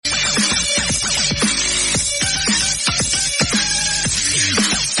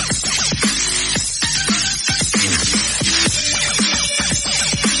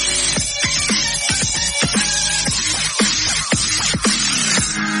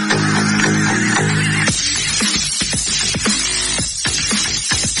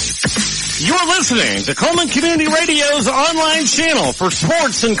You're listening to Cullman Community Radio's online channel for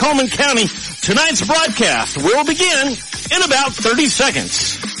sports in Cullman County. Tonight's broadcast will begin in about 30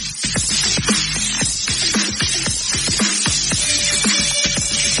 seconds.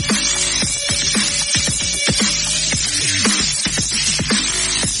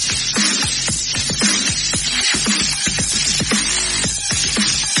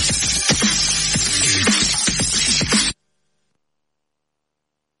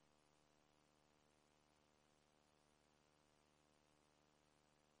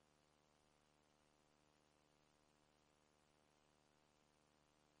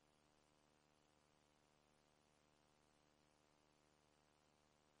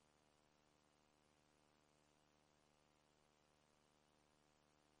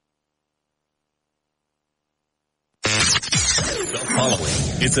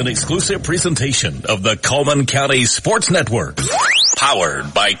 Following is an exclusive presentation of the Cullman County Sports Network,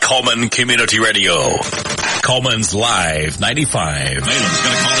 powered by Cullman Community Radio. Cullman's Live 95. Malin's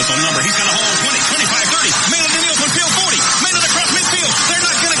going to call his own number. He's going to hold 20, 25, 30. Malin in the open field, 40. Malin across midfield. They're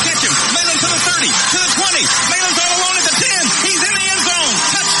not going to catch him. Malin to the 30, to the 20. Malin's all alone at the 10. He's in the end zone.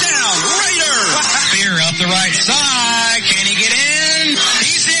 Touchdown, Raiders. Spear up the right side. Can he get in?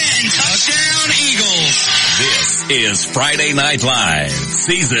 He's in. Touchdown, Eagles. This is Friday Night Live,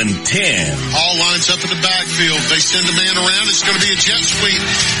 Season 10. All lines up in the backfield. They send a man around. It's going to be a jet sweep.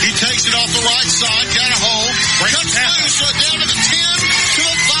 He takes it off the right side. Got a hole. Cuts loose. Down to the 10, to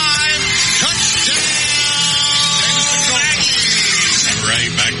the 5. Touchdown.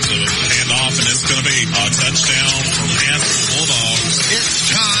 Right back to the handoff, and it's going to be a touchdown from Hansel Bulldogs. It's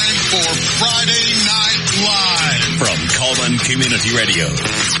time for Friday Night Live. From Cullman Community Radio.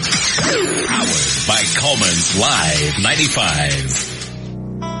 Powered by Cullman's Live 95.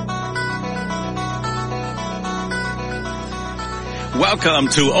 Welcome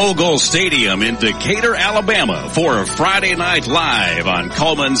to Ogle Stadium in Decatur, Alabama for Friday Night Live on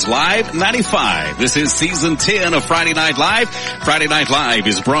Cullman's Live 95. This is Season 10 of Friday Night Live. Friday Night Live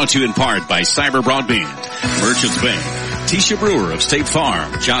is brought to you in part by Cyber Broadband, Merchants Bank, Tisha Brewer of State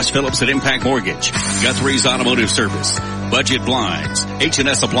Farm, Josh Phillips at Impact Mortgage, Guthrie's Automotive Service, Budget Blinds,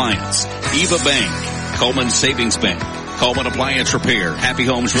 H&S Appliance, Eva Bank, Cullman Savings Bank, Cullman Appliance Repair, Happy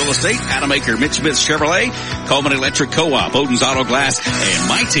Homes Real Estate, Adam Aker, Mitch Smith Chevrolet, Cullman Electric Co-op, Odin's Auto Glass, and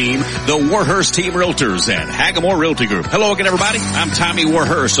my team, the Warhurst Team Realtors and Hagamore Realty Group. Hello again, everybody. I'm Tommy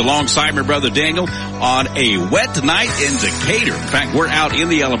Warhurst alongside my brother Daniel on a wet night in Decatur. In fact, we're out in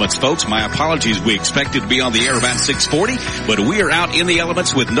the elements, folks. My apologies. We expected to be on the air about 6:40, but we are out in the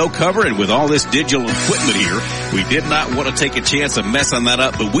elements with no cover and with all this digital equipment here. We did not want to take a chance of messing that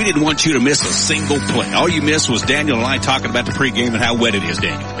up, but we didn't want you to miss a single play. All you missed was Daniel and I talking about the pregame and how wet it is,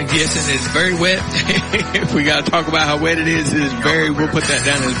 Daniel. Yes, and it's very wet. If we got to talk about how wet it is, we'll put that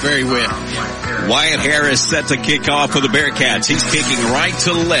down as very wet. Wyatt Harris set to kick off for the Bearcats. He's kicking right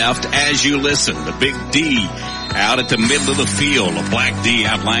to left as you listen. The big D out at the middle of the field. A black D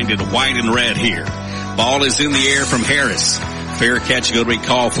outlined in white and red here. Ball is in the air from Harris. Fair catch going to be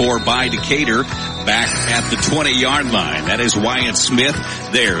called for by Decatur back at the 20-yard line. That is Wyatt Smith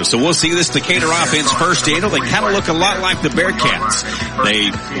there. So we'll see this Decatur offense first, Daniel. They kind of look a lot like the Bearcats. They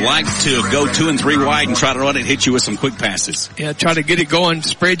like to go 2 and 3 wide and try to run it, hit you with some quick passes. Yeah, try to get it going,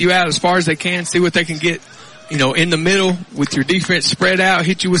 spread you out as far as they can, see what they can get, in the middle with your defense spread out,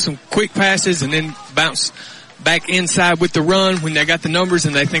 hit you with some quick passes, and then bounce back inside with the run when they got the numbers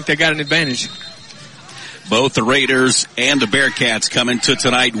and they think they got an advantage. Both the Raiders and the Bearcats coming to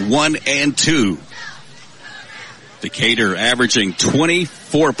tonight 1 and 2. Decatur averaging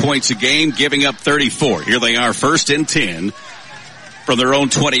 24 points a game, giving up 34. Here they are, 1st and 10 from their own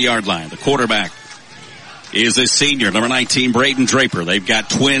 20-yard line. The quarterback is a senior, number 19, Braden Draper. They've got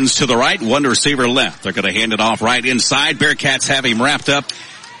twins to the right, one receiver left. They're going to hand it off right inside. Bearcats have him wrapped up.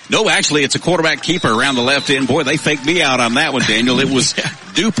 No, actually, it's a quarterback keeper around the left end. Boy, they faked me out on that one, Daniel. It was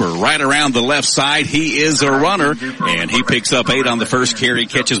Duper right around the left side. He is a runner, and he picks up 8 on the first carry,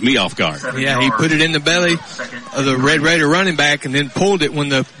 catches me off guard. Yeah, he put it in the belly of the Red Raider running back and then pulled it when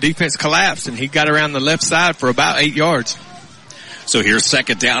the defense collapsed, and he got around the left side for about 8 yards. So here's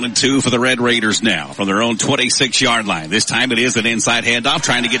 2nd down and 2 for the Red Raiders now from their own 26-yard line. This time it is an inside handoff,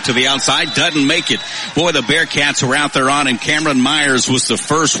 trying to get to the outside, doesn't make it. Boy, the Bearcats were out there on him. Cameron Myers was the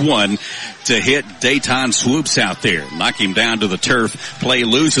first one to hit Dayton Swoops out there. Knock him down to the turf. Play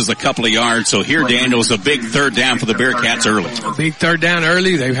loses a couple of yards. So here, Daniel's a big 3rd down for the Bearcats early. A big 3rd down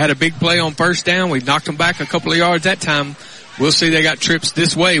early. They had a big play on 1st down. We knocked them back a couple of yards that time. We'll see. They got trips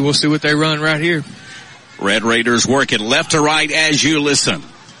this way. We'll see what they run right here. Red Raiders working left to right as you listen.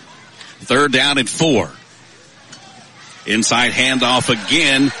 3rd down and 4. Inside handoff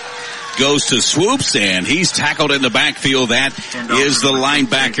again. goes to swoops, and he's tackled in the backfield. That is the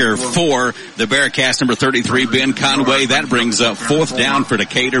linebacker for the Bearcats, number 33, Ben Conway. That brings up 4th down for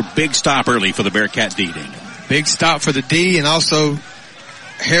Decatur. Big stop early for the Bearcat D. Big stop for the D, and also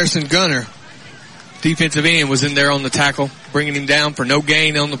Harrison Gunner, defensive end, was in there on the tackle, bringing him down for no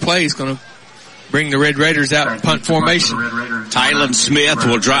gain on the play. He's going to bring the Red Raiders out in punt formation. Tylen Smith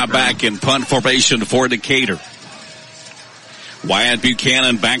will drop back in punt formation for Decatur. Wyatt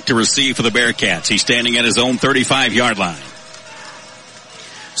Buchanan back to receive for the Bearcats. He's standing at his own 35-yard line.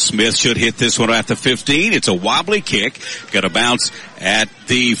 Smith should hit this one at the 15. It's a wobbly kick. Going to bounce at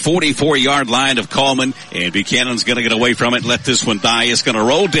the 44-yard line of Cullman, and Buchanan's going to get away from it and let this one die. It's going to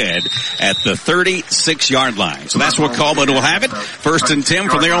roll dead at the 36-yard line. So that's where Cullman will have it. 1st and 10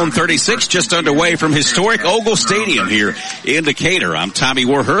 from their own 36, just underway from historic Ogle Stadium here in Decatur. I'm Tommy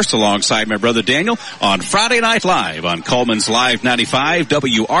Warhurst alongside my brother Daniel on Friday Night Live on Cullman's Live 95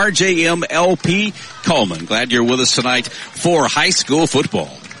 WRJM LP Cullman. Glad you're with us tonight for high school football.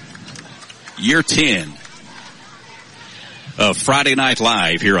 Year 10 of Friday Night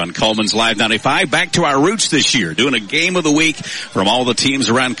Live here on Cullman's Live 95. Back to our roots this year, doing a game of the week from all the teams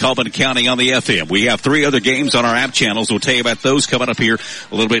around Cullman County on the FM. We have 3 other games on our app channels. We'll tell you about those coming up here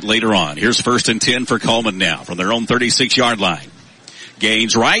a little bit later on. Here's 1st and 10 for Cullman now from their own 36-yard line.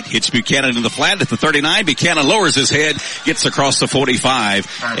 Gains right, hits Buchanan in the flat at the 39. Buchanan lowers his head, gets across the 45,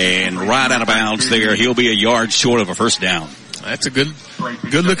 and right out of bounds there. He'll be a yard short of a 1st down. That's a good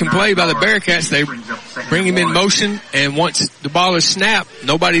looking play by the Bearcats. They bring him in motion, and once the ball is snapped,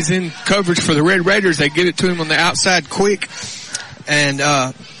 nobody's in coverage for the Red Raiders. They give it to him on the outside quick,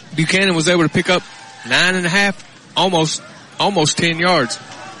 and Buchanan was able to pick up 9.5, almost 10 yards.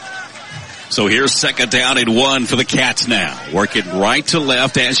 So here's 2nd down and 1 for the Cats now. Working right to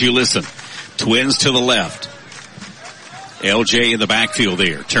left as you listen. Twins to the left. LJ in the backfield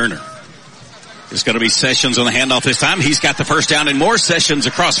there. Turner. It's going to be Sessions on the handoff this time. He's got the 1st down and more. Sessions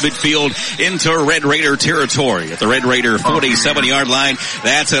across midfield into Red Raider territory at the Red Raider 47-yard line.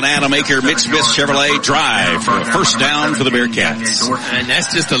 That's an Adam Aker Mitch Smith Chevrolet drive for a 1st down for the Bearcats. And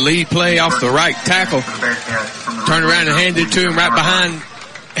that's just a lead play off the right tackle. Turn around and hand it to him right behind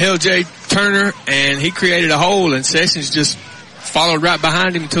LJ Turner, and he created a hole, and Sessions just followed right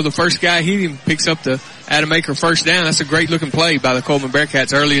behind him until the first guy hit him, picks up the Adam Aker 1st down. That's a great looking play by the Cullman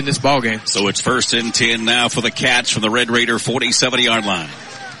Bearcats early in this ball game. So it's 1st and 10 now for the Cats from the Red Raider 47-yard line.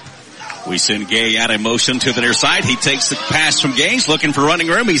 We send Gay out in motion to the near side. He takes the pass from Gaines, looking for running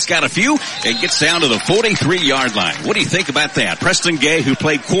room. He's got a few and gets down to the 43-yard line. What do you think about that? Preston Gay, who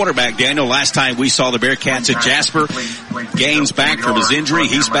played quarterback, Daniel, last time we saw the Bearcats at Jasper. Gaines back from his injury.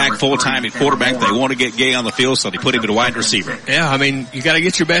 He's back full-time at quarterback. They want to get Gay on the field, so they put him at wide receiver. Yeah, I mean, you got to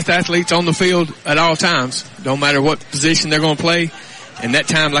get your best athletes on the field at all times. Don't matter what position they're going to play. And that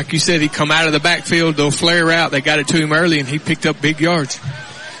time, like you said, he come out of the backfield. They'll flare out. They got it to him early, and he picked up big yards.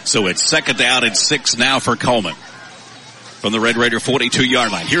 So it's 2nd down and 6 now for Cullman. From the Red Raider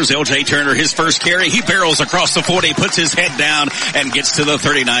 42-yard line. Here's L.J. Turner, his first carry. He barrels across the 40, puts his head down, and gets to the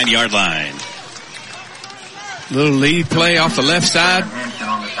 39-yard line. Little lead play off the left side.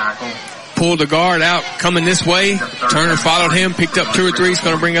 Pulled the guard out, coming this way. Turner followed him, picked up 2 or 3. He's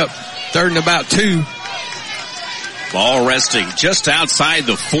going to bring up 3rd and about 2. Ball resting just outside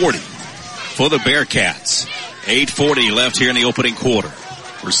the 40 for the Bearcats. 8:40 left here in the opening quarter.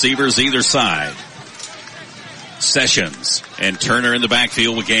 Receivers either side. Sessions and Turner in the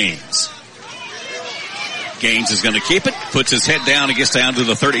backfield with Gaines. Gaines is going to keep it, puts his head down and gets down to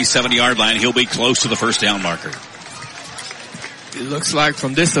the 37-yard line. He'll be close to the 1st down marker. It looks like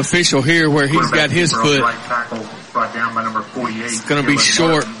from this official here where he's got his foot, it's going to be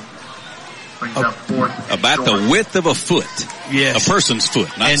short. About the width of a foot. Yes. A person's foot,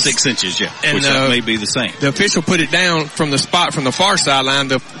 not 6 inches yet, which may be the same. The official put it down from the spot from the far sideline.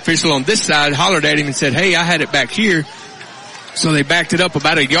 The official on this side hollered at him and said, hey, I had it back here. So they backed it up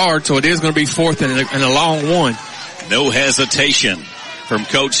about a yard, so it is going to be 4th and a long one. No hesitation from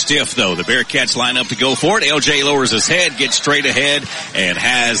Coach Stiff, though. The Bearcats line up to go for it. LJ lowers his head, gets straight ahead, and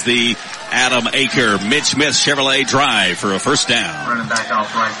has the Adam Aker Mitch Smith Chevrolet drive for a 1st down. Running back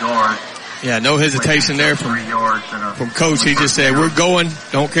off right guard. Yeah, no hesitation there from Coach. He just said, we're going.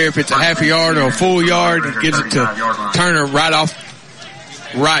 Don't care if it's a half a yard or a full yard. He gives it to Turner right off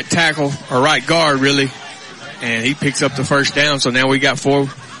right tackle or right guard, really. And he picks up the 1st down. So now we got four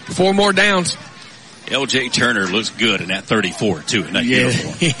more downs. LJ Turner looks good in that 34, too, in that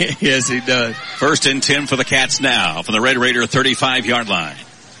uniform. Yes, he does. 1st and 10 for the Cats now from the Red Raider 35-yard line.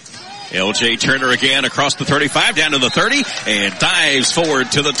 L.J. Turner again across the 35, down to the 30, and dives forward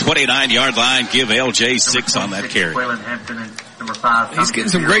to the 29-yard line. Give L.J. 6 on that carry. he's getting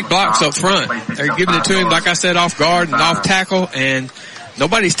some great blocks up front. They're giving it to him, like I said, off guard and off tackle, and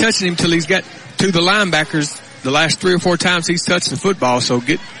nobody's touching him till he's got to the linebackers. The last 3 or 4 times he's touched the football, so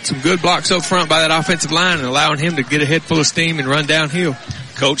get some good blocks up front by that offensive line and allowing him to get a head full of steam and run downhill.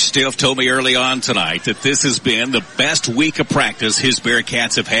 Coach Stiff told me early on tonight that this has been the best week of practice his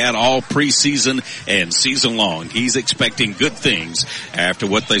Bearcats have had all preseason and season long. He's expecting good things after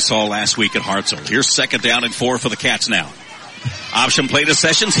what they saw last week at Hartselle. Here's 2nd down and 4 for the Cats now. Option play to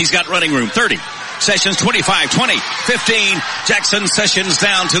Sessions. He's got running room. 30. Sessions 25, 20, 15. Jackson Sessions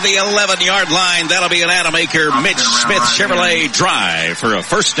down to the 11-yard line. That'll be an Adam Aker, Mitch Smith Chevrolet drive for a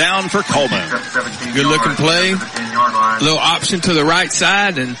first down for Cullman. Good looking play. Little option to the right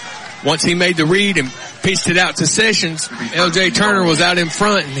side, and once he made the read and pitched it out to Sessions, L.J. Turner was out in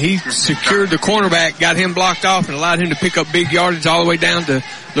front, and he secured the cornerback, got him blocked off, and allowed him to pick up big yardage all the way down to,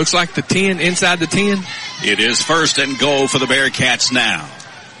 looks like the 10, inside the 10. It is 1st and goal for the Bearcats now.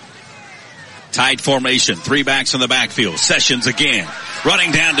 Tight formation, 3 backs in the backfield. Sessions again,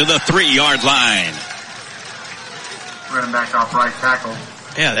 running down to the 3-yard line. Running back off right tackle.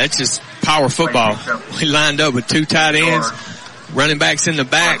 Yeah, that's just power football. We lined up with 2 tight ends, running backs in the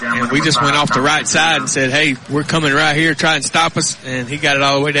back, and we just went off the right side and said, hey, we're coming right here, try and stop us, and he got it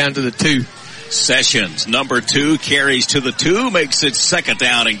all the way down to the 2. Sessions, number 2, carries to the 2, makes it 2nd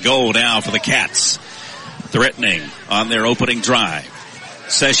down and goal now for the Cats. Threatening on their opening drive.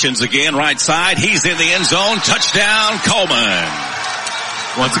 Sessions again, right side. He's in the end zone. Touchdown, Cullman.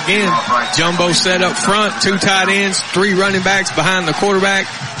 Once again, jumbo set up front, 2 tight ends, 3 running backs behind the quarterback.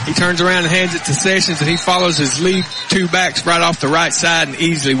 He turns around and hands it to Sessions, and he follows his lead 2 backs right off the right side and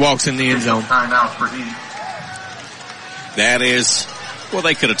easily walks in the end zone. That is, well,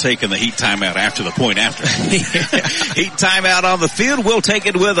 they could have taken the heat timeout after the point after. Heat timeout on the field. We'll take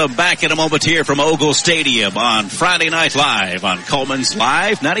it with them back in a moment here from Ogle Stadium on Friday Night Live on Cullman's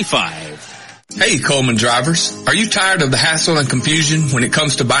Live 95. Hey, Cullman drivers. Are you tired of the hassle and confusion when it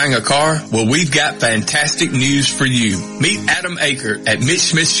comes to buying a car? Well, we've got fantastic news for you. Meet Adam Aker at Mitch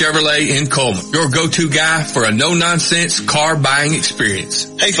Smith Chevrolet in Cullman, your go-to guy for a no-nonsense car buying experience.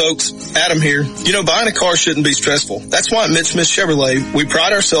 Hey folks, Adam here. You know, buying a car shouldn't be stressful. That's why at Mitch Smith Chevrolet, we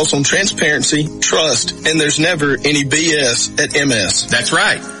pride ourselves on transparency, trust, and there's never any BS at MS. That's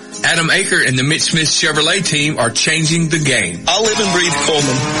right. Adam Aker and the Mitch Smith Chevrolet team are changing the game. I live and breathe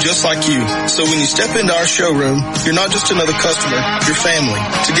Cullman, just like you. So when you step into our showroom, you're not just another customer, you're family.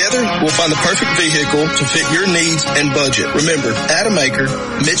 Together, we'll find the perfect vehicle to fit your needs and budget. Remember, Adam Aker,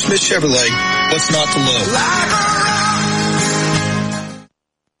 Mitch Smith Chevrolet, what's not to love?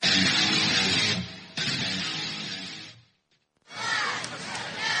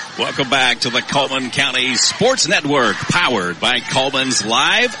 Welcome back to the Cullman County Sports Network, powered by Cullman's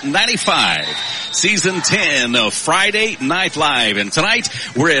Live 95. Season 10 of Friday Night Live. And tonight,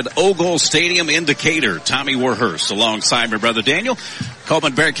 we're at Ogle Stadium in Decatur. Tommy Warhurst alongside my brother Daniel.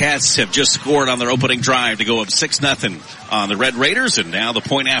 Cullman Bearcats have just scored on their opening drive to go up 6-0 on the Red Raiders. And now the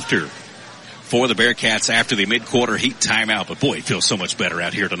point after for the Bearcats after the mid-quarter heat timeout. But boy, it feels so much better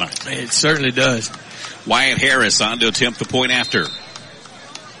out here tonight. It certainly does. Wyatt Harris on to attempt the point after.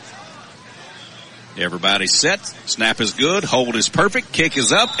 Everybody's set. Snap is good. Hold is perfect. Kick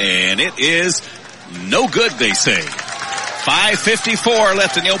is up. And it is no good, they say. 5:54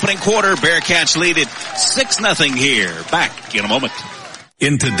 left in the opening quarter. Bearcats lead it 6-0 here. Back in a moment.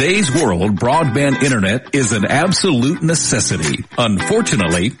 In today's world, broadband internet is an absolute necessity.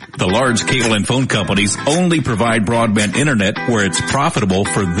 Unfortunately, the large cable and phone companies only provide broadband internet where it's profitable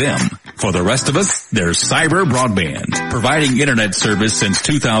for them. For the rest of us, there's Cyber Broadband. Providing internet service since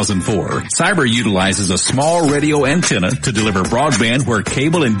 2004, Cyber utilizes a small radio antenna to deliver broadband where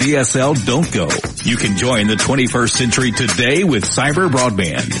cable and DSL don't go. You can join the 21st century today with Cyber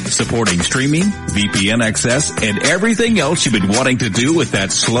Broadband, supporting streaming, VPN access, and everything else you've been wanting to do with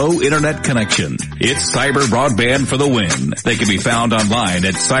that slow internet connection. It's Cyber Broadband for the win. They can be found online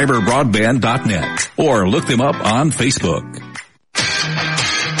at cyberbroadband.net or look them up on Facebook.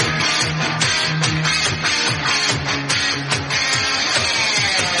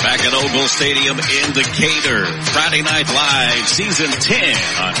 Back at Ogle Stadium in Decatur. Friday Night Live, Season 10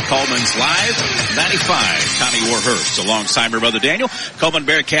 on Cullman's Live 95. Tommy Warhurst alongside my brother Daniel. Cullman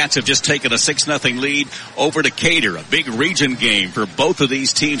Bearcats have just taken a 6-0 lead over Decatur. A big region game for both of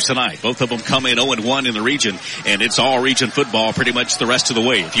these teams tonight. Both of them come in 0-1 in the region, and it's all region football pretty much the rest of the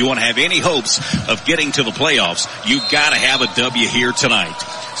way. If you want to have any hopes of getting to the playoffs, you've got to have a W here tonight.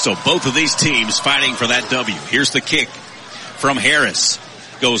 So both of these teams fighting for that W. Here's the kick from Harris.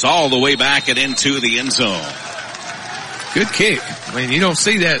 Goes all the way back and into the end zone. Good kick. I mean, you don't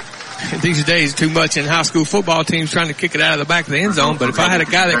see that these days too much in high school football teams trying to kick it out of the back of the end zone. But if I had a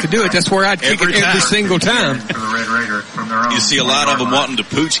guy that could do it, that's where I'd kick it every single time. You see a lot of them wanting to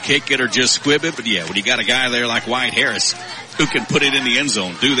pooch kick it or just squib it. But yeah, when you got a guy there like Wyatt Harris who can put it in the end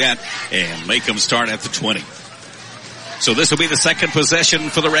zone, do that and make them start at the 20. So this will be the second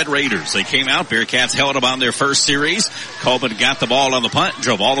possession for the Red Raiders. They came out. Bearcats held them on their first series. Cullman got the ball on the punt,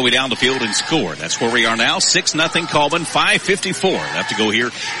 drove all the way down the field and scored. That's where we are now. 6-0 Cullman, 5:54 left to go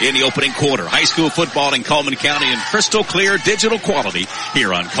here in the opening quarter. High school football in Cullman County and crystal clear digital quality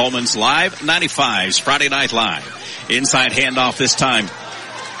here on Cullman's Live 95's Friday Night Live. Inside handoff this time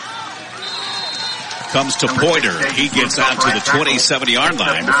comes to Pointer. He gets out to the 27-yard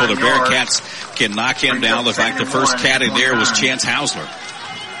line before the Bearcats can knock him down. The fact the first cat in there was Chance Hausler.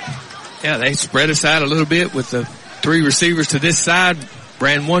 Yeah, they spread us out a little bit with the 3 receivers to this side,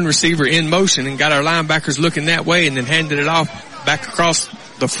 ran 1 receiver in motion and got our linebackers looking that way and then handed it off back across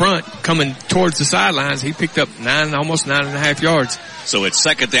the front coming towards the sidelines. He picked up almost 9.5 yards. So it's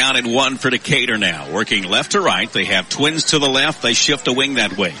 2nd down and 1 for Decatur now. Working left to right. They have twins to the left. They shift a wing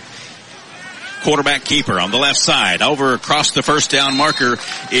that way. Quarterback keeper on the left side. Over across the first down marker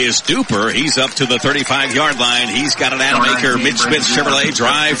is Duper. He's up to the 35-yard line. He's got an Adamaker Mitch Smith Chevrolet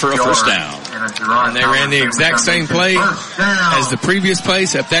drive for a first down. And they ran the exact same play as the previous play.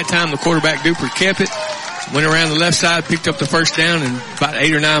 At that time, the quarterback Duper kept it, went around the left side, picked up the first down and about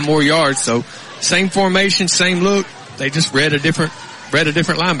 8 or 9 more yards. So same formation, same look. They just read a different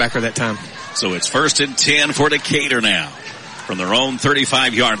linebacker that time. So it's 1st and 10 for Decatur now. From their own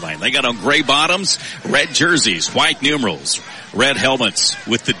 35-yard line. They got on gray bottoms, red jerseys, white numerals, red helmets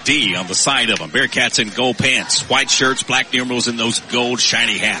with the D on the side of them. Bearcats in gold pants, white shirts, black numerals, and those gold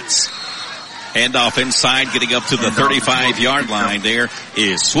shiny hats. Handoff inside, getting up to the 35-yard line. There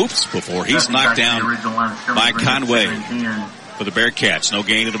is Swoops before he's knocked down by Conway for the Bearcats. No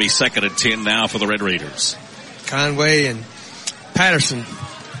gain. It'll be 2nd and 10 now for the Red Raiders. Conway and Patterson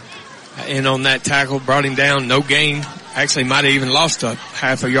in on that tackle, brought him down. No gain. Actually might have even lost a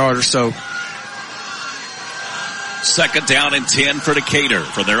half a yard or so. 2nd down and 10 for Decatur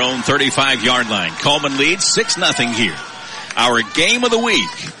from their own 35-yard line. Cullman leads 6-0 here. Our game of the week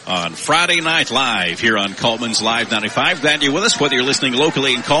on Friday Night Live here on Cullman's Live 95. Glad you're with us, whether you're listening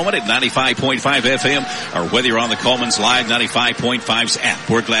locally in Cullman at 95.5 FM or whether you're on the Cullman's Live 95.5's app.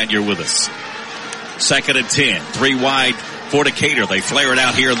 We're glad you're with us. 2nd and 10, 3 wide for Decatur. They flare it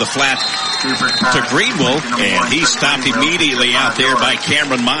out here in the flat to Greenville, and he stopped immediately out there by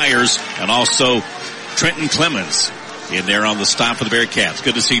Cameron Myers and also Trenton Clemens in there on the stop for the Bearcats.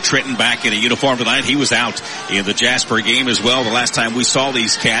 Good to see Trenton back in a uniform tonight. He was out in the Jasper game as well. The last time we saw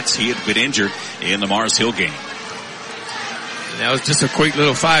these cats, he had been injured in the Mars Hill game. And that was just a quick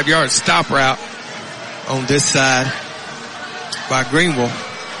little 5-yard stop route on this side by Greenville.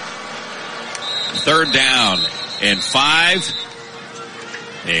 3rd down and 5.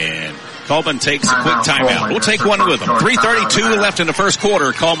 And Cullman takes a quick timeout. We'll take one with them. 3:32 left in the first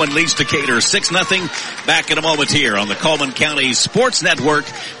quarter. Cullman leads Decatur 6-0. Back in a moment here on the Cullman County Sports Network,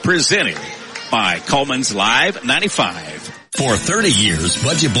 presented by Cullman's Live 95. For 30 years,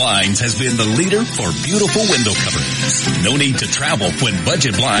 Budget Blinds has been the leader for beautiful window coverings. No need to travel when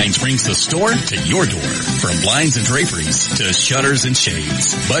Budget Blinds brings the store to your door. From blinds and draperies to shutters and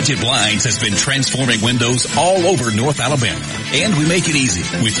shades, Budget Blinds has been transforming windows all over North Alabama. And we make it easy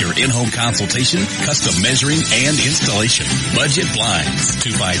with your in-home consultation, custom measuring, and installation. Budget Blinds,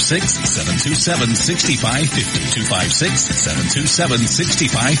 256-727-6550,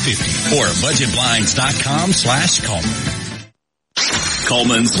 256-727-6550, or budgetblinds.com/Cullman.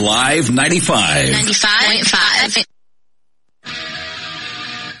 Cullman's Live 95. 95.5.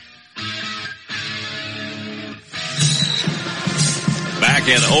 Back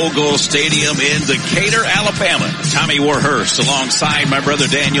at Ogle Stadium in Decatur, Alabama. Tommy Warhurst alongside my brother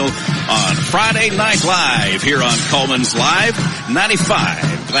Daniel on Friday Night Live here on Cullman's Live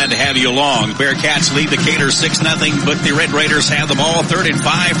 95. Glad to have you along. Bearcats lead Decatur 6-0, but the Red Raiders have the ball 3rd and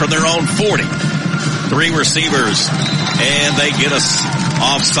 5 from their own 40. 3 receivers, and they get us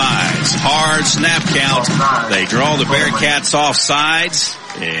offsides. Hard snap count. They draw the Bearcats offsides,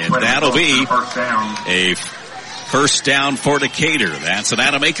 and that'll be a first down for Decatur. That's an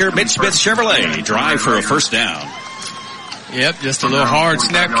Adamaker Mitch Smith Chevrolet drive for a first down. Yep, just a little hard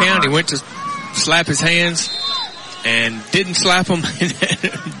snap count. He went to slap his hands and didn't slap them, and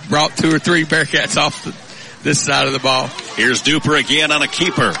brought 2 or 3 Bearcats off this side of the ball. Here's Duper again on a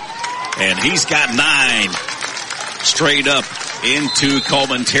keeper. And he's got 9 straight up into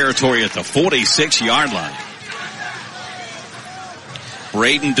Cullman territory at the 46-yard line.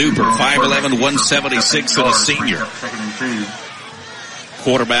 Braden Duper, 5'11", 176, and a senior.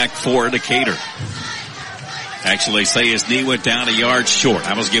 quarterback for Decatur. Actually, they say his knee went down a yard short.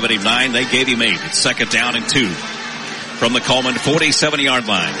 I was giving him 9. They gave him 8. It's second down and 2 from the Cullman 47-yard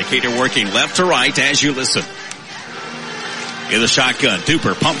line. Decatur working left to right as you listen. In the shotgun,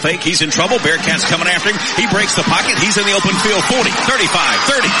 Duper, pump fake, he's in trouble. Bearcats coming after him. He breaks the pocket. He's in the open field. 40,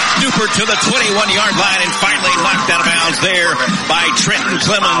 35, 30. Duper to the 21-yard line and finally knocked out of bounds there by Trenton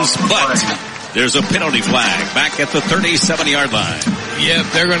Clemens. But there's a penalty flag back at the 37-yard line.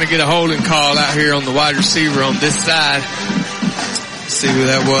 Yep, they're going to get a holding call out here on the wide receiver on this side. Let's see who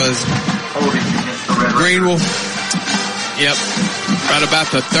that was. Greenville. Yep, right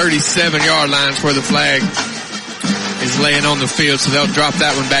about the 37-yard line is where the flag is laying on the field, so they'll drop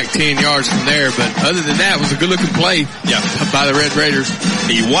that one back 10 yards from there. But other than that, it was a good-looking play by the Red Raiders.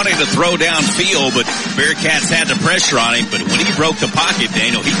 He wanted to throw downfield, but Bearcats had the pressure on him. But when he broke the pocket,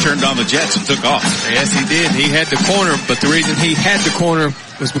 Daniel, he turned on the jets and took off. Yes, he did. He had the corner, but the reason he had the corner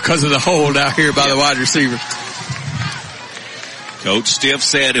was because of the hold out here by the wide receiver. Coach Stiff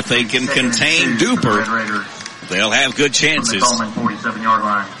said if they can contain Duper, they'll have good chances.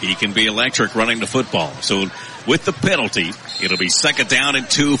 He can be electric running the football. So with the penalty, it'll be second down and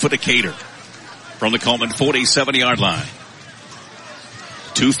 2 for Decatur from the Cullman 47-yard line.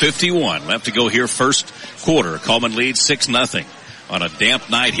 2:51 left to go here first quarter. Cullman leads 6-0 on a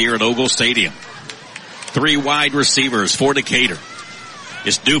damp night here at Ogle Stadium. 3 wide receivers for Decatur.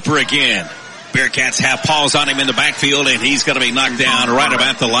 It's Duper again. Bearcats have paws on him in the backfield, and he's going to be knocked down right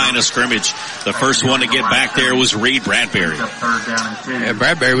about the line of scrimmage. The first one to get back there was Reed Bradbury. Yeah,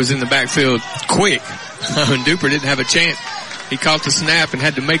 Bradbury was in the backfield quick. And Duper didn't have a chance. He caught the snap and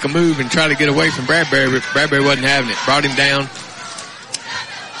had to make a move and try to get away from Bradbury, but Bradbury wasn't having it. Brought him down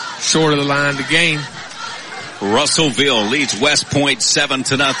short of the line to gain. Russellville leads West Point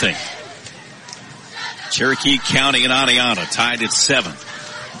 7-0. Cherokee County and Oneonta tied at 7.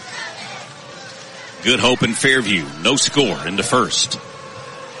 Good Hope and Fairview, no score in the first.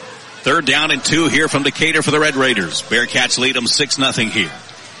 Third down and 2 here from Decatur for the Red Raiders. Bearcats lead them 6-0 here.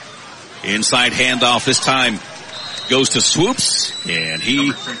 Inside handoff this time goes to Swoops, and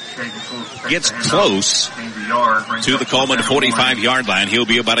he gets close to the Cullman 45-yard line. He'll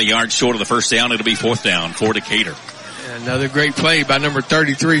be about a yard short of the first down. It'll be fourth down for Decatur. Another great play by number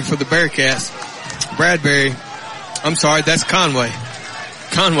 33 for the Bearcats. Bradbury, I'm sorry, that's Conway.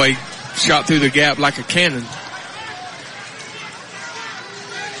 Conway shot through the gap like a cannon.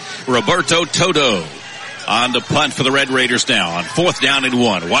 Roberto Toto on the punt for the Red Raiders now on fourth down and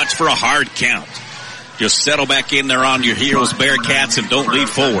 1. Watch for a hard count. Just settle back in there on your heels, Bearcats, and don't lead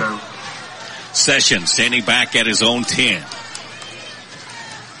forward. Sessions standing back at his own 10.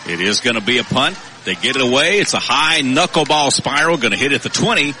 It is going to be a punt. They get it away. It's a high knuckleball spiral, going to hit at the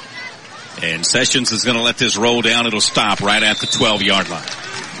 20. And Sessions is going to let this roll down. It'll stop right at the 12-yard line.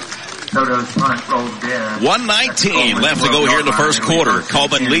 1:19 left to go here in the first quarter.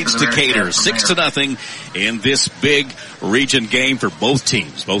 Cullman leads Decatur 6-0 in this big region game for both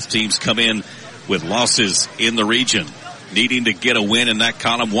teams. Both teams come in with losses in the region, needing to get a win in that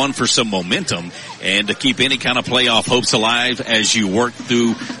column, one for some momentum and to keep any kind of playoff hopes alive as you work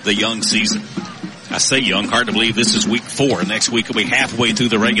through the young season. I say young, hard to believe this is week 4. Next week will be halfway through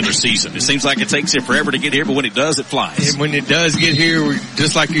the regular season. It seems like it takes it forever to get here, but when it does, it flies. And when it does get here,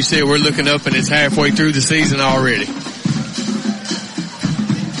 just like you said, we're looking up and it's halfway through the season already.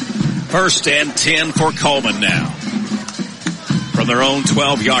 First and 10 for Cullman now. From their own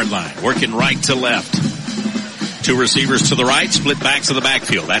 12-yard line, working right to left. 2 receivers to the right, split backs to the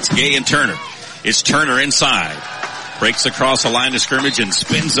backfield. That's Gay and Turner. It's Turner inside. Breaks across the line of scrimmage and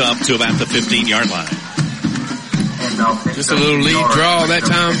spins up to about the 15-yard line. Just a little lead draw that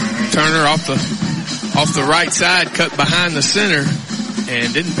time. Turner off the right side, cut behind the center,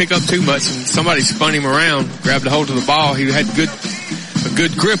 and didn't pick up too much. And somebody spun him around, grabbed a hold of the ball. He had a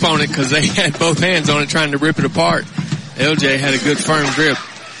good grip on it because they had both hands on it trying to rip it apart. LJ had a good firm grip.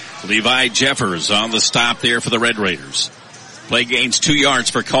 Levi Jeffers on the stop there for the Red Raiders. Play gains 2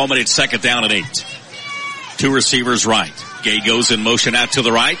 yards for Cullman. It's second down and 8. 2 receivers right. Gay goes in motion out to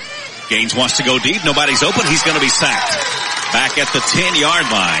the right. Gaines wants to go deep. Nobody's open. He's going to be sacked. Back at the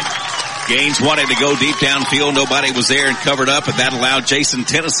 10-yard line. Gaines wanted to go deep downfield. Nobody was there and covered up, and that allowed Jason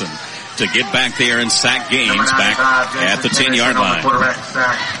Tennyson to get back there and sack Gaines back at the 10-yard line.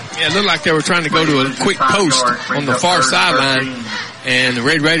 Yeah, it looked like they were trying to go to a quick post on the far sideline, and the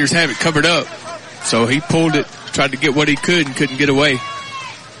Red Raiders have it covered up. So he pulled it, tried to get what he could, and couldn't get away.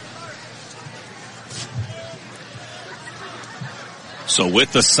 So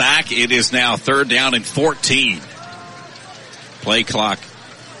with the sack, it is now third down and 14. Play clock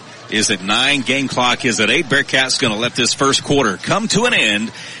is at 9. Game clock is at 8. Bearcats going to let this first quarter come to an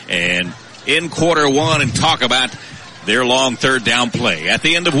end and in quarter one and talk about their long third down play. At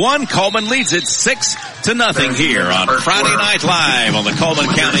the end of one, Cullman leads it 6-0 here on Friday Night Live on the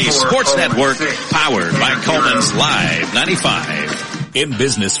Cullman County Sports Network, powered by Cullman's Live 95. In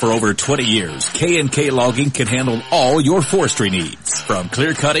business for over 20 years, K&K Logging can handle all your forestry needs. From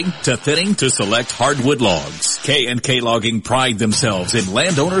clear cutting to thinning to select hardwood logs. K&K Logging pride themselves in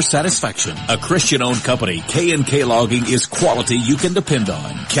landowner satisfaction. A Christian-owned company, K&K Logging is quality you can depend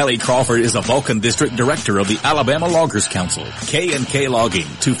on. Kelly Crawford is a Vulcan District Director of the Alabama Loggers Council. K&K Logging,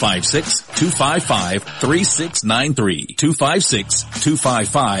 256-255-3693.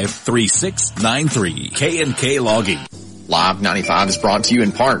 256-255-3693. K&K Logging. Live 95 is brought to you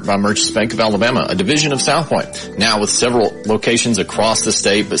in part by Merchants Bank of Alabama, a division of South Point, now with several locations across the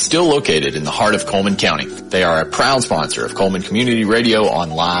state, but still located in the heart of Cullman County. They are a proud sponsor of Cullman Community Radio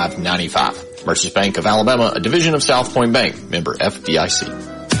on Live 95. Merchants Bank of Alabama, a division of South Point Bank, member FDIC.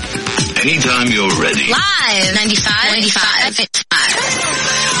 Anytime you're ready. Live 95.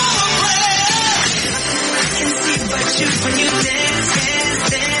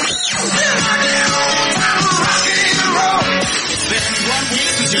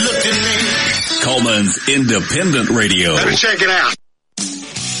 Cullman's Independent Radio. Better check it out.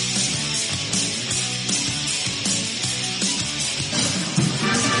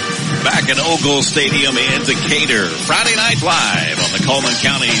 Back at Ogle Stadium in Decatur, Friday Night Live on the Cullman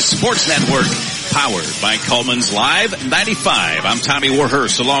County Sports Network, powered by Cullman's Live 95. I'm Tommy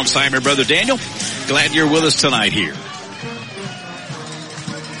Warhurst alongside my brother Daniel. Glad you're with us tonight here.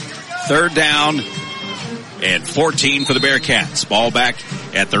 Third down and 14 for the Bearcats. Ball back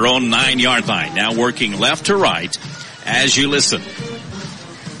at their own 9-yard line. Now working left to right as you listen.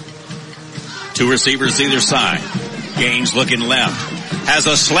 Two receivers either side. Gaines looking left. Has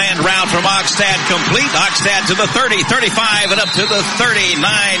a slant route from Oxtad complete. Oxtad to the 30, 35, and up to the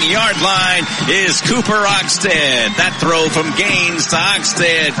 39-yard line is Cooper Oxtad. That throw from Gaines to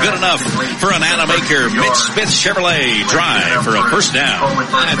Oxtad, good enough for an Adam Aker Mitch Smith Chevrolet drive for a first down.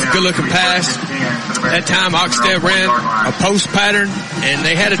 That's a good-looking pass. That time Oxtad ran a post pattern, and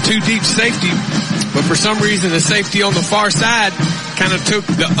they had a two-deep safety, but for some reason the safety on the far side kind of took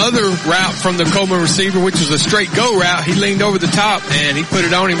the other route from the Cullman receiver, which was a straight go route. He leaned over the top and he put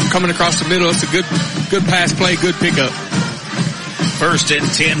it on him coming across the middle. It's a good pass play, good pickup. First and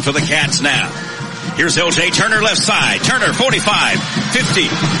 10 for the Cats now. Here's LJ Turner left side. Turner 45,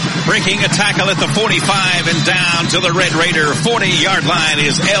 50, breaking a tackle at the 45 and down to the Red Raider 40-yard line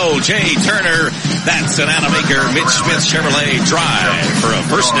is LJ Turner. That's an Adam Aker Mitch Smith Chevrolet drive for a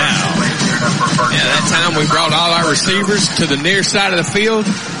first down. Yeah, that time we brought all our receivers to the near side of the field.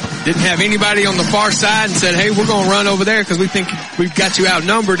 Didn't have anybody on the far side and said, hey, we're going to run over there because we think we've got you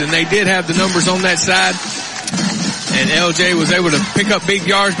outnumbered. And they did have the numbers on that side. And LJ was able to pick up big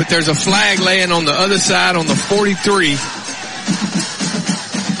yards, but there's a flag laying on the other side on the 43.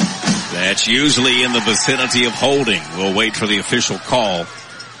 That's usually in the vicinity of holding. We'll wait for the official call.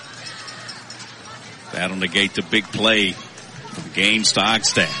 That'll negate the big play from Gaines to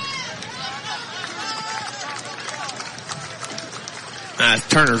Oxtad.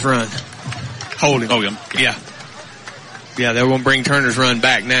 Turner's run. Holding. Oh, yeah. Yeah, they won't bring Turner's run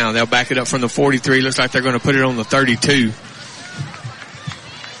back now. They'll back it up from the 43. Looks like they're going to put it on the 32.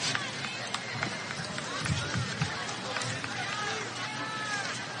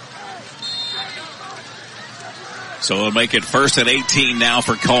 So it'll make it first and 18 now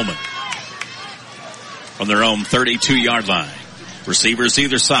for Cullman. From their own 32-yard line. Receivers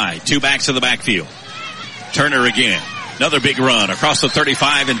either side. Two backs in the backfield. Turner again. Another big run across the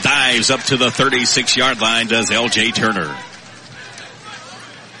 35 and dives up to the 36-yard line does LJ Turner.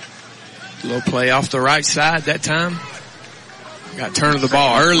 Little play off the right side that time. Got Turner the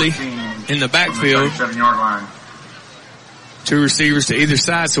ball early in the backfield. Two receivers to either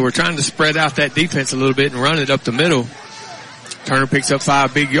side, so we're trying to spread out that defense a little bit and run it up the middle. Turner picks up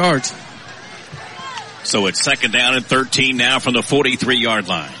 5 big yards. So it's second down and 13 now from the 43-yard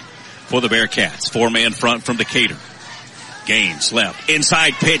line for the Bearcats. 4-man front from Decatur. Gaines left.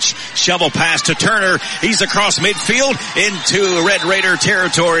 Inside pitch. Shovel pass to Turner. He's across midfield into Red Raider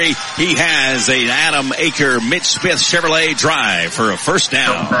territory. He has an Adam Aker Mitch Smith Chevrolet drive for a first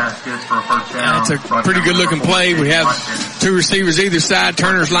down. That's a pretty good looking play. We have two receivers either side.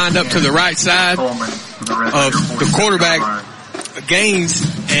 Turner's lined up to the right side of the quarterback, Gaines,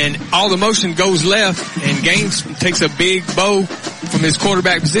 and all the motion goes left, and Gaines takes a big bow from his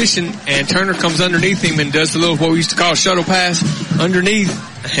quarterback position, and Turner comes underneath him and does the little, what we used to call a shuttle pass underneath,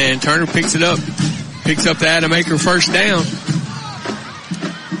 and Turner picks it up, picks up the Adam Aker first down.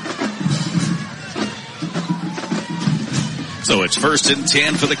 So it's 1st and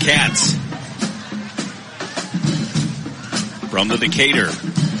 10 for the Cats. From the Decatur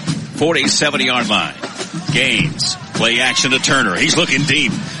 47-yard line. Gaines. Play action to Turner. He's looking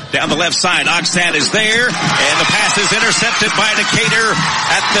deep. Down the left side. Oxtad is there. And the pass is intercepted by Decatur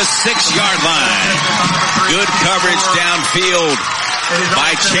at the 6-yard line. Good coverage downfield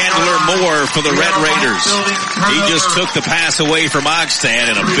by Chandler Moore for the Red Raiders. He just took the pass away from Oxtad,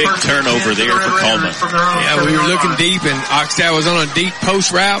 and a big turnover there for Cullman. Yeah, we were looking deep, and Oxtad was on a deep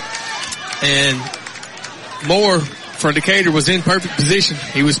post route, and Moore for Decatur was in perfect position.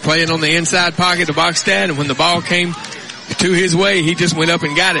 He was playing on the inside pocket of Oxtad, and when the ball came to his way, he just went up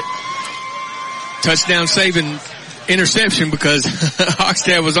and got it. Touchdown saving interception because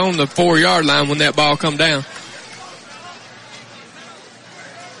Oxtad was on the 4-yard line when that ball come down.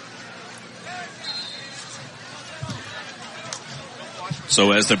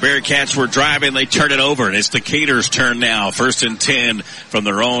 So as the Bearcats were driving, they turn it over, and it's Decatur's turn now. 1st and 10 from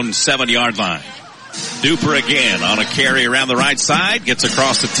their own 7-yard line. Duper again on a carry around the right side, gets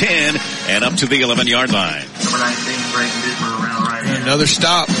across the 10 and up to the 11-yard line. Number 19, Braden Duper around right hand. Another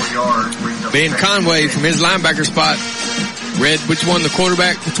stop. 4 yards. Ben Conway from his linebacker spot read which way the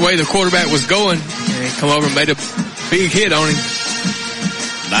quarterback was going, and he come over and made a big hit on him.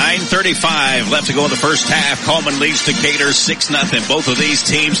 9:35 left to go in the first half. Cullman leads Decatur 6-0. Both of these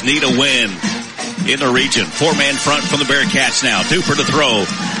teams need a win in the region. 4-man front from the Bearcats now. Duper to throw.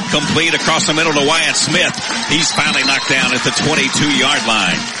 Complete across the middle to Wyatt Smith. He's finally knocked down at the 22-yard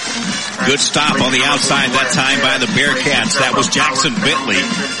line. Good stop on the outside that time by the Bearcats. That was Jackson Bentley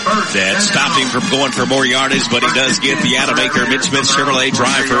that stopped him from going for more yardage, but he does get the Adamaker Mitch Smith Chevrolet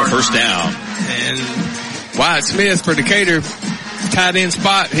drive for a first down. And Wyatt Smith for Decatur, tight end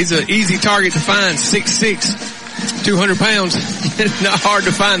spot. He's an easy target to find. 6'6", 200 pounds. Not hard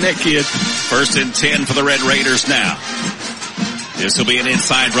to find that kid. 1st and 10 for the Red Raiders now. This will be an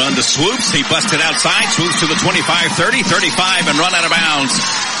inside run to Swoops. He busted outside. Swoops to the 25, 30, 35, and run out of bounds.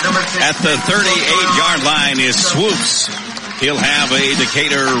 At the 38-yard line is Swoops. He'll have a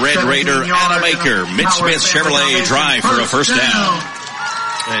Decatur Red Raider Adamaker Mitch Smith Chevrolet drive for a first down.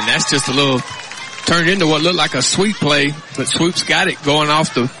 And that's just a little turned into what looked like a sweep play, but Swoops got it going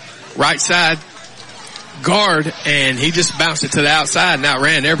off the right side guard, and he just bounced it to the outside and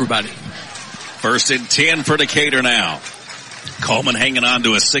outran everybody. 1st and 10 for Decatur now. Cullman hanging on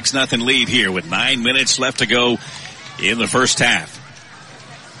to a 6-0 lead here with 9 minutes left to go in the first half.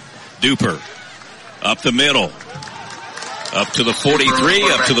 Duper up the middle. Up to the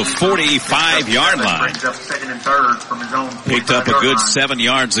 43, up to the 45-yard line. Picked up a good 7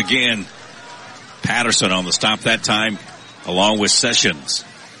 yards again. Patterson on the stop that time, along with Sessions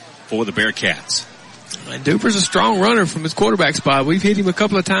for the Bearcats. And Duper's a strong runner from his quarterback spot. We've hit him a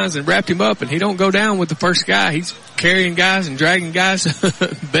couple of times and wrapped him up, and he don't go down with the first guy. He's carrying guys and dragging guys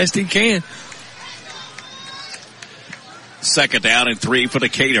best he can. 2nd down and 3 for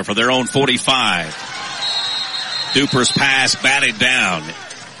Decatur for their own 45. Duper's pass batted down.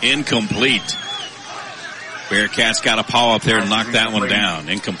 Incomplete. Bearcats got a paw up there and knocked that one down.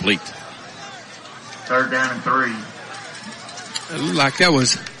 Incomplete. 3rd down and 3. It looked like that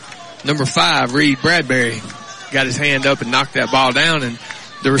was number 5, Reed Bradbury. Got his hand up and knocked that ball down, and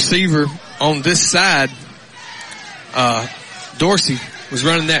the receiver on this side, Dorsey, was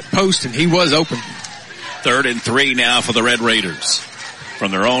running that post, and he was open. 3rd and 3 now for the Red Raiders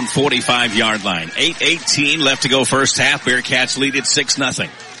from their own 45-yard line. 8:18 left to go first half. Bearcats lead at 6-0.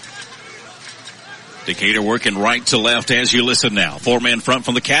 Decatur working right to left as you listen now. 4-man front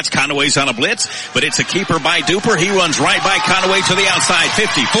from the Cats. Conaway's on a blitz, but it's a keeper by Duper. He runs right by Conaway to the outside.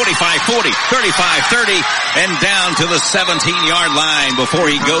 50, 45, 40, 35, 30, and down to the 17-yard line before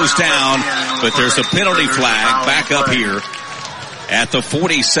he goes down. But there's a penalty flag back up here at the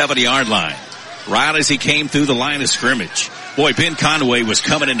 47-yard line, right as he came through the line of scrimmage. Boy, Ben Conaway was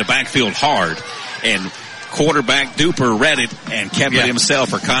coming into backfield hard, and quarterback Duper read it and kept it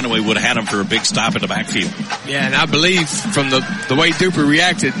himself, or Conaway would have had him for a big stop in the backfield. Yeah, and I believe from the way Duper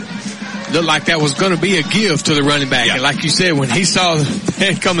reacted, looked like that was going to be a give to the running back. Yeah. And like you said, when he saw the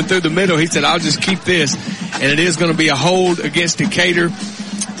man coming through the middle, he said, I'll just keep this. And it is going to be a hold against Decatur.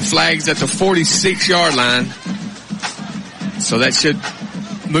 The flag's at the 46-yard line. So that should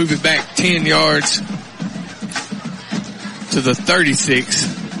move it back 10 yards to the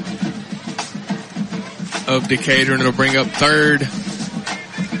 36 of Decatur, and it'll bring up 3rd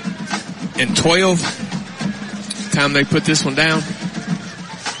and 12. Time they put this one down.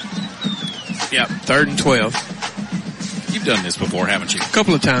 Yep, 3rd and 12. You've done this before, haven't you? A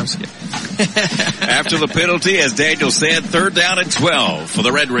couple of times. Yeah. After the penalty, as Daniel said, 3rd down and 12 for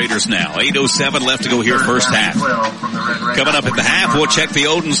the Red Raiders now. 8:07 left to go here first half. Coming up at the half, we'll check the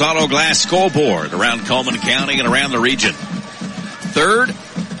Oden's Auto Glass scoreboard around Cullman County and around the region. 3rd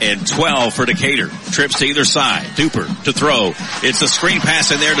and 12 for Decatur. Trips to either side. Duper to throw. It's a screen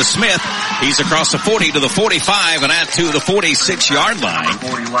pass in there to Smith. He's across the 40 to the 45 and out to the 46-yard line.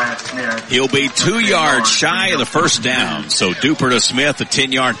 He'll be 2 yards shy of the first down. So Duper to Smith, a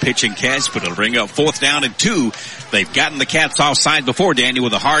 10-yard pitch and catch, but it'll bring up 4th down and 2. They've gotten the Cats offside before, Daniel,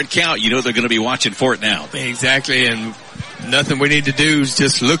 with a hard count. You know they're going to be watching for it now. Exactly, and nothing we need to do is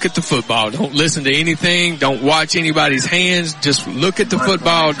just look at the football. Don't listen to anything. Don't watch anybody's hands. Just look at the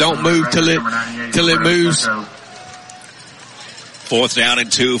football. Don't move till it moves. 4th down and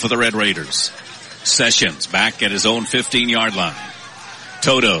 2 for the Red Raiders. Sessions back at his own 15-yard line.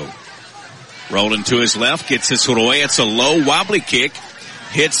 Toto rolling to his left, gets this one away. It's a low, wobbly kick.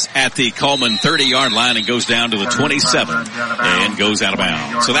 Hits at the Cullman 30-yard line and goes down to the 27 and goes out of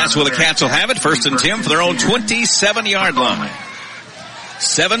bounds. So that's where the Cats will have it. 1st and 10 for their own 27-yard line.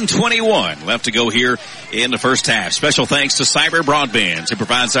 7:21 left to go here in the first half. Special thanks to Cyber Broadband, who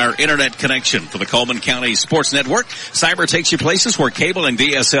provides our internet connection for the Cullman County Sports Network. Cyber takes you places where cable and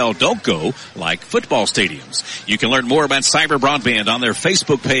DSL don't go, like football stadiums. You can learn more about Cyber Broadband on their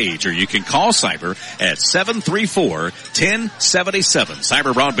Facebook page, or you can call Cyber at 734-1077.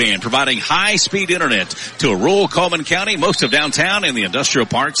 Cyber Broadband providing high-speed internet to rural Cullman County, most of downtown and the industrial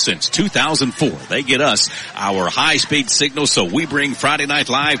park since 2004. They get us our high-speed signal, so we bring Friday Night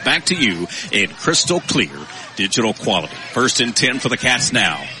Live back to you in crystal clear digital quality. 1st and 10 for the Cats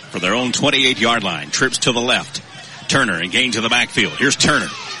now for their own 28-yard line. Trips to the left. Turner and gain to the backfield. Here's Turner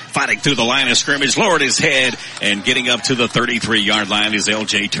fighting through the line of scrimmage, lowered his head, and getting up to the 33-yard line is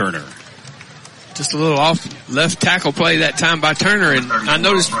L.J. Turner. Just a little off left tackle play that time by Turner, and I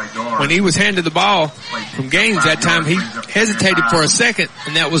noticed when he was handed the ball from Gaines that time, he hesitated for a second,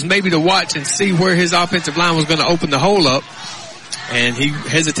 and that was maybe to watch and see where his offensive line was going to open the hole up. And he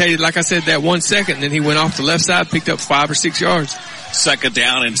hesitated, like I said, that 1 second, and then he went off the left side, picked up 5 or 6 yards. 2nd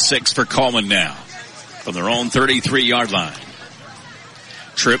down and 6 for Cullman now from their own 33-yard line.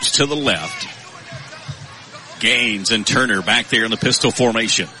 Trips to the left. Gaines and Turner back there in the pistol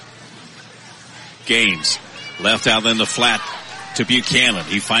formation. Gaines left out in the flat to Buchanan.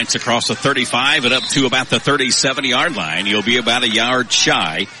 He fights across the 35 and up to about the 37-yard line. He'll be about a yard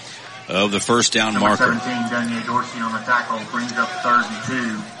shy of the first down marker. 17, Daniel Dorsey on the tackle, brings up 3rd and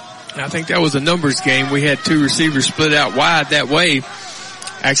 2. I think that was a numbers game. We had 2 receivers split out wide that way.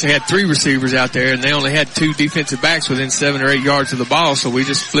 Actually had 3 receivers out there, and they only had 2 defensive backs within 7 or 8 yards of the ball, so we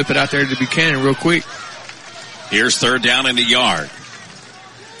just flip it out there to Buchanan real quick. Here's 3rd down in the yard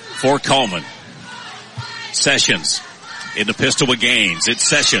for Cullman. Sessions in the pistol with Gaines. It's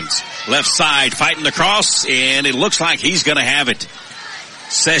Sessions. Left side fighting the cross, and it looks like he's going to have it.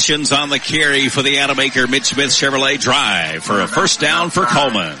 Sessions on the carry for the Adamaker Mitch Smith Chevrolet drive for a 1st down for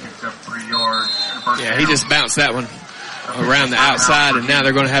Cullman. Yeah, he just bounced that one around the outside, and now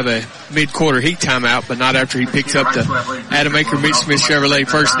they're going to have a mid-quarter heat timeout, but not after he picks up the Adamaker Mitch Smith Chevrolet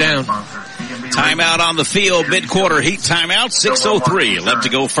 1st down. Timeout on the field, mid-quarter heat timeout, 6:03 left to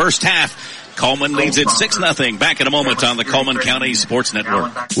go first half. Cullman leads it 6-0. Back in a moment on the Cullman County Sports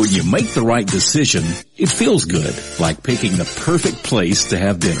Network. When you make the right decision, it feels good, like picking the perfect place to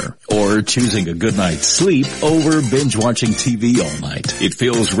have dinner or choosing a good night's sleep over binge watching TV all night. It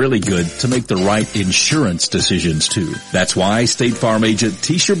feels really good to make the right insurance decisions too. That's why State Farm agent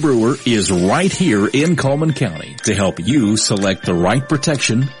Tisha Brewer is right here in Cullman County to help you select the right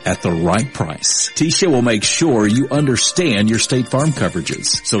protection at the right price. Tisha will make sure you understand your State Farm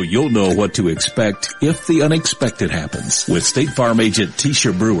coverages so you'll know what to expect if the unexpected happens. With State Farm agent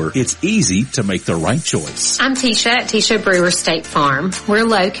Tisha Brewer, it's easy to make the right choice. I'm Tisha at Tisha Brewer State Farm. We're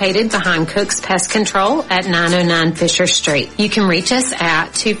located behind Cook's Pest Control at 909 Fisher Street. You can reach us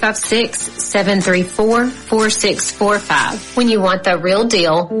at 256-734-4645. When you want the real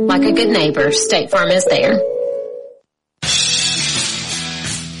deal, like a good neighbor, State Farm is there.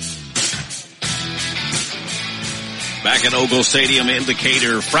 Back at Ogle Stadium in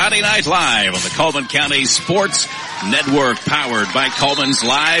Decatur, Friday Night Live on the Cullman County Sports Network, powered by Cullman's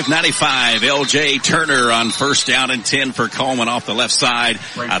Live 95. L.J. Turner on 1st down and 10 for Cullman off the left side.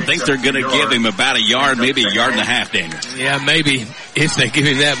 I think they're going to give him about a yard, maybe a yard and a half, Daniel. Yeah, maybe if they give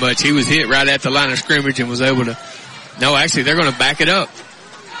him that much. He was hit right at the line of scrimmage and was able to. No, actually, they're going to back it up.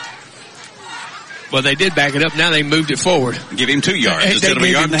 Well, they did back it up. Now they moved it forward. Give him 2 yards instead of a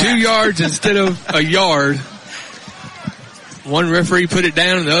yard and a half. 2 yards instead of a yard. One referee put it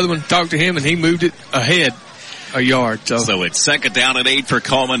down and the other one talked to him and he moved it ahead. a yard. So it's second down and 8 for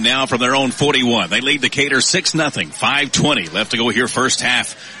Cullman now from their own 41. They lead Decatur 6-0. 5:20 left to go here first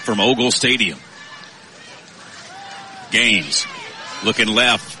half from Ogle Stadium. Gaines looking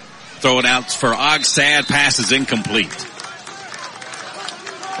left, throwing out for Ogstad, pass is incomplete.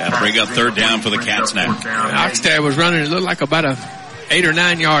 That'll bring up third down for the Cats now. Ogstad was running, it looked like about a 8 or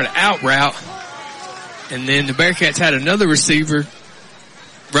 9 yard out route. And then the Bearcats had another receiver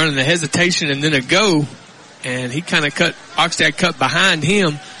running the hesitation and then a go. And he kind of Ogstad cut behind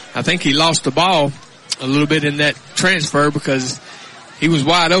him. I think he lost the ball a little bit in that transfer because he was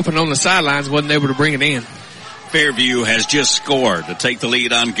wide open on the sidelines, wasn't able to bring it in. Fairview has just scored to take the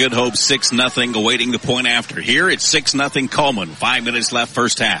lead on Good Hope 6-0, awaiting the point after. Here it's 6-0 Cullman. 5 minutes left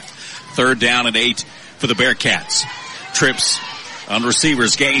first half. Third down and 8 for the Bearcats. Trips on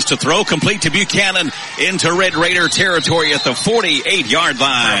receivers, Gaines to throw, complete to Buchanan into Red Raider territory at the 48-yard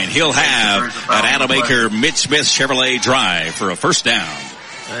line. He'll have an Adam Aker Mitch Smith Chevrolet drive for a first down.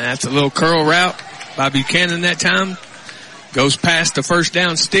 That's a little curl route by Buchanan that time. Goes past the first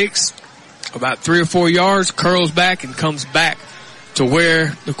down sticks, about 3 or 4 yards, curls back and comes back to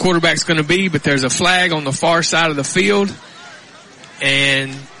where the quarterback's going to be, but there's a flag on the far side of the field,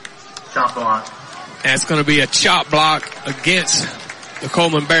 and chop block. That's going to be a chop block against the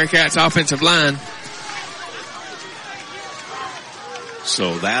Cullman Bearcats offensive line.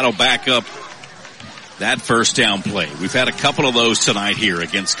 So that'll back up that first down play. We've had a couple of those tonight here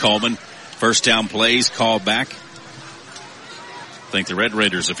against Cullman. First down plays called back. I think the Red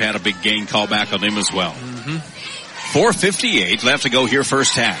Raiders have had a big gain call back on them as well. 4:58 left to go here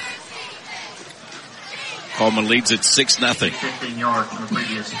first half. Cullman leads at 6-0. 15 yards from the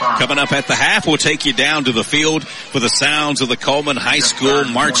previous spot. Coming up at the half, we'll take you down to the field for the sounds of the Cullman High School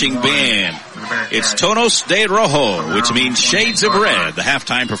Marching Band. It's Tonos de Rojo, which means Shades of Red. The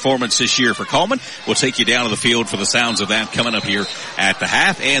halftime performance this year for Cullman. We'll take you down to the field for the sounds of that coming up here at the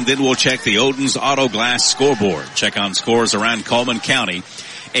half. And then we'll check the Odin's Auto Glass scoreboard. Check on scores around Cullman County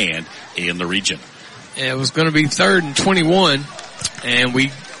and in the region. It was going to be 3rd and 21, and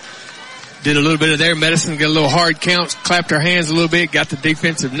we did a little bit of their medicine, get a little hard count, clapped our hands a little bit, got the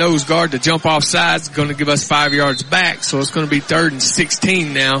defensive nose guard to jump off sides, going to give us 5 yards back. So it's going to be 3rd and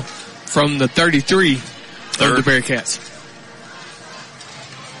 16 now from the 33 of the Bearcats.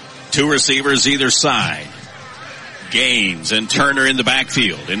 2 receivers either side. Gaines and Turner in the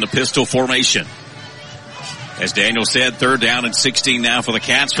backfield in the pistol formation. As Daniel said, 3rd down and 16 now for the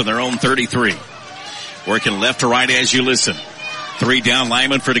Cats from their own 33. Working left to right as you listen. 3 down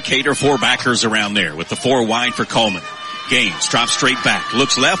linemen for Decatur, 4 backers around there with the 4 wide for Cullman. Gaines drops straight back,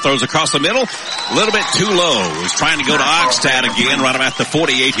 looks left, throws across the middle, a little bit too low. He's trying to go to Ogstad again, right about the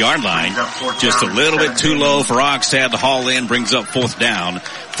 48-yard line. Just a little bit too low for Ogstad to haul in, brings up 4th down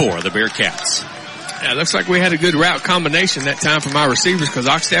for the Bearcats. Yeah, it looks like we had a good route combination that time from our receivers because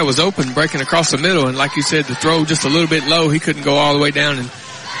Ogstad was open, breaking across the middle, and like you said, the throw just a little bit low. He couldn't go all the way down and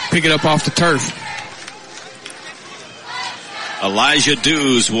pick it up off the turf. Elijah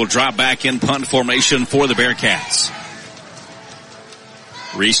Dews will drop back in punt formation for the Bearcats.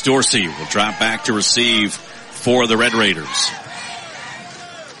 Reese Dorsey will drop back to receive for the Red Raiders.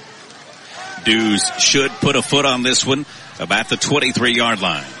 Dews should put a foot on this one about the 23-yard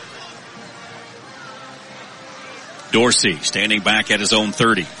line. Dorsey standing back at his own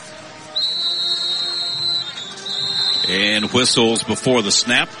 30. And whistles before the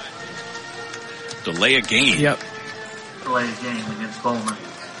snap. Delay a game. Yep. Delay a game against Cullman.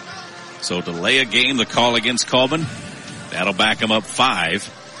 So delay a game, the call against Cullman. That'll back them up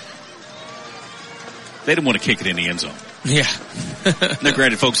 5. They didn't want to kick it in the end zone. Yeah. Now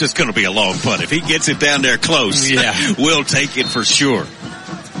granted, folks, it's going to be a long punt. If he gets it down there close, we'll take it for sure.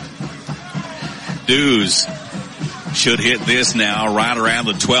 Dews should hit this now right around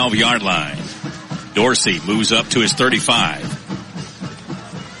the 12-yard line. Dorsey moves up to his 35.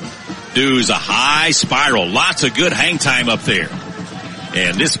 Dews a high spiral. Lots of good hang time up there.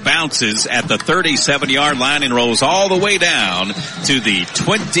 And this bounces at the 37-yard line and rolls all the way down to the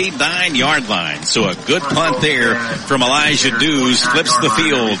 29-yard line. So a good punt there from Elijah Dews flips the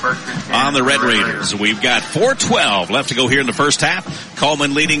field on the Red Raiders. We've got 4:12 left to go here in the first half.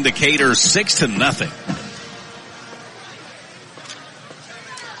 Cullman leading Decatur 6-0.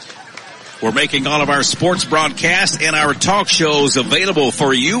 We're making all of our sports broadcasts and our talk shows available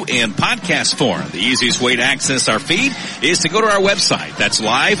for you in podcast form. The easiest way to access our feed is to go to our website. That's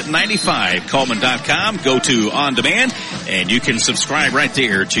live95cullman.com. Go to On Demand, and you can subscribe right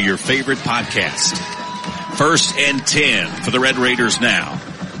there to your favorite podcast. 1st and 10 for the Red Raiders now.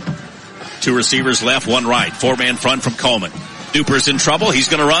 2 receivers left, 1 right. 4-man front from Cullman. Duper's in trouble. He's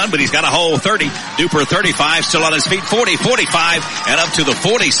going to run, but he's got a hole 30. Duper 35, still on his feet. 40, 45, and up to the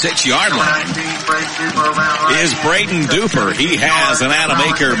 46-yard line is Braden Duper. He has an Adam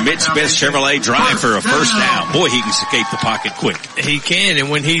Aker Mitch Smith Chevrolet drive for a first down. Boy, he can escape the pocket quick. He can, and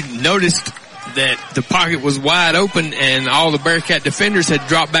when he noticed that the pocket was wide open and all the Bearcat defenders had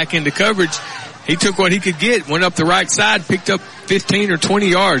dropped back into coverage, he took what he could get, went up the right side, picked up 15 or 20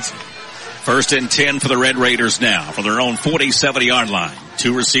 yards. First and 10 for the Red Raiders now from their own 40-70-yard line.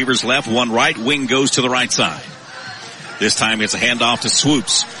 2 receivers left, 1 right, wing goes to the right side. This time it's a handoff to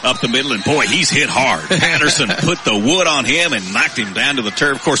Swoops up the middle, and boy, he's hit hard. Patterson put the wood on him and knocked him down to the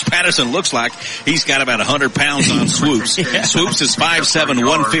turf. Of course, Patterson looks like he's got about 100 pounds on Swoops. Swoops is 5'7",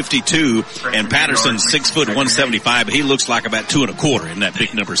 152, and Patterson's 6 foot 175, but he looks like about 2 1/4 in that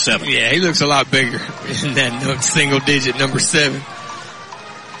big number 7. Yeah, he looks a lot bigger in that single digit number 7.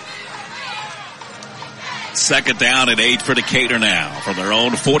 Second down and 8 for Decatur now from their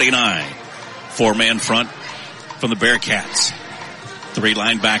own 49. 4-man front from the Bearcats. 3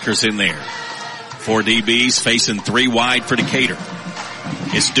 linebackers in there. 4 DBs facing 3 wide for Decatur.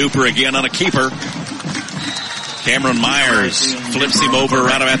 It's Duper again on a keeper. Cameron Myers flips him over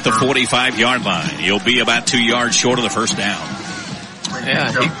right about the 45-yard line. He'll be about 2 yards short of the first down. Yeah,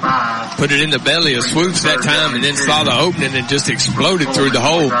 he put it in the belly of Swoops that time and then saw the opening and just exploded through the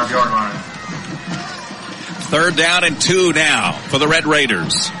hole. Third down and 2 now for the Red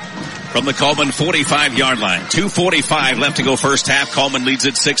Raiders from the Cullman 45-yard line. 2:45 left to go first half. Cullman leads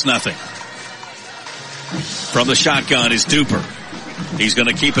it 6-0. From the shotgun is Duper. He's going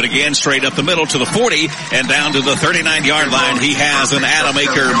to keep it again straight up the middle to the 40 and down to the 39-yard line. He has an Adam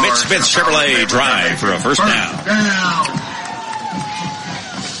Aker Mitch Smith Chevrolet drive for a first down.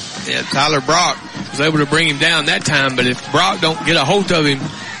 Yeah, Tyler Brock was able to bring him down that time, but if Brock don't get a hold of him,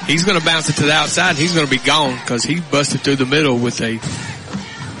 he's going to bounce it to the outside. He's going to be gone because he busted through the middle with a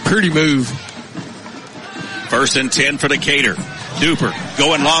pretty move. First and 10 for Decatur. Duper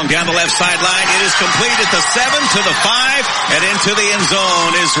going long down the left sideline. It is complete at the 7 to the 5 and into the end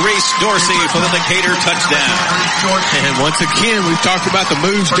zone is Reese Dorsey for the Decatur touchdown. And once again, we've talked about the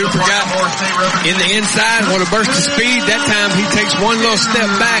moves Duper got in the inside. What a burst of speed. That time he takes one little step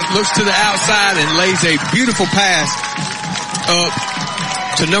back, looks to the outside and lays a beautiful pass up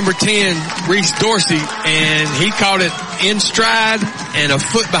to number 10, Reese Dorsey, and he caught it in stride and a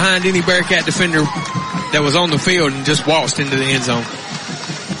foot behind any Bearcat defender that was on the field and just waltzed into the end zone.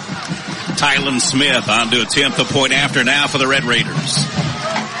 Tylen Smith on to attempt the point after now for the Red Raiders.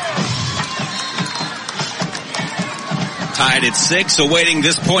 Tied at 6, awaiting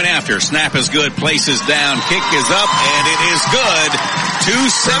this point after. Snap is good, place is down, kick is up, and it is good.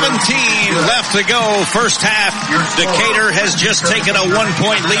 2:17 left to go, first half. Decatur has just taken a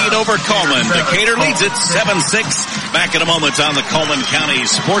 1-point lead over Cullman. Decatur leads it 7-6. Back in a moment on the Cullman County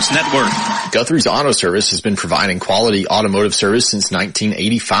Sports Network. Guthrie's Auto Service has been providing quality automotive service since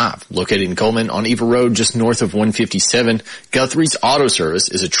 1985. Located in Cullman on Eva Road, just north of 157, Guthrie's Auto Service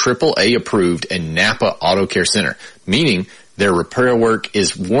is a AAA approved and Napa Auto Care Center, meaning their repair work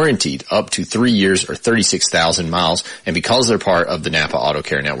is warranted up to 3 years or 36,000 miles, and because they're part of the Napa Auto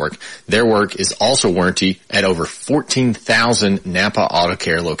Care Network, their work is also warranted at over 14,000 Napa Auto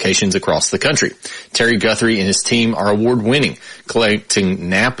Care locations across the country. Terry Guthrie and his team are award-winning, collecting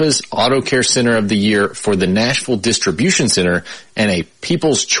Napa's Auto Care Center of the Year for the Nashville Distribution Center and a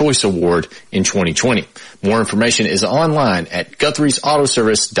People's Choice Award in 2020. More information is online at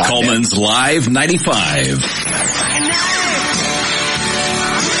Guthrie'sAutoservice.net. Cullman's Live 95.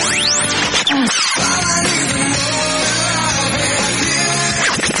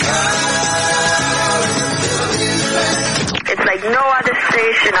 It's like no other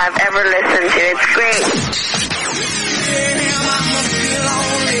station I've ever listened to. It's great.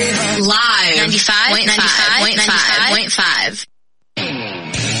 Live 95.5.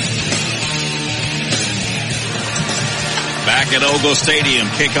 Back at Ogle Stadium,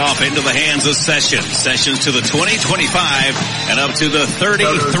 kickoff into the hands of Sessions. Sessions to the 20, 25, and up to the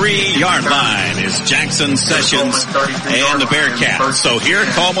 33-yard line is Jackson Sessions and the Bearcats. So here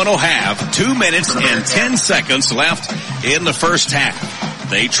Cullman will have 2 minutes and 10 seconds left in the first half.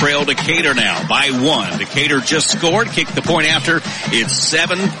 They trail Decatur now by 1. Decatur just scored, kicked the point after. It's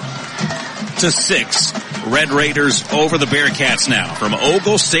 7-6. Red Raiders over the Bearcats now from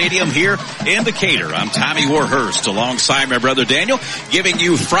Ogle Stadium here in Decatur. I'm Tommy Warhurst alongside my brother Daniel, giving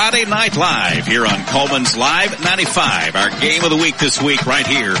you Friday Night Live here on Cullman's Live 95. Our game of the week this week right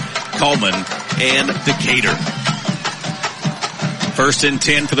here, Cullman and Decatur. First and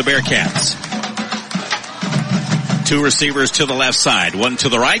 10 for the Bearcats. 2 receivers to the left side, 1 to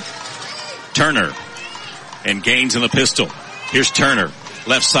the right. Turner and Gaines in the pistol. Here's Turner,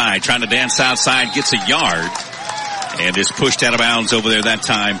 left side, trying to dance outside, gets a yard, and is pushed out of bounds over there that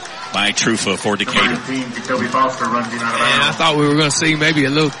time by Trufa for Decatur. And I thought we were going to see maybe a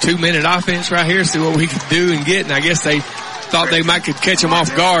little 2-minute offense right here, see what we could do and get, and I guess they thought they might could catch him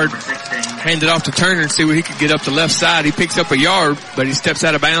off guard. Hand it off to Turner and see where he could get up the left side. He picks up a yard, but he steps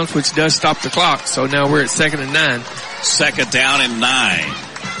out of bounds, which does stop the clock. So now we're at 2nd and 9. 2nd down and 9.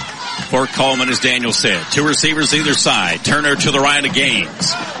 For Cullman, as Daniel said. 2 receivers either side. Turner to the right of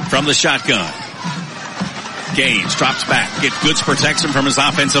Gaines from the shotgun. Gaines drops back, gets good protection from his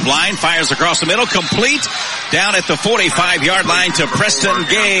offensive line, fires across the middle, complete, down at the 45-yard line to Preston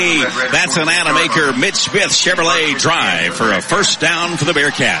Gay. That's an Adam Aker Mitch Smith Chevrolet drive for a first down for the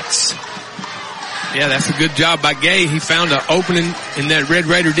Bearcats. Yeah, that's a good job by Gay. He found an opening in that Red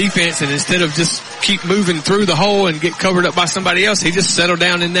Raider defense, and instead of just keep moving through the hole and get covered up by somebody else, he just settled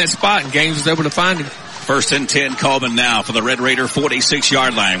down in that spot, and Gaines was able to find him. 1st and 10, Cullman now for the Red Raider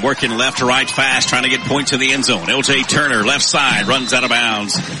 46-yard line, working left to right fast, trying to get points in the end zone. L.J. Turner, left side, runs out of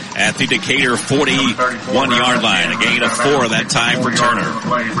bounds at the Decatur 41-yard line. A gain of 4 that time for Turner.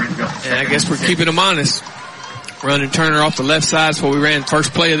 And I guess we're keeping them honest. Running Turner off the left side is what we ran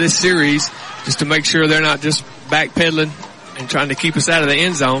first play of this series, just to make sure they're not just backpedaling and trying to keep us out of the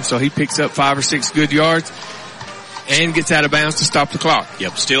end zone. So he picks up 5 or 6 good yards and gets out of bounds to stop the clock.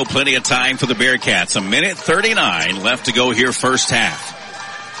 Yep, still plenty of time for the Bearcats. 1:39 left to go here first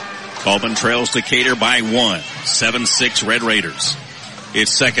half. Cullman trails Decatur by 1. 7-6 Red Raiders.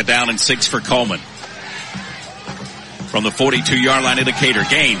 It's 2nd down and 6 for Cullman. From the 42-yard line of Decatur,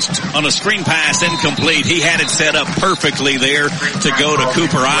 Gaines on a screen pass, incomplete. He had it set up perfectly there to go to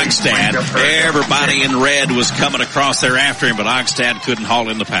Cooper Ogstad. Everybody in red was coming across there after him, but Ogstad couldn't haul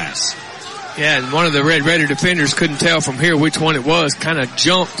in the pass. Yeah, and one of the Red Raider defenders couldn't tell from here which one it was, kind of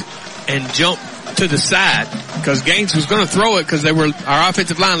jumped to the side because Gaines was going to throw it because our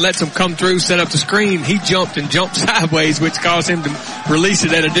offensive line lets him come through, set up the screen. He jumped sideways, which caused him to release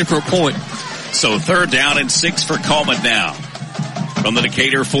it at a different point. So 3rd down and 6 for Cullman now. From the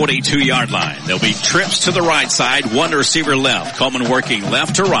Decatur 42-yard line. There'll be trips to the right side, 1 receiver left. Cullman working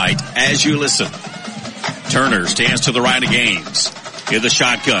left to right as you listen. Turner stands to the right of Gaines. In the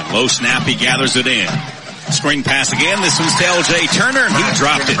shotgun. Low snap, he gathers it in. Screen pass again. This one's to L.J. Turner, and he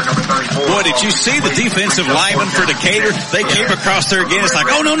dropped it. Boy, did you see the defensive lineman for Decatur? They came across there again. It's like,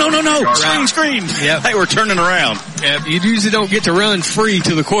 oh, no. Screen. Yep. They were turning around. Yep. You usually don't get to run free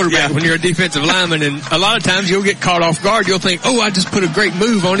to the quarterback when you're a defensive lineman, and a lot of times you'll get caught off guard. You'll think, oh, I just put a great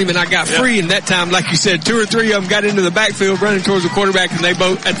move on him, and I got free. And that time, like you said, 2 or 3 of them got into the backfield running towards the quarterback, and they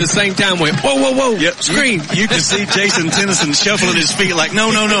both at the same time went, whoa, screen. You can see Jason Tennyson shuffling his feet like, no,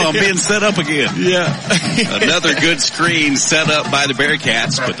 I'm being set up again. Yeah. Another good screen set up by the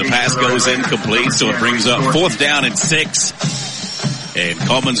Bearcats, but the pass goes incomplete, so it brings up 4th down and 6. And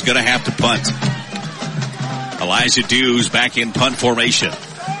Cullman's going to have to punt. Elijah Dews back in punt formation.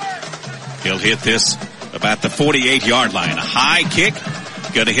 He'll hit this about the 48-yard line. A high kick,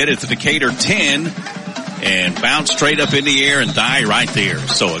 going to hit it to Decatur 10, and bounce straight up in the air and die right there.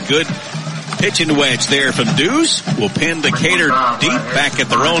 So a good pitching wedge there from Dews will pin Decatur deep back at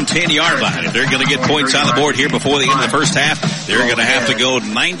their own 10-yard line. If they're going to get points on the board here before the end of the first half, they're going to have to go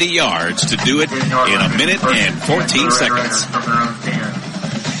 90 yards to do it in 1 minute and 14 seconds.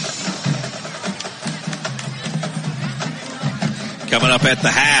 Coming up at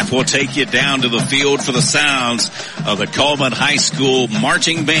the half, we'll take you down to the field for the sounds of the Cullman High School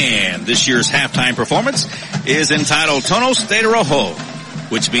Marching Band. This year's halftime performance is entitled Tonos de Rojo,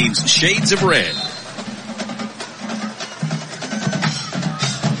 which means Shades of Red.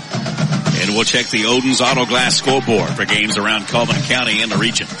 And we'll check the Oden's Auto Glass scoreboard for games around Cullman County and the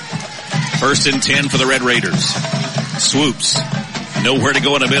region. 1st and 10 for the Red Raiders. Swoops. Nowhere to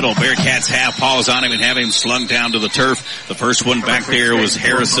go in the middle. Bearcats have paws on him and have him slung down to the turf. The first one back there was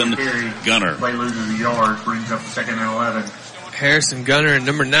Harrison Gunner. Play loses a yard, brings up 2nd and 11. Harrison Gunner and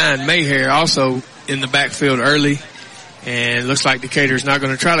number 9, Mayhair, also in the backfield early. And it looks like Decatur's not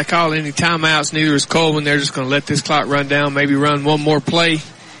going to try to call any timeouts. Neither is Cullman. They're just going to let this clock run down, maybe run one more play,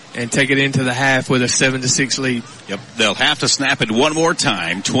 and take it into the half with a 7-6 lead. Yep, they'll have to snap it one more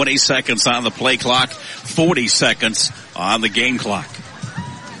time. 20 seconds on the play clock, 40 seconds on the game clock.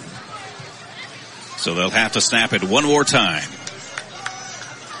 So they'll have to snap it one more time.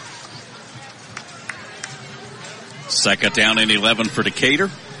 2nd down and 11 for Decatur.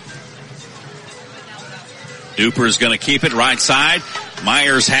 Duper is going to keep it right side.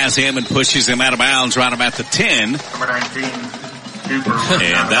 Myers has him and pushes him out of bounds right about the 10. Number 19.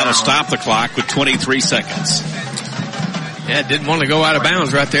 And that'll stop the clock with 23 seconds. Yeah, didn't want to go out of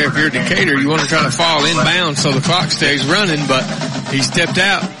bounds right there. If you're Decatur, you want to try to fall in bounds so the clock stays running, but he stepped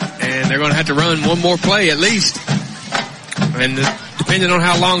out, and they're going to have to run one more play at least. And depending on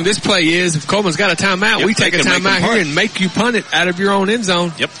how long this play is, if Cullman's got a timeout, we take a timeout here and make you punt it out of your own end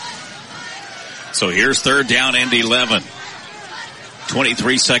zone. Yep. So here's 3rd down and 11.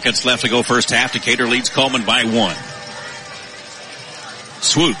 23 seconds left to go first half. Decatur leads Cullman by 1.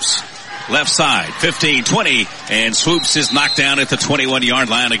 Swoops. Left side, 15, 20, and Swoops is knocked down at the 21-yard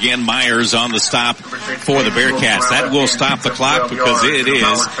line. Again, Myers on the stop for the Bearcats. That will stop the clock because it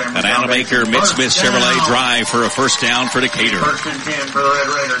is an Adam Aker Mitch Smith Chevrolet drive for a first down for Decatur. 1st and 10 for the Red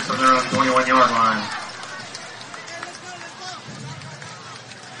Raiders from their own 21-yard line.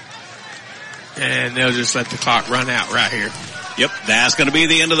 And they'll just let the clock run out right here. Yep, that's going to be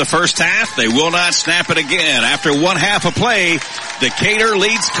the end of the first half. They will not snap it again. After one half of play, Decatur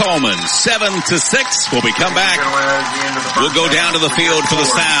leads Cullman 7-6. When we come back, we'll go down to the field for the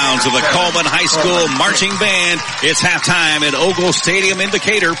sounds of the Cullman High School Marching Band. It's halftime at Ogle Stadium in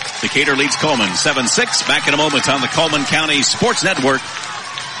Decatur. Decatur leads Cullman 7-6. Back in a moment on the Cullman County Sports Network,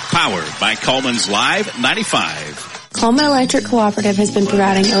 powered by Cullman's Live 95. Cullman Electric Cooperative has been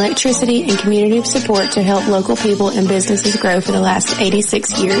providing electricity and community support to help local people and businesses grow for the last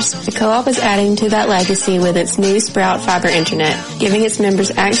 86 years. The co-op is adding to that legacy with its new Sprout Fiber Internet, giving its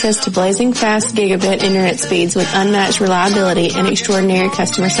members access to blazing fast gigabit internet speeds with unmatched reliability and extraordinary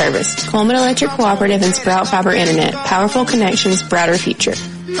customer service. Cullman Electric Cooperative and Sprout Fiber Internet. Powerful connections, brighter future.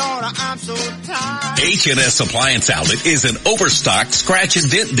 H&S Appliance Outlet is an overstocked scratch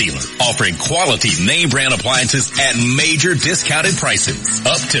and dent dealer offering quality name brand appliances at major discounted prices,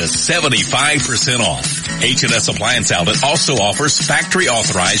 up to 75% off. H&S Appliance Outlet also offers factory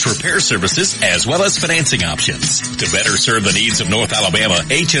authorized repair services as well as financing options. To better serve the needs of North Alabama,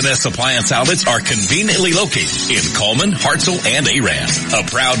 H&S Appliance Outlets are conveniently located in Cullman, Hartselle, and Arab. A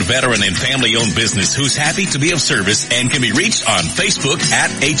proud veteran and family owned business who's happy to be of service and can be reached on Facebook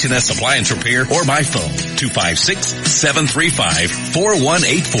at H&S Appliance Repair or by phone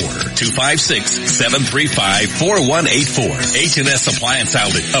 256-735-4184. 256-735-4184. H&S Appliance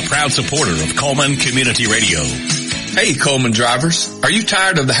Outlet, a proud supporter of Cullman Community Radio. Hey, Cullman drivers. Are you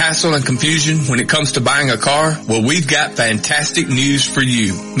tired of the hassle and confusion when it comes to buying a car? Well, we've got fantastic news for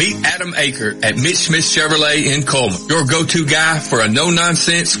you. Meet Adam Aker at Mitch Smith Chevrolet in Cullman, your go-to guy for a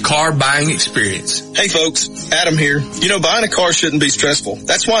no-nonsense car buying experience. Hey folks, Adam here. You know, buying a car shouldn't be stressful.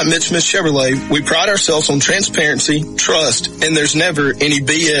 That's why at Mitch Smith Chevrolet, we pride ourselves on transparency, trust, and there's never any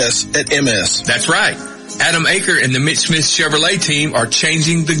BS at MS. That's right. Adam Aker and the Mitch Smith Chevrolet team are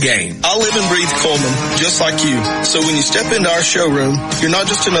changing the game. I live and breathe Cullman, just like you. So when you step into our showroom, you're not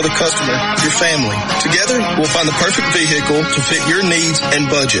just another customer, you're family. Together, we'll find the perfect vehicle to fit your needs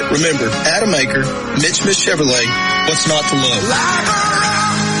and budget. Remember, Adam Aker, Mitch Smith Chevrolet, what's not to love?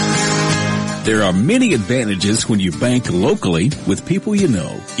 There are many advantages when you bank locally with people you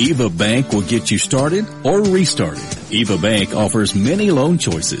know. Eva Bank will get you started or restarted. Eva Bank offers many loan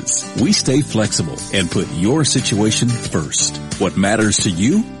choices. We stay flexible and put your situation first. What matters to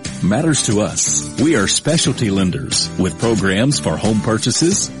you matters to us. We are specialty lenders with programs for home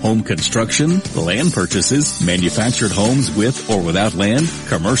purchases, home construction, land purchases, manufactured homes with or without land,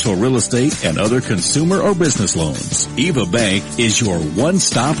 commercial real estate, and other consumer or business loans. Eva Bank is your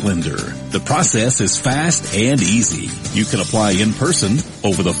one-stop lender. The process is fast and easy. You can apply in person,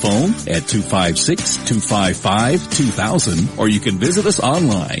 over the phone at 256-255-2000, or you can visit us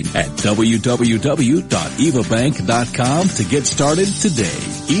online at www.evabank.com to get started today.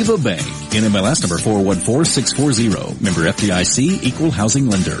 Eva Bank, NMLS number 414640, member FDIC, equal housing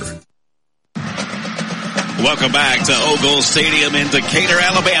lender. Welcome back to Ogle Stadium in Decatur,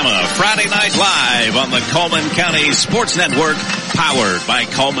 Alabama. Friday Night Live on the Cullman County Sports Network, powered by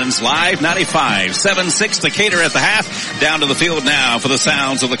Cullman's Live 95. 7-6 Decatur at the half. Down to the field now for the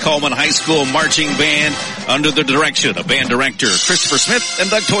sounds of the Cullman High School Marching Band under the direction of band director Christopher Smith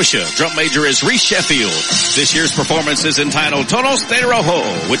and Doug Tosha. Drum major is Reese Sheffield. This year's performance is entitled Tonos de Rojo,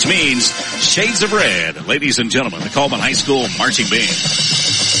 which means Shades of Red. Ladies and gentlemen, the Cullman High School Marching Band.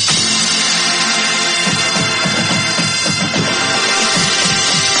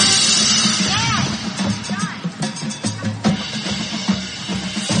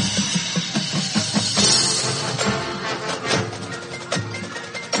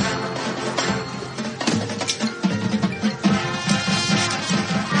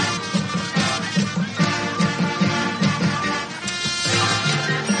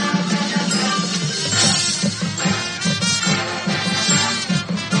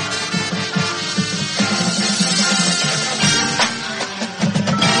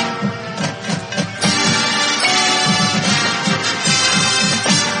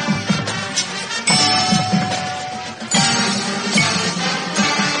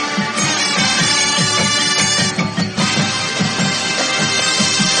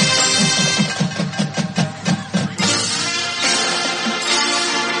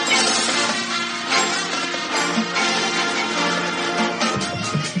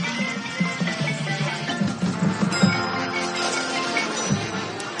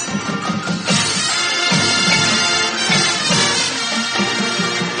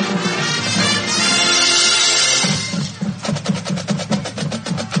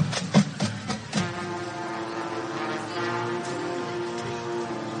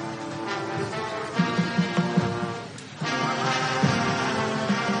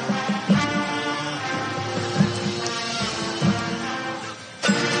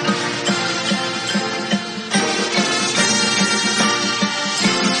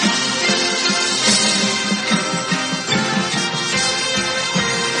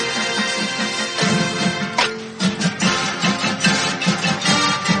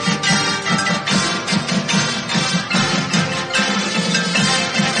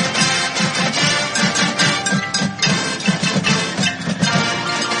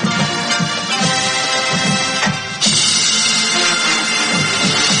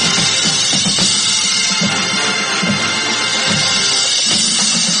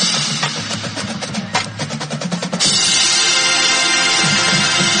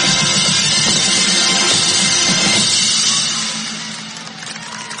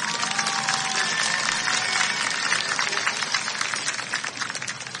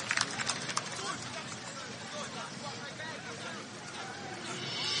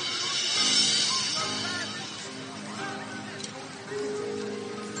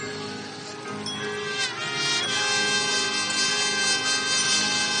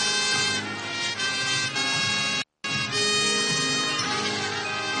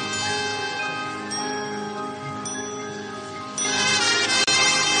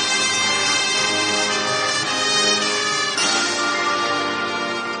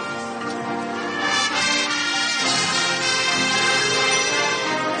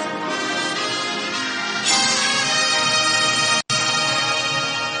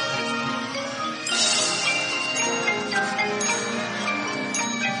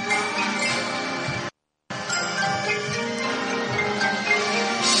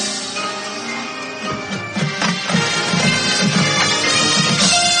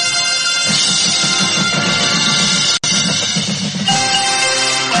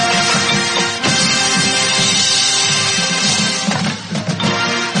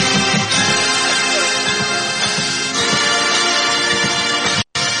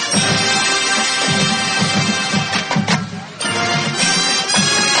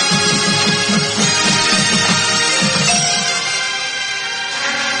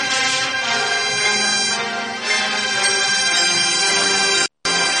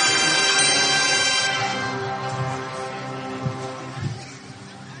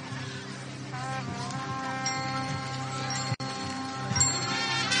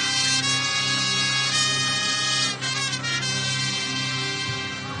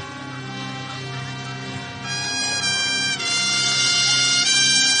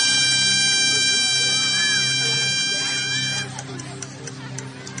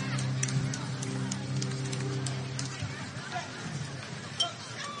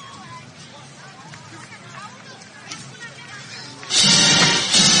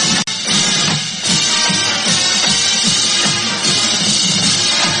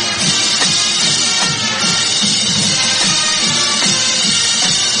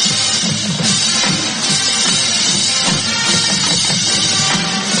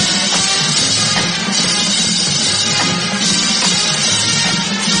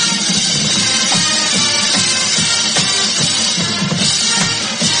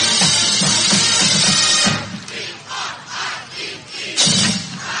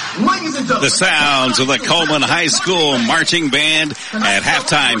 The sounds of the Cullman High School Marching Band at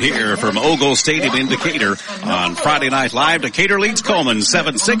halftime here from Ogle Stadium in Decatur on Friday Night Live. Decatur leads Cullman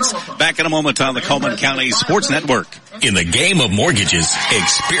 7-6. Back in a moment on the Cullman County Sports Network. In the game of mortgages,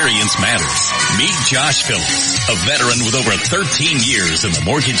 experience matters. Meet Josh Phillips, a veteran with over 13 years in the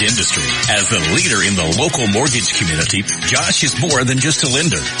mortgage industry. As the leader in the local mortgage community, Josh is more than just a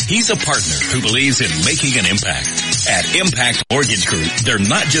lender. He's a partner who believes in making an impact. At Impact Mortgage Group, they're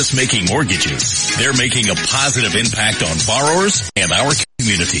not just making mortgages. They're making a positive impact on borrowers and our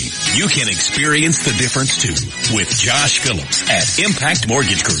community. You can experience the difference too with Josh Phillips at Impact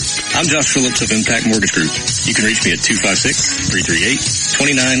Mortgage Group. I'm Josh Phillips of Impact Mortgage Group. You can reach me at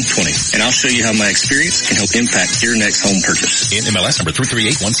 256-338-2920, and I'll show you how my experience can help impact your next home purchase. In MLS number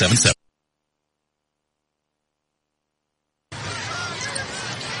 338177.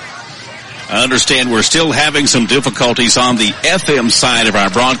 I understand we're still having some difficulties on the FM side of our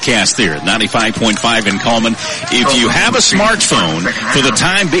broadcast there at 95.5 in Cullman. If you have a smartphone, for the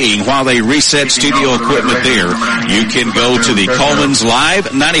time being, while they reset studio equipment there, you can go to the Cullman's Live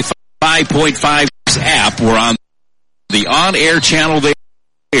 95.5 app. We're on the on-air channel there.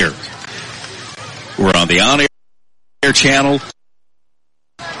 We're on the on-air channel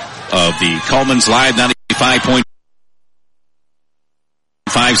of the Cullman's Live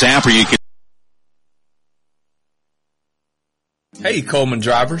 95.5 app, or you can. Hey Cullman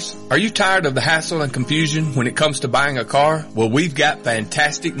drivers, are you tired of the hassle and confusion when it comes to buying a car? Well, we've got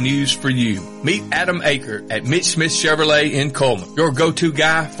fantastic news for you. Meet Adam Aker at Mitch Smith Chevrolet in Cullman, your go-to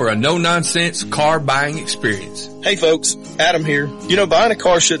guy for a no-nonsense car buying experience. Hey folks, Adam here. You know, buying a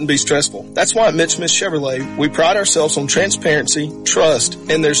car shouldn't be stressful. That's why at Mitch Smith Chevrolet, we pride ourselves on transparency, trust,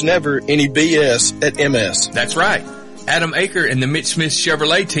 and there's never any BS at MS. That's right. Adam Aker and the Mitch Smith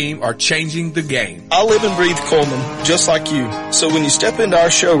Chevrolet team are changing the game. I live and breathe Cullman, just like you. So when you step into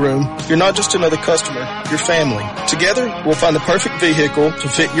our showroom, you're not just another customer, you're family. Together, we'll find the perfect vehicle to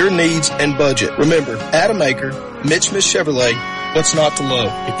fit your needs and budget. Remember, Adam Aker, Mitch Smith Chevrolet, what's not to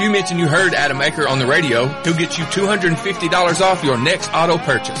love? If you mention you heard Adam Aker on the radio, he'll get you $250 off your next auto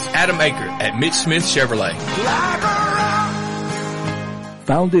purchase. Adam Aker at Mitch Smith Chevrolet.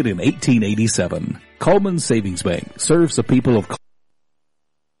 Founded in 1887, Cullman Savings Bank serves the people of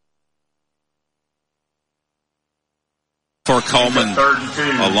for Cullman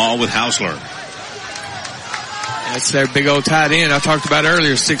along with Hausler. That's their big old tight end I talked about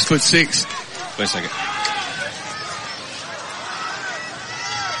earlier, 6'6". Wait a second.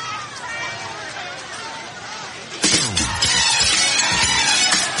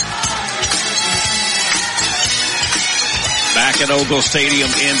 Back at Ogle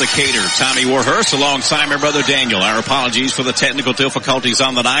Stadium in Decatur, Tommy Warhurst alongside my brother Daniel. Our apologies for the technical difficulties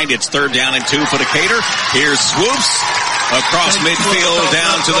on the night. It's 3rd down and 2 for Decatur. Here's swoops across midfield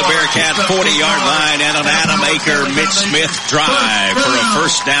down to the Bearcat 40-yard line and an Adam Aker Mitch Smith drive for a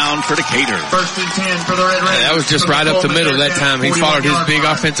first down for Decatur. First and 10 for the Red Raiders. That was just right up the middle that time. He followed his big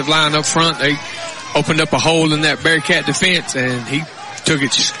offensive line up front. They opened up a hole in that Bearcat defense, and he took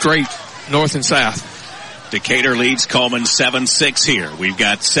it straight north and south. Decatur leads Cullman 7-6 here. We've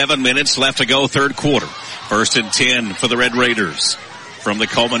got 7 minutes left to go, third quarter. First and 10 for the Red Raiders from the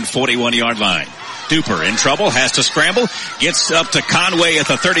Cullman 41-yard line. Duper in trouble, has to scramble, gets up to Conway at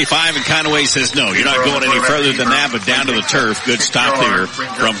the 35, and Conway says, no, you're not going any further than that, but down to the turf. Good stop there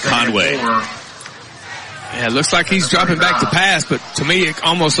from Conway. Yeah, it looks like he's dropping back to pass, but to me it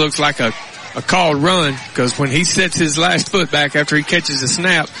almost looks like a called run, because when he sets his last foot back after he catches the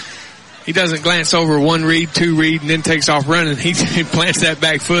snap, he doesn't glance over 1 read, 2 read, and then takes off running. He plants that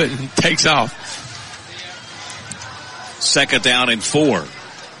back foot and takes off. 2nd down and 4.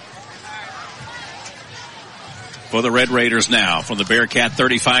 For the Red Raiders now from the Bearcat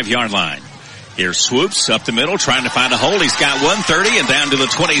 35-yard line. Here's Swoops up the middle, trying to find a hole. He's got 130 and down to the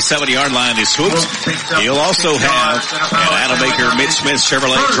 27-yard line is Swoops. He'll also have an Adam Aker Mitch Smith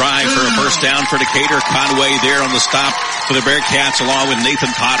Chevrolet drive for a first down for Decatur. Conway there on the stop for the Bearcats along with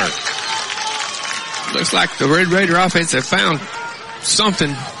Nathan Potter. Looks like the Red Raider offense have found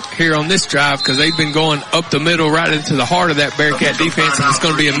something here on this drive, because they've been going up the middle right into the heart of that Bearcat defense, and it's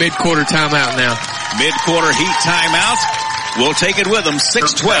going to be a mid-quarter timeout now. Mid-quarter heat timeout. We'll take it with them.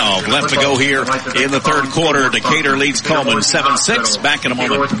 6:12 left to go here in the third quarter. Decatur leads Cullman 7-6. Back in a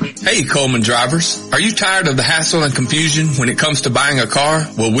moment. Hey Cullman drivers, are you tired of the hassle and confusion when it comes to buying a car?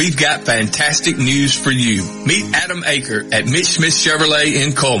 Well, we've got fantastic news for you. Meet Adam Aker at Mitch Smith Chevrolet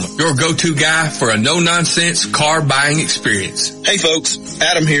in Cullman, your go-to guy for a no-nonsense car buying experience. Hey folks,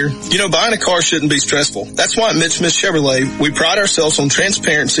 Adam here. You know, buying a car shouldn't be stressful. That's why at Mitch Smith Chevrolet, we pride ourselves on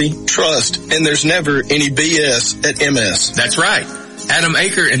transparency, trust, and there's never any BS at MS. That's right. Adam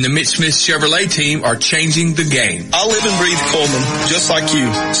Aker and the Mitch Smith Chevrolet team are changing the game. I live and breathe Cullman, just like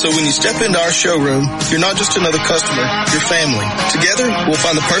you. So when you step into our showroom, you're not just another customer, you're family. Together, we'll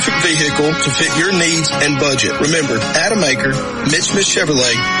find the perfect vehicle to fit your needs and budget. Remember, Adam Aker, Mitch Smith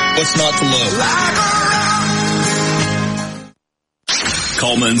Chevrolet, what's not to love?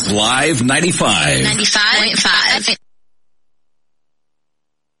 Cullman's Live 95. 95.5.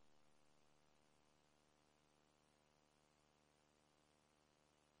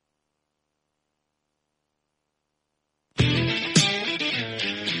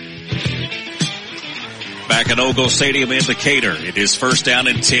 Back at Ogle Stadium in Decatur. It is first down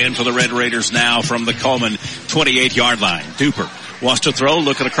and 10 for the Red Raiders now from the Cullman 28-yard line. Duper wants to throw,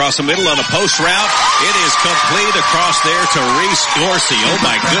 looking across the middle on a post route. It is complete across there to Reese Dorsey. Oh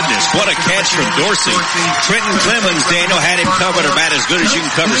my goodness, what a catch from Dorsey. Trenton Clemens, Daniel, had him covered about as good as you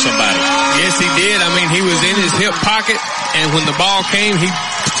can cover somebody. Yes, he did. I mean, he was in his hip pocket, and when the ball came, he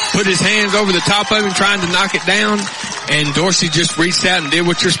put his hands over the top of him trying to knock it down, and Dorsey just reached out and did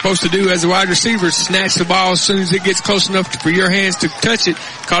what you're supposed to do as a wide receiver, snatch the ball as soon as it gets close enough for your hands to touch it,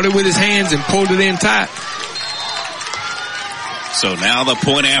 caught it with his hands and pulled it in tight. So now the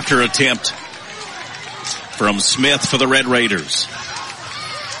point after attempt from Smith for the Red Raiders.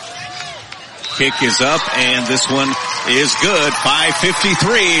 Kick is up, and this one is good.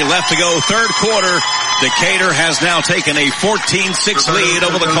 5:53 left to go, third quarter. Decatur has now taken a 14-6 lead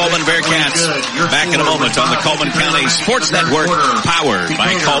over the Cullman Bearcats. Back in a moment on the Cullman County Sports Network, powered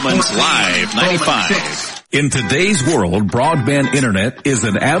by Cullman's Live 95. In today's world, broadband internet is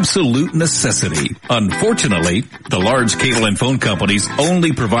an absolute necessity. Unfortunately, the large cable and phone companies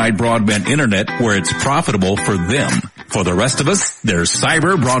only provide broadband internet where it's profitable for them. For the rest of us, there's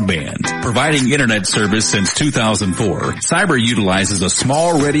Cyber Broadband. Providing internet service since 2004, Cyber utilizes a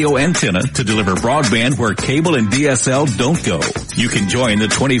small radio antenna to deliver broadband where cable and DSL don't go. You can join the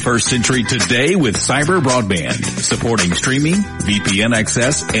 21st century today with Cyber Broadband, supporting streaming, VPN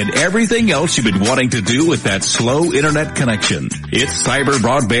access, and everything else you've been wanting to do with that slow internet connection. It's Cyber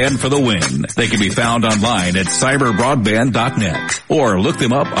Broadband for the win. They can be found online at cyberbroadband.net or look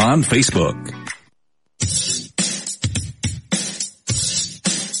them up on Facebook.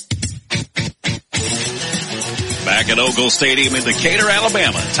 Back at Ogle Stadium in Decatur,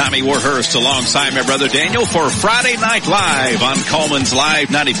 Alabama. Tommy Warhurst alongside my brother Daniel for Friday Night Live on Cullman's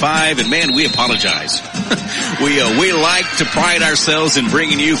Live 95. And man, we apologize. We like to pride ourselves in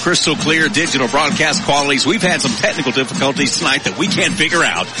bringing you crystal clear digital broadcast qualities. We've had some technical difficulties tonight that we can't figure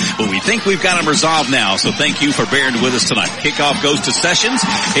out, but we think we've got them resolved now. So thank you for bearing with us tonight. Kickoff goes to Sessions.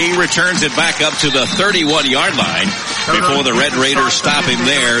 He returns it back up to the 31-yard line before the Red Raiders stop him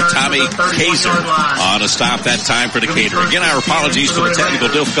there. Tommy Kaiser on a stop that time for Decatur. Again, our apologies for the technical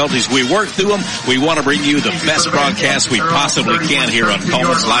difficulties. We worked through them. We want to bring you the best broadcast we possibly can here on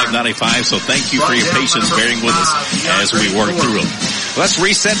Cullman's Live 95. So thank you for your patience bearing with us as we work through them. Let's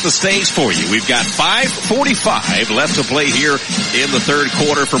reset the stage for you. We've got 5:45 left to play here in the third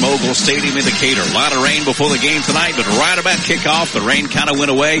quarter from Ogle Stadium in Decatur. A lot of rain before the game tonight, but right about kickoff, the rain kind of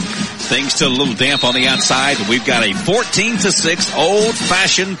went away. Things still a little damp on the outside, and we've got a 14-6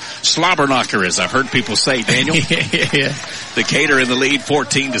 old-fashioned slobber knocker, as I've heard people say, Daniel. Yeah. Decatur in the lead,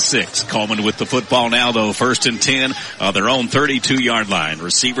 14-6. Cullman with the football now, though, first and 10 on their own 32-yard line.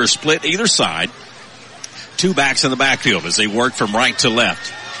 Receivers split either side. Two backs in the backfield as they work from right to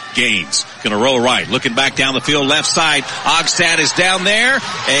left. Gaines gonna roll right, looking back down the field, left side. Ogstad is down there,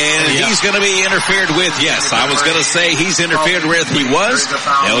 and he's gonna be interfered with. Yes, I was gonna say he's interfered with. He was.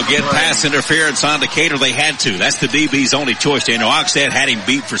 They'll get pass interference on Decatur. They had to. That's the DB's only choice. Daniel Ogstad had him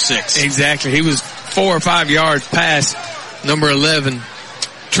beat for 6. Exactly. He was 4 or 5 yards past number 11,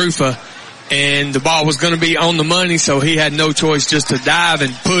 Trufa, and the ball was gonna be on the money, so he had no choice just to dive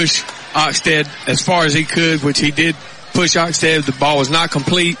and push Ogstad as far as he could, which he did push Ogstad. The ball was not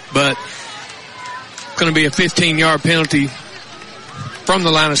complete, but going to be a 15-yard penalty from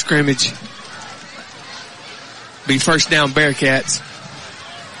the line of scrimmage. Be first down Bearcats.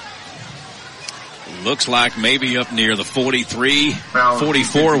 Looks like maybe up near the 43,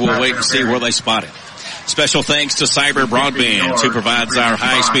 44. We'll wait and see where they spot it. Special thanks to Cyber Broadband, who provides our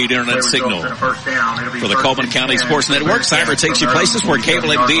high-speed internet signal. For the Cullman County Sports Network, Cyber takes you places where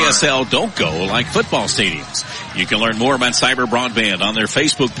cable and DSL don't go, like football stadiums. You can learn more about Cyber Broadband on their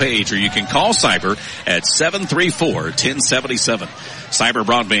Facebook page, or you can call Cyber at 734-1077. Cyber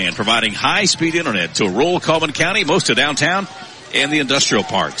Broadband, providing high-speed internet to rural Cullman County, most of downtown, and the industrial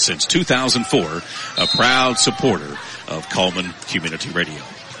park since 2004, a proud supporter of Cullman Community Radio.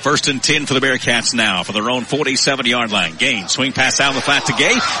 First and 10 for the Bearcats now for their own 47-yard line. Gaines, swing pass down the flat to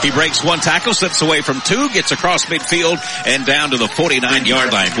Gay. He breaks one tackle, slips away from two, gets across midfield and down to the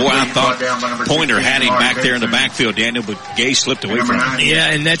 49-yard line. Boy, I thought Pointer had him back there in the backfield, Daniel, but Gay slipped away from him.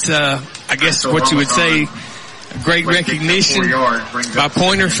 Yeah, and that's, I guess what you would say, great recognition by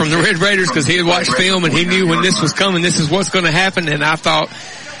Pointer from the Red Raiders, because he had watched film and he knew when this was coming, this is what's going to happen. And I thought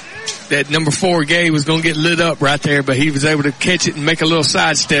that number 4, Gay, was going to get lit up right there, but he was able to catch it and make a little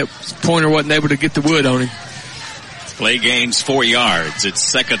sidestep. Pointer wasn't able to get the wood on him. Play gains 4 yards. It's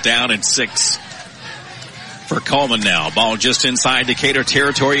second down and 6 for Cullman now. Ball just inside Decatur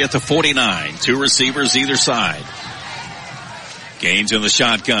territory at the 49. 2 receivers either side. Gaines in the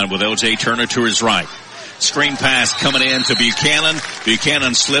shotgun with O.J. Turner to his right. Screen pass coming in to Buchanan.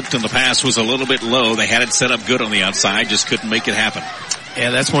 Buchanan slipped and the pass was a little bit low. They had it set up good on the outside, just couldn't make it happen.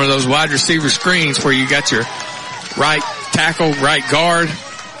 Yeah, that's one of those wide receiver screens where you got your right tackle, right guard,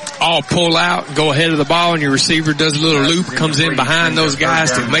 all pull out and go ahead of the ball, and your receiver does a little loop, comes in behind those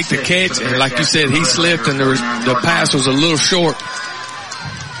guys to make the catch. And like you said, he slipped and the pass was a little short,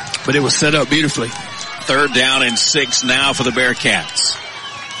 but it was set up beautifully. Third down and 6 now for the Bearcats.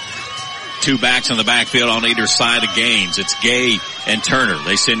 2 backs in the backfield on either side of Gaines. It's Gay and Turner.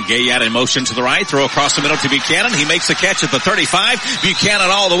 They send Gay out in motion to the right, throw across the middle to Buchanan. He makes the catch at the 35. Buchanan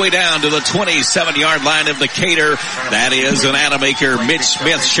all the way down to the 27-yard line of Decatur. That is an Adam Aker Mitch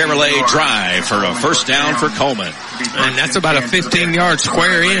Smith Chevrolet drive for a first down for Cullman. And that's about a 15-yard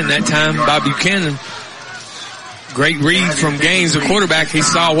square in that time by Buchanan. Great read from Gaines, the quarterback. He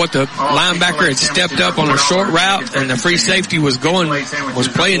saw what the linebacker had stepped up on a short route, and the free safety was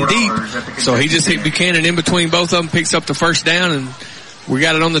playing deep. So he just hit Buchanan in between both of them, picks up the first down, and we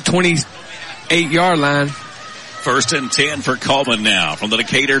got it on the 28-yard line. First and 10 for Cullman now from the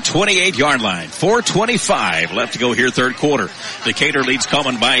Decatur 28-yard line. 4:25 left to go here, third quarter. Decatur leads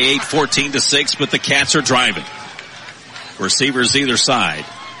Cullman by 8, 14-6, but the Cats are driving. Receivers either side.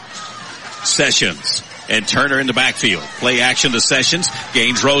 Sessions and Turner in the backfield. Play action to Sessions.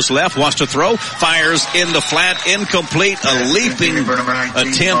 Gaines rows left, wants to throw, fires in the flat, incomplete. A leaping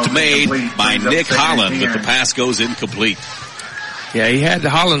attempt made by Nick Holland, but the pass goes incomplete. Yeah, he had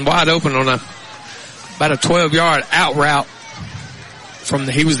Holland wide open on about a 12-yard out route.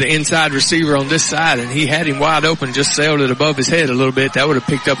 He was the inside receiver on this side, and he had him wide open, just sailed it above his head a little bit. That would have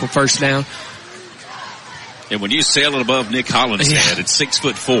picked up a first down. And when you sail it above Nick Holland's head, it's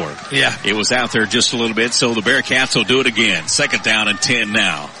 6'4". Yeah. It was out there just a little bit, so the Bearcats will do it again. Second down and 10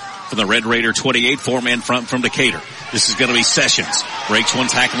 now. From the Red Raider 28, 4-man front from Decatur. This is going to be Sessions. Breaks one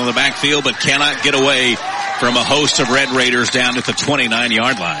tackle in the backfield, but cannot get away from a host of Red Raiders down at the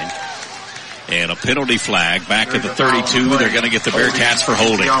 29-yard line. And a penalty flag back at the 32. They're going to get the Bearcats for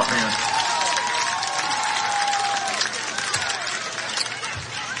holding.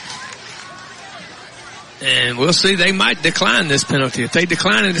 And we'll see, they might decline this penalty. If they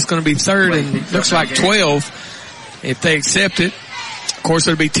decline it, it's going to be third and looks like 12. If they accept it, of course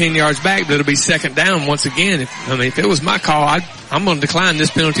it'll be 10 yards back, but it'll be second down once again. If it was my call, I'm going to decline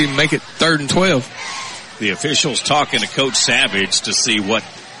this penalty and make it third and 12. The officials talking to Coach Savage to see what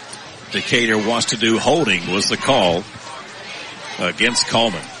Decatur wants to do. Holding was the call against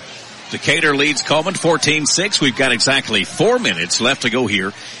Cullman. Decatur leads Cullman 14-6. We've got exactly 4 minutes left to go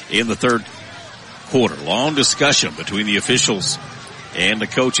here in the third quarter. Long discussion between the officials and the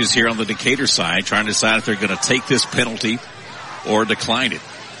coaches here on the Decatur side, trying to decide if they're going to take this penalty or decline it.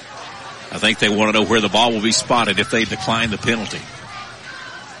 I think they want to know where the ball will be spotted if they decline the penalty.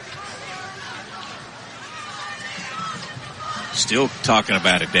 Still talking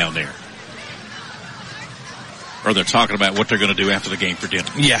about it down there. Or they're talking about what they're going to do after the game for dinner.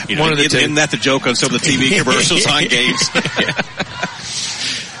 Yeah, one of the two. Isn't that the joke on some of the TV commercials on games?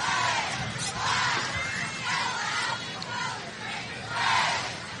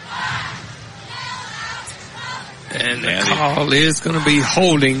 And the call is going to be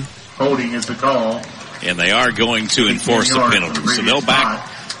holding. Holding is the call. And they are going to enforce the penalty. So they'll back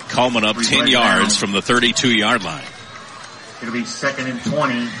Cullman up 10 yards from the 32-yard line. It'll be second and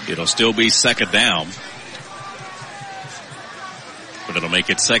 20. It'll still be second down. But it'll make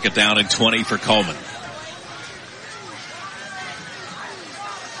it second down and 20 for Cullman.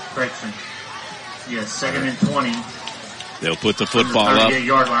 Correction. Yes, second and 20. They'll put the football up.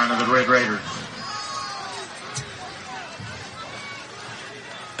 38-yard line of the Red Raiders.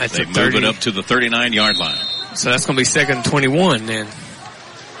 They move it up to the 39-yard line. So that's going to be second and 21 then.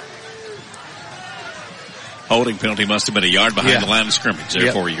 Holding penalty must have been a yard behind the line of scrimmage.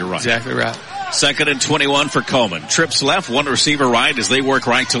 Therefore, you're right. Exactly right. Second and 21 for Cullman. Trips left, one receiver right as they work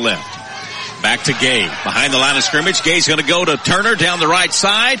right to left. Back to Gay. Behind the line of scrimmage. Gay's going to go to Turner down the right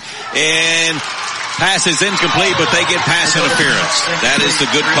side. And pass is incomplete, but they get pass interference. That is the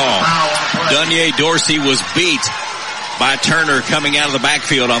good call. Dunier Dorsey was beat by Turner coming out of the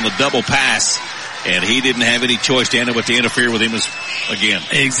backfield on the double pass. And he didn't have any choice, Daniel, but to interfere with him again.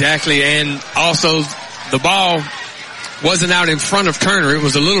 Exactly. And also the ball wasn't out in front of Turner. It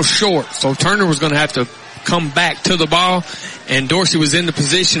was a little short. So Turner was going to have to come back to the ball. And Dorsey was in the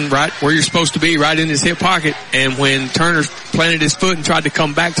position right where you're supposed to be, right in his hip pocket. And when Turner planted his foot and tried to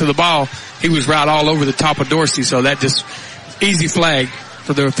come back to the ball, he was right all over the top of Dorsey. So that just easy flag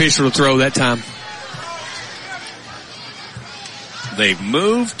for the official to throw that time. They've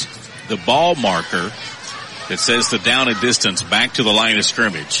moved the ball marker that says the down and distance back to the line of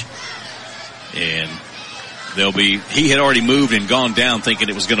scrimmage. And he had already moved and gone down thinking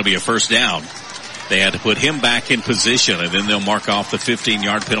it was going to be a first down. They had to put him back in position, and then they'll mark off the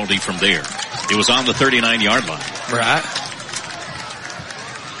 15-yard penalty from there. It was on the 39-yard line. Right.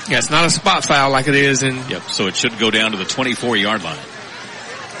 Yeah, it's not a spot foul like it is in... Yep, so it should go down to the 24-yard line.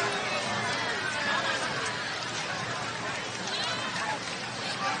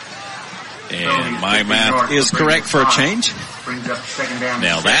 And my math is correct for a change.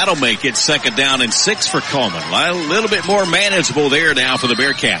 Now that'll make it 2nd down and 6 for Cullman. A little bit more manageable there now for the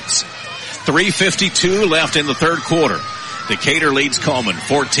Bearcats. 3:52 left in the third quarter. Decatur leads Cullman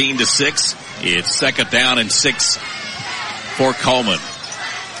 14-6. It's 2nd down and 6 for Cullman.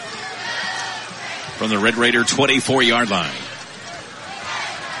 From the Red Raider 24-yard line.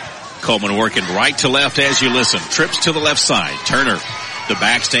 Cullman working right to left as you listen. Trips to the left side. Turner, the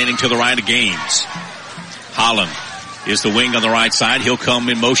back standing to the right of Gaines. Holland is the wing on the right side. He'll come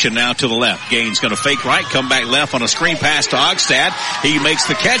in motion now to the left. Gaines going to fake right, come back left on a screen pass to Ogstad. He makes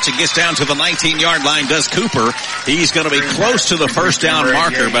the catch and gets down to the 19-yard line, does Cooper. He's going to be close to the first down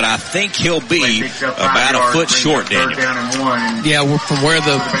marker, but I think he'll be about a foot short, Daniel. Yeah, from where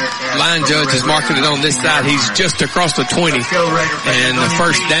the line judge is marking it on this side, he's just across the 20. And the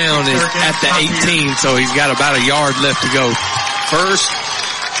first down is at the 18, so he's got about a yard left to go.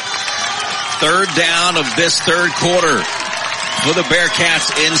 Third down of this third quarter for the Bearcats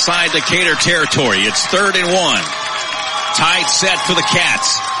inside Decatur territory. It's 3rd and 1. Tight set for the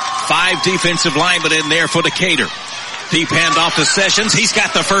Cats. 5 defensive linemen in there for Decatur. Deep handoff to Sessions. He's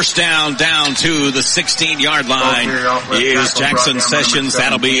got the first down to the 16-yard line. Is Jackson Sessions.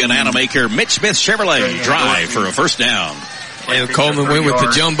 That'll be an Anamaker Mitch Smith Chevrolet drive for a first down. And Cullman went with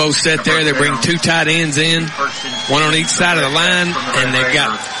the jumbo set there. They bring 2 tight ends in, one on each side of the line, and they've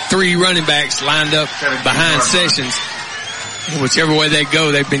got 3 running backs lined up behind Sessions. And whichever way they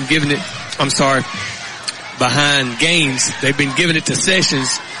go, they've been giving it, behind Gaines. They've been giving it to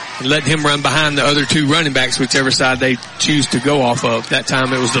Sessions and letting him run behind the other 2 running backs, whichever side they choose to go off of. That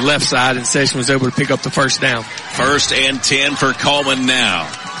time it was the left side, and Sessions was able to pick up the first down. 1st and 10 for Cullman now.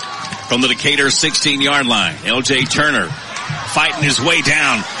 From the Decatur 16-yard line, L.J. Turner fighting his way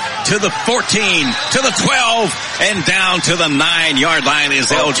down to the 14, to the 12, and down to the 9-yard line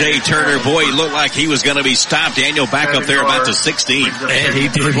is L.J. Turner. Boy, he looked like he was going to be stopped. Daniel back up there about the 16. And he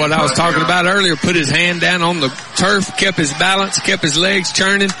did what I was talking about earlier, put his hand down on the turf, kept his balance, kept his legs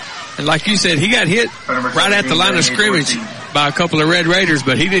churning. And like you said, he got hit right at the line of scrimmage by a couple of Red Raiders,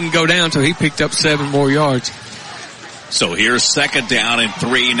 but he didn't go down until he picked up 7 more yards. So here's 2nd down and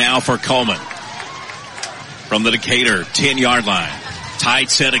 3 now for Cullman. From the Decatur 10-yard line. Tight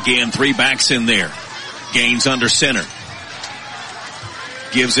set again, 3 backs in there. Gaines under center.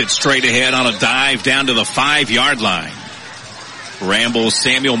 Gives it straight ahead on a dive down to the 5-yard line. Rambles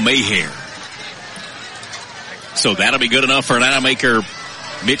Samuel Mayhair. So that'll be good enough for an Anamaker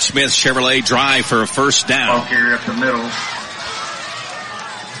Mitch Smith Chevrolet drive for a first down. Ball carrier up the middle.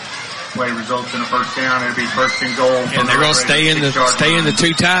 Play results in a first down. It'll be 1st and goal. And they're going to stay in the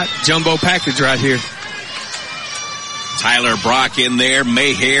 2 tight jumbo package right here. Tyler Brock in there,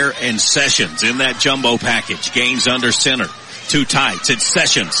 Mayhair and Sessions in that jumbo package. Gaines under center. 2 tights. It's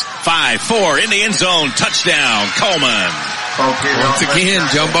Sessions. 5-4 in the end zone. Touchdown, Cullman. Once again,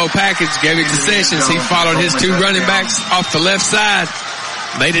 jumbo package gave it to Sessions. He followed his 2 running backs off the left side,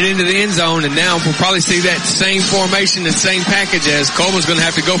 made it into the end zone, and now we'll probably see that same formation and same package as Cullman's going to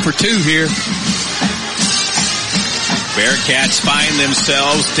have to go for 2 here. Bearcats find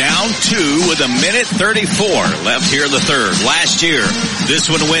themselves down 2 with 1:34 left here in the third. Last year, this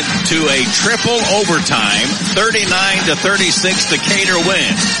one went to a triple overtime, 39-36 Decatur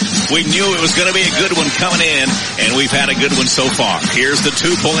win. We knew it was going to be a good one coming in, and we've had a good one so far. Here's the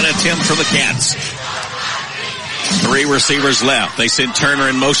 2-point attempt for the Cats. 3 Three receivers left. They send Turner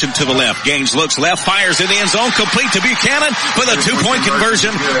in motion to the left. Gaines looks left, fires in the end zone, complete to Buchanan for the 2-point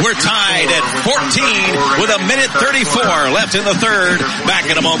conversion. We're tied at 14 with a minute 34 left in the third. Back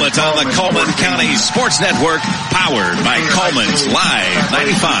in a moment on the Cullman County Sports Network, powered by Cullman's Live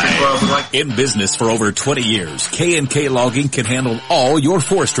 95. In business for over 20 years, K&K Logging can handle all your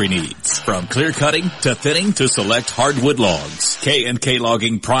forestry needs. From clear cutting to thinning to select hardwood logs. K&K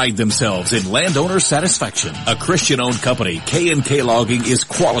Logging pride themselves in landowner satisfaction. A Christian-owned company, K&K Logging is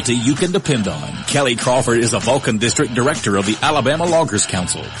quality you can depend on. Kelly Crawford is a Vulcan District Director of the Alabama Loggers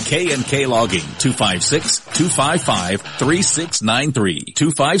Council. K&K Logging, 256-255-3693.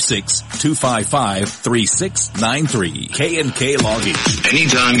 256-255-3693. K&K Logging.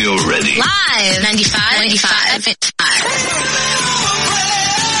 Anytime you're ready. Live 95.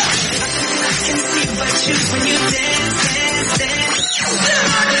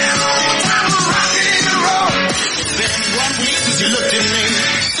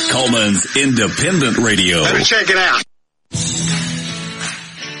 Cullman's Independent Radio. Better check it out.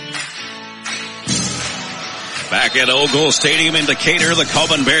 Back at Old Gold Stadium in Decatur, the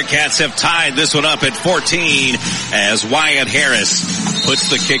Cullman Bearcats have tied this one up at 14 as Wyatt Harris puts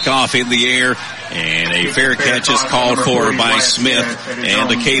the kickoff in the air, and a fair catch is called for by Smith and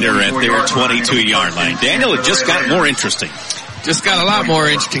Decatur at their 22-yard line. Daniel, it just got more interesting. Just got a lot more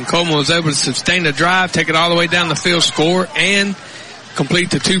interesting. Cullman was able to sustain the drive, take it all the way down the field, score, and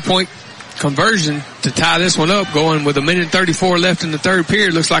complete the 2-point conversion to tie this one up, going with a minute 34 left in the third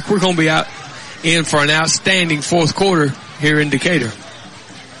period. Looks like we're going to be in for an outstanding fourth quarter here in Decatur.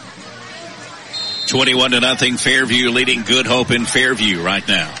 21-0 Fairview, leading Good Hope in Fairview right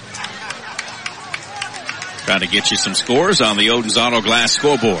now. Trying to get you some scores on the Oden's Auto Glass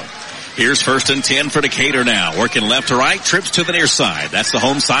scoreboard. Here's 1st and 10 for Decatur now. Working left to right, trips to the near side. That's the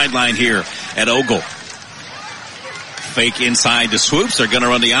home sideline here at Ogle. Fake inside to Swoops. They're going to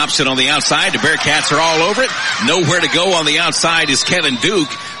run the option on the outside. The Bearcats are all over it. Nowhere to go on the outside is Kevin Duke.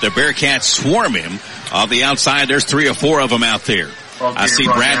 The Bearcats swarm him. On the outside, there's 3 or 4 of them out there. I see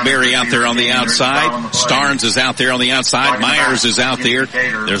Bradbury out there on the outside. Starnes is out there on the outside. Myers is out there.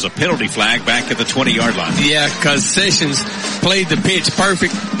 There's a penalty flag back at the 20-yard line. Yeah, because Sessions played the pitch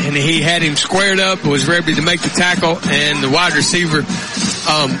perfect, and he had him squared up, was ready to make the tackle, and the wide receiver,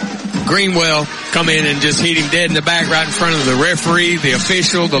 Greenwell, come in and just hit him dead in the back right in front of the referee, the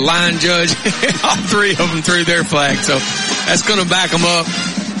official, the line judge. All 3 of them threw their flag, so that's going to back them up.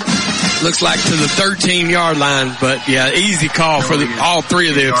 Looks like to the 13-yard line, but yeah, easy call for all 3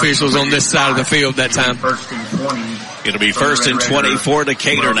 of the officials on this side of the field that time. It'll be 1st and 20 for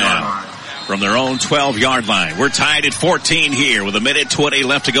Decatur now from their own 12-yard line. We're tied at 14 here with a minute 20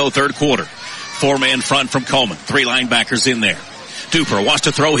 left to go, third quarter. 4-man front from Cullman. 3 linebackers in there. Duper wants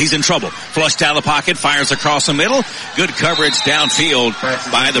to throw. He's in trouble. Flushed out of the pocket. Fires across the middle. Good coverage downfield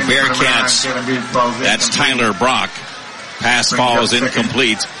by the Bearcats. That's Tyler Brock. Pass falls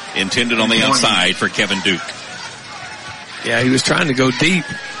incomplete. Intended on the outside for Kevin Duke. Yeah, he was trying to go deep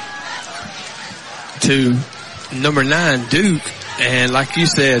to number 9, Duke. And like you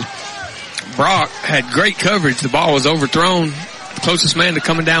said, Brock had great coverage. The ball was overthrown. The closest man to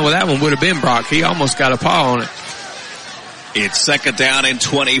coming down with that one would have been Brock. He almost got a paw on it. It's 2nd down and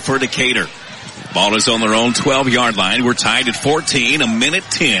 20 for Decatur. Ball is on their own 12-yard line. We're tied at 14. A minute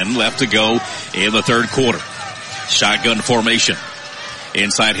 10 left to go in the third quarter. Shotgun formation.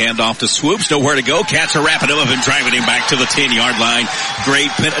 Inside handoff to Swoops. Nowhere to go. Cats are wrapping him up and driving him back to the 10-yard line. Great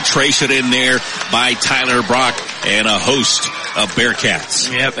penetration in there by Tyler Brock and a host of Bearcats.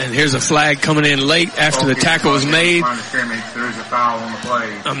 Yep, and here's a flag coming in late after the tackle was made.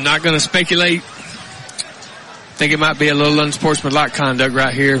 I'm not going to speculate. I think it might be a little unsportsmanlike conduct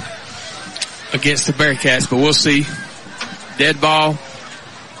right here against the Bearcats, but we'll see. Dead ball,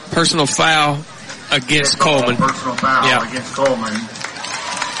 personal foul against Cullman. Personal foul against Cullman.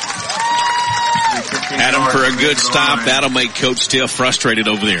 Had him for a good stop. That'll make Coach Stiff frustrated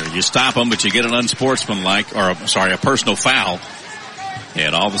over there. You stop him, but you get an unsportsmanlike, or a personal foul.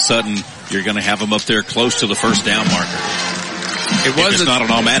 And all of a sudden, you're going to have him up there close to the first down marker. If it's not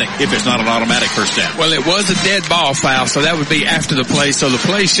an automatic first down. Well, it was a dead ball foul, so that would be after the play. So the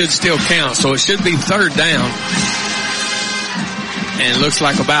play should still count. So it should be 3rd down. And it looks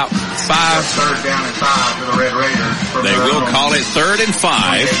like about 5. 3rd down and 5 for the Red Raiders. They will call it 3rd and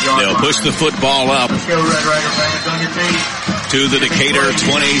 5. They'll push the football up Let's go, Red Raider fans, on your feet. To the Decatur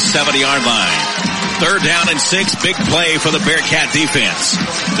 27-yard line. 3rd down and 6. Big play for the Bearcat defense.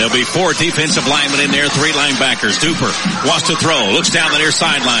 There'll be 4 defensive linemen in there, 3 linebackers. Duper wants to throw. Looks down the near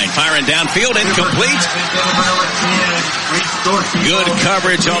sideline. Firing downfield. Incomplete. Good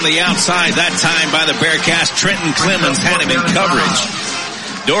coverage on the outside that time by the Bearcats. Trenton Clemens had him in coverage.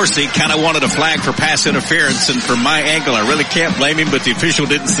 Dorsey kind of wanted a flag for pass interference, and from my angle, I really can't blame him, but the official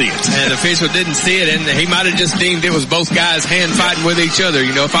didn't see it. And the official didn't see it, and he might have just deemed it was both guys hand fighting with each other.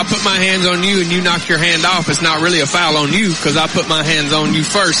 You know, if I put my hands on you and you knock your hand off, it's not really a foul on you because I put my hands on you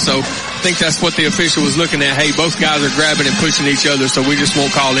first. So I think that's what the official was looking at. Hey, both guys are grabbing and pushing each other, so we just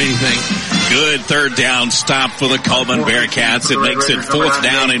won't call anything. Good third down stop for the Cullman Bearcats. It makes it 4th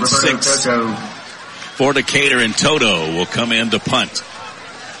down and 6 for Decatur, and Toto will come in to punt.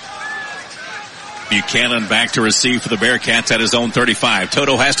 Buchanan back to receive for the Bearcats at his own 35.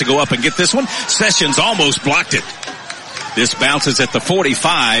 Toto has to go up and get this one. Sessions almost blocked it. This bounces at the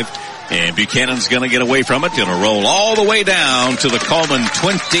 45, and Buchanan's going to get away from it. Going to roll all the way down to the Cullman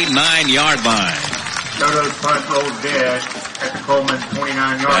 29-yard line. Toto's punt rolls dead at the Cullman 29-yard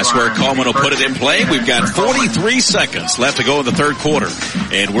line. That's where Cullman will put it in play. We've got 43 seconds left to go in the third quarter,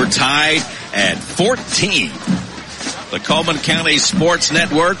 and we're tied at 14. The Cullman County Sports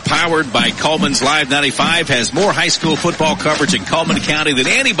Network, powered by Cullman's Live 95, has more high school football coverage in Cullman County than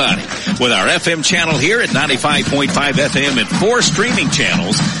anybody. With our FM channel here at 95.5 FM and 4 streaming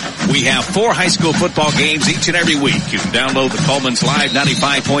channels, we have 4 high school football games each and every week. You can download the Cullman's Live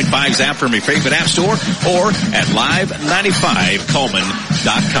 95.5's app from your favorite app store or at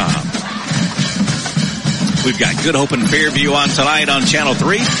live95cullman.com. We've got Good Hope and Fairview on tonight on Channel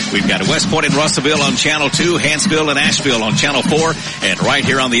 3. We've got West Point and Russellville on Channel 2, Hansville and Asheville on Channel 4, and right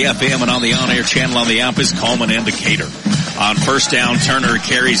here on the FM and on the on-air channel on the app is Cullman and Decatur. On first down, Turner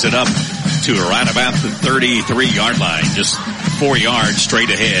carries it up to right about the 33-yard line, just 4 yards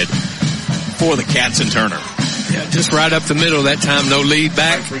straight ahead for the Cats and Turner. Yeah, just right up the middle that time, no lead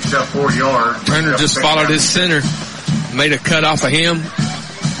back. Picks up 4 yards. Turner just followed his center, made a cut off of him,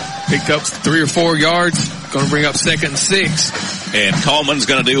 picked up 3 or 4 yards. Going to bring up 2nd and 6. And Cullman's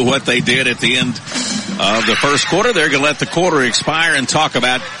going to do what they did at the end of the first quarter. They're going to let the quarter expire and talk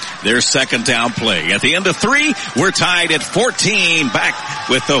about their second down play. At the end of 3, we're tied at 14. Back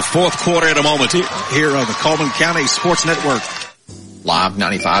with the fourth quarter in a moment here on the Cullman County Sports Network. Live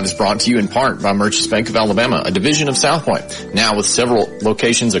 95 is brought to you in part by Merchants Bank of Alabama, a division of South Point, now with several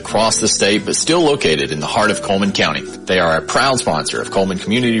locations across the state, but still located in the heart of Cullman County. They are a proud sponsor of Cullman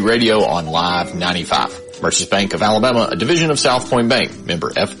Community Radio on Live 95. Merchants Bank of Alabama, a division of South Point Bank,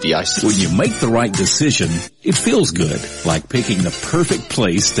 member FDIC. When you make the right decision, it feels good, like picking the perfect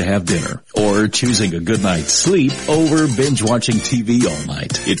place to have dinner or choosing a good night's sleep over binge watching TV all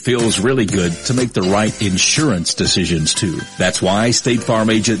night. It feels really good to make the right insurance decisions too. That's why State Farm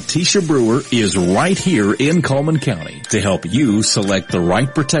agent Tisha Brewer is right here in Cullman County to help you select the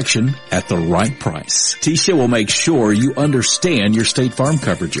right protection at the right price. Tisha will make sure you understand your State Farm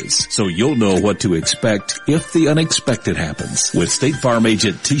coverages so you'll know what to expect if the unexpected happens. With State Farm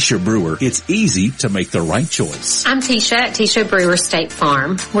agent Tisha Brewer, it's easy to make the right choice. I'm Tisha at Tisha Brewer State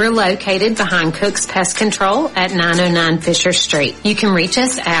Farm. We're located behind Cook's Pest Control at 909 Fisher Street. You can reach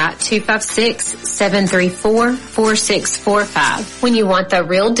us at 256-734-4645. When you want the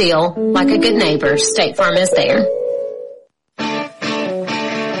real deal, like a good neighbor, State Farm is there.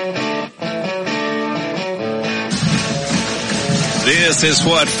 This is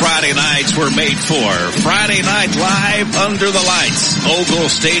what Friday nights were made for. Friday Night Live under the lights. Ogle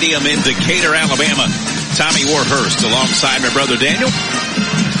Stadium in Decatur, Alabama. Tommy Warhurst alongside my brother Daniel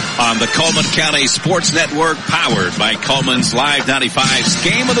on the Cullman County Sports Network, powered by Cullman's Live 95's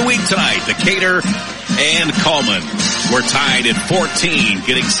Game of the Week tonight. Decatur and Cullman. We're tied at 14,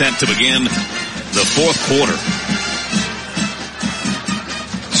 getting set to begin the fourth quarter.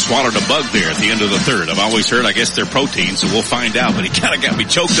 Swallowed a bug there at the end of the third. I've always heard, I guess they're protein, so we'll find out. But he kind of got me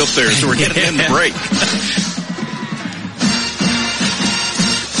choked up there, so we're getting in the break.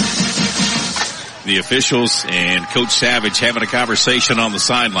 The officials and Coach Savage having a conversation on the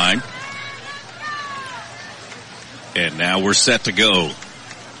sideline. And now we're set to go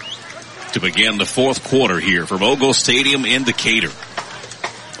to begin the fourth quarter here from Ogle Stadium in Decatur.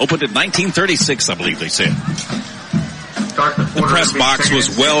 Opened in 1936, I believe they said. The press box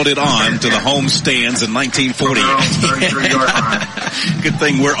was welded on to the home stands in 1948. Good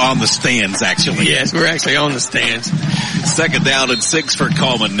thing we're on the stands, actually. Yes, we're actually on the stands. Second down and 6 for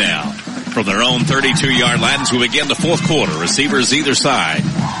Cullman now. From their own 32-yard line as we begin the fourth quarter. Receivers either side.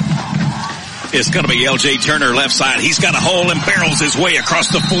 It's going to be L.J. Turner left side. He's got a hole and barrels his way across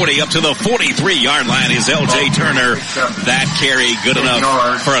the 40 up to the 43-yard line is L.J. Turner. That carry good enough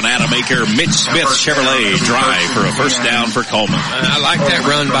for an Adamaker. Mitch Smith Chevrolet drive for a first down for Cullman. I like that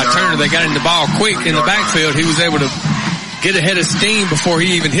run by Turner. They got him the ball quick in the backfield. He was able to get ahead of steam before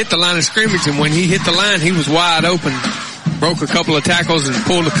he even hit the line of scrimmage, and when he hit the line, he was wide open. broke a couple of tackles and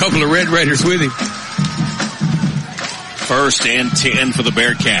pulled a couple of Red Raiders with him. 1st and 10 for the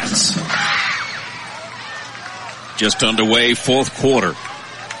Bearcats. Just underway, 4th quarter.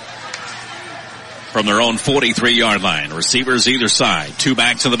 From their own 43-yard line. Receivers either side. 2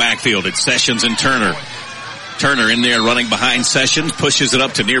 backs in the backfield. It's Sessions and Turner. Turner in there running behind Sessions. Pushes it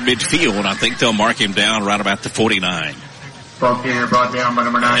up to near midfield. And I think they'll mark him down right about the 49. Brought down by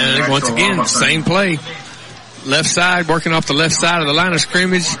number 9. And once again, same play. Left side, working off the left side of the line of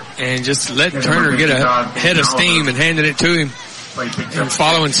scrimmage, and just letting Turner get a head of steam and handing it to him. And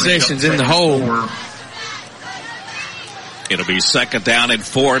following Sessions in the hole. It'll be 2nd down and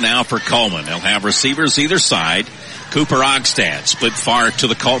 4 now for Cullman. They'll have receivers either side. Cooper Ogstad split far to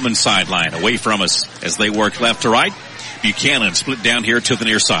the Cullman sideline, away from us as they work left to right. Buchanan split down here to the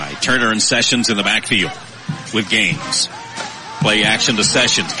near side. Turner and Sessions in the backfield with Gaines. Play action to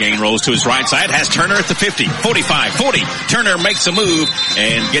Sessions. Gain rolls to his right side. Has Turner at the 50, 45, 40. Turner makes a move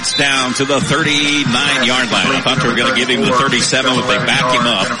and gets down to the 39-yard line. I thought they were going to give him the 37, but they back him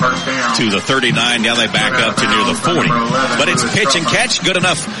up to the 39. Now they back up to near the 40. But it's pitch and catch. Good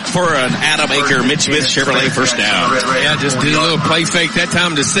enough for an Adam Aker, Mitch Smith Chevrolet first down. Yeah, just did a little play fake that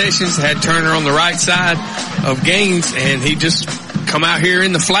time to Sessions. Had Turner on the right side of Gaines, and he just come out here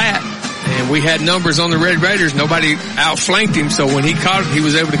in the flat. And we had numbers on the Red Raiders. Nobody outflanked him, so when he caught it, he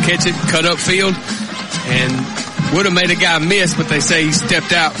was able to catch it, cut upfield, and would have made a guy miss, but they say he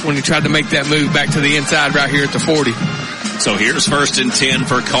stepped out when he tried to make that move back to the inside right here at the 40. So here's 1st and 10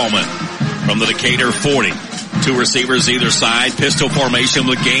 for Cullman from the Decatur 40. 2 receivers either side. Pistol formation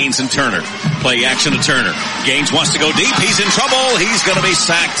with Gaines and Turner. Play action to Turner. Gaines wants to go deep. He's in trouble. He's going to be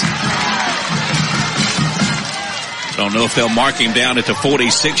sacked. Don't know if they'll mark him down at the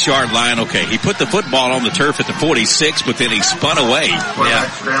 46-yard line. Okay, he put the football on the turf at the 46, but then he spun away. Yeah.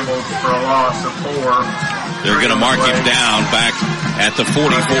 Scrambled for a loss of 4. They're going to mark him down back at the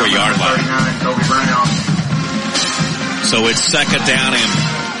 44-yard line. So it's 2nd down and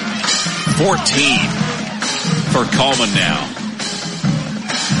 14 for Cullman now.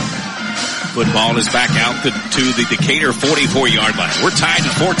 Football is back out to the Decatur 44-yard line. We're tied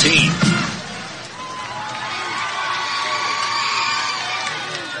at 14.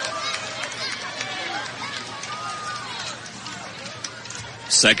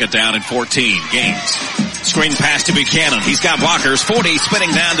 2nd down and 14. Gaines. Screen pass to Buchanan. He's got blockers. 40 spinning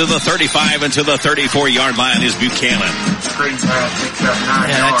down to the 35 and to the 34-yard line is Buchanan.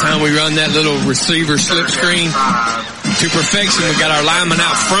 Yeah, that time we run that little receiver slip screen to perfection. We got our lineman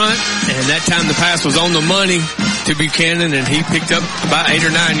out front, and that time the pass was on the money to Buchanan, and he picked up about 8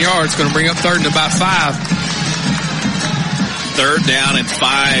 or 9 yards. Going to bring up 3rd and about 5. 3rd down and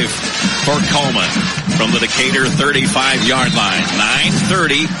 5 for Cullman from the Decatur 35-yard line.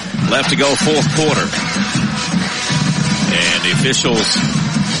 9:30 left to go, 4th quarter. And the officials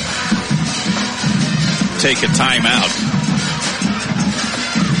take a timeout.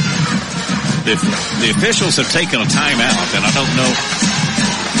 The officials have taken a timeout, and I don't know.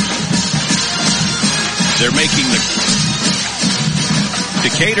 They're making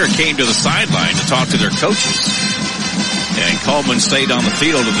Decatur came to the sideline to talk to their coaches. And Cullman stayed on the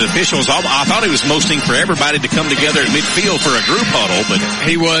field. The officials, I thought he was motioning for everybody to come together at midfield for a group huddle, but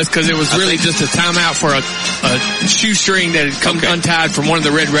he was, because it was really just a timeout for a shoestring that had come untied from one of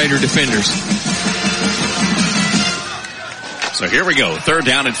the Red Raider defenders. So here we go. 3rd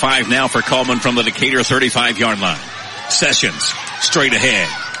down and 5 now for Cullman from the Decatur 35-yard line. Sessions straight ahead.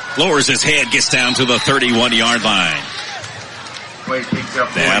 Lowers his head, gets down to the 31-yard line.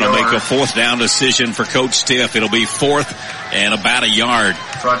 That'll make a 4th down decision for Coach Stiff. It'll be 4th and about a yard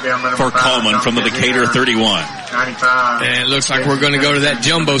for Cullman from the Decatur 31. And it looks like we're going to go to that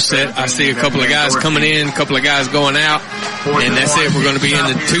jumbo set. I see a couple of guys coming in, a couple of guys going out. And that's it. We're going to be in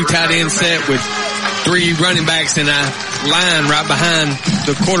the 2 tight end set with 3 running backs in a line right behind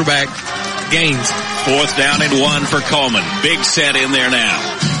the quarterback, Gaines. 4th down and 1 for Cullman. Big set in there now.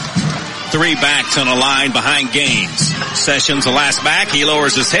 3 backs on a line behind Gaines. Sessions, the last back. He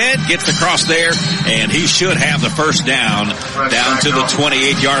lowers his head, gets across there, and he should have the first down to the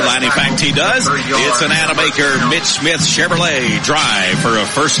 28-yard line. In fact, he does. It's an Adam Aker, Mitch Smith Chevrolet drive for a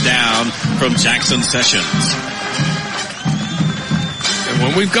first down from Jackson Sessions. And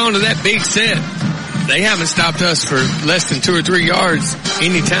when we've gone to that big set, they haven't stopped us for less than 2 or 3 yards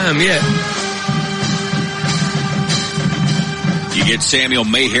any time yet. You get Samuel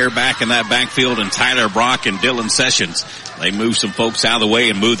Mayhair back in that backfield and Tyler Brock and Dylan Sessions. They move some folks out of the way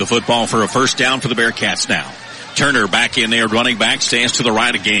and move the football for a first down for the Bearcats now. Turner back in there, running back, stands to the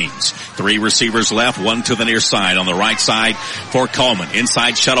right of Gaines. 3 receivers left, 1 to the near side. On the right side for Cullman.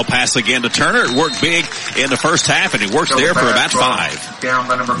 Inside shuttle pass again to Turner. It worked big in the first half, and it worked there for about 5.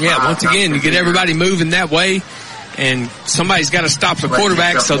 Yeah, once again, you get everybody moving that way, and somebody's got to stop the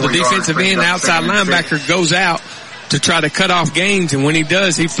quarterback, so the defensive end, outside linebacker goes out to try to cut off Gaines, and when he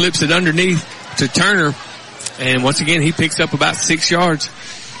does, he flips it underneath to Turner, and once again, he picks up about 6 yards.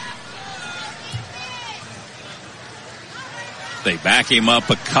 They back him up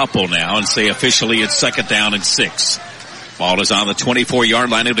a couple now and say officially it's 2nd down and 6. Ball is on the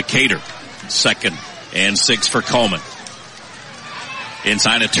 24-yard line of Decatur. 2nd and 6 for Cullman.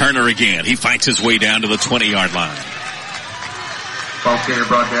 Inside of Turner again. He fights his way down to the 20-yard line.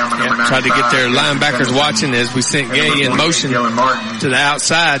 Tried to get their linebackers watching as we sent Gay in motion to the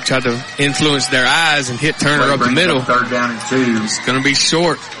outside, tried to influence their eyes and hit Turner up the middle. 3rd down and 2. It's going to be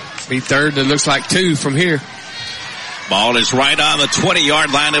short. Be 3rd. It looks like 2 from here. Ball is right on the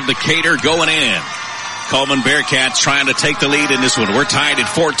 20-yard line of Decatur going in. Cullman Bearcats trying to take the lead in this one. We're tied at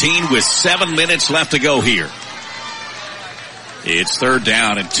 14 with 7 minutes left to go here. It's 3rd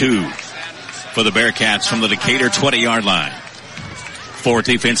down and 2 for the Bearcats from the Decatur 20-yard line. 4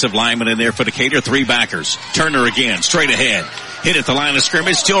 defensive linemen in there for Decatur, 3 backers. Turner again, straight ahead. Hit at the line of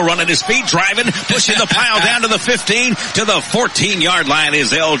scrimmage, still running his feet, driving, pushing the pile down to the 15, to the 14-yard line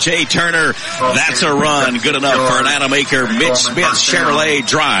is L.J. Turner. That's a run, good enough for an Atomaker Mitch Smith Chevrolet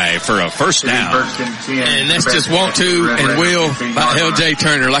drive for a 1st down. And that's just want to and will by L.J.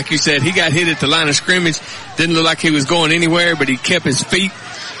 Turner. Like you said, he got hit at the line of scrimmage. Didn't look like he was going anywhere, but he kept his feet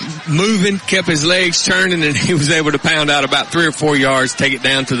moving, kept his legs turning, and he was able to pound out about 3 or 4 yards, take it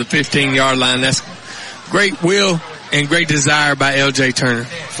down to the 15-yard line. That's great will and great desire by L.J. Turner.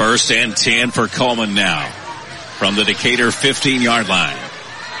 1st and 10 for Cullman now from the Decatur 15-yard line.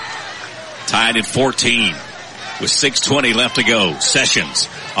 Tied at 14 with 6:20 left to go. Sessions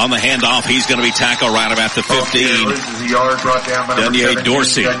on the handoff. He's going to be tackled right about the 15. Dunier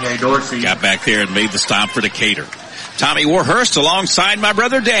Dorsey got back there and made the stop for Decatur. Tommy Warhurst alongside my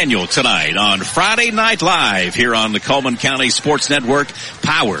brother Daniel tonight on Friday Night Live here on the Cullman County Sports Network,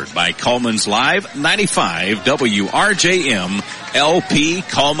 powered by Cullman's Live 95 WRJM LP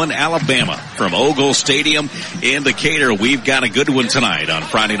Cullman, Alabama. From Ogle Stadium in Decatur, we've got a good one tonight on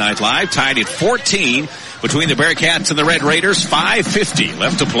Friday Night Live, tied at 14 between the Bearcats and the Red Raiders. 5:50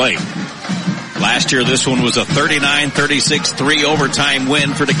 left to play. Last year, this one was a 39-36 3-overtime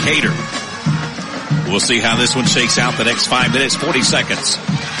win for Decatur. We'll see how this one shakes out the next 5 minutes, 40 seconds.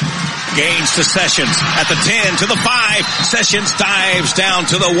 Gains to Sessions at the 10, to the 5. Sessions dives down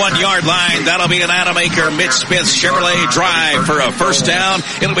to the 1-yard line. That'll be an Atomaker Mitch Smith Chevrolet drive for a 1st down.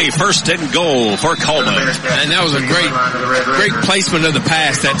 It'll be 1st and goal for Cullman. And that was a great placement of the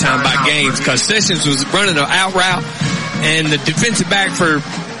pass that time by Gaines, because Sessions was running an out route, and the defensive back for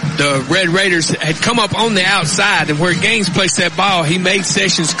the Red Raiders had come up on the outside, and where Gaines placed that ball, he made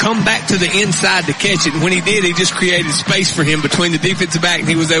Sessions come back to the inside to catch it. And when he did, he just created space for him between the defensive back, and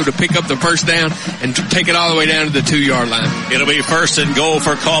he was able to pick up the 1st down and take it all the way down to the 2-yard line. It'll be 1st and goal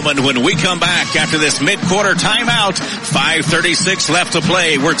for Cullman when we come back after this mid-quarter timeout. 5:36 left to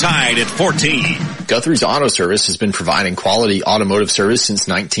play. We're tied at 14. Guthrie's Auto Service has been providing quality automotive service since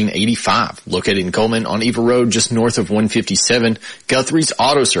 1985. Located in Cullman on Eva Road, just north of 157, Guthrie's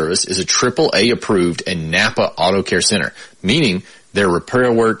Auto Service is a AAA approved and Napa Auto Care Center, meaning their repair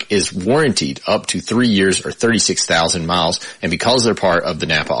work is warranted up to 3 years or 36,000 miles, and because they're part of the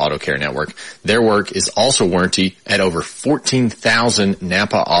Napa Auto Care Network, their work is also warranted at over 14,000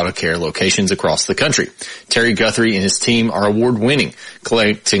 Napa Auto Care locations across the country. Terry Guthrie and his team are award-winning,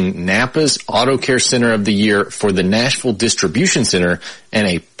 collecting Napa's Auto Care Center of the Year for the Nashville Distribution Center and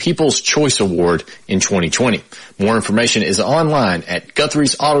a People's Choice Award in 2020. More information is online at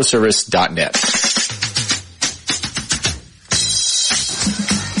Guthrie'sAutoservice.net.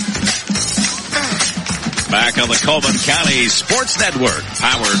 Back on the Cullman County Sports Network,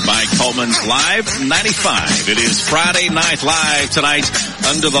 powered by Cullman's Live 95. It is Friday Night Live tonight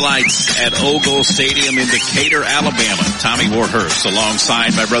under the lights at Ogle Stadium in Decatur, Alabama. Tommy Warhurst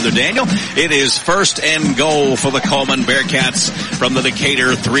alongside my brother Daniel. It is 1st and goal for the Cullman Bearcats from the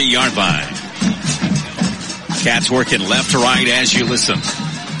Decatur 3-yard line. Cats working left to right as you listen.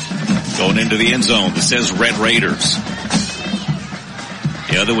 Going into the end zone. This says Red Raiders.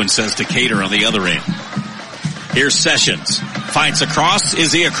 The other one says Decatur on the other end. Here's Sessions. Fights across.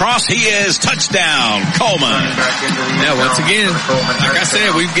 Is he across? He is. Touchdown, Cullman. Yeah, once again, like I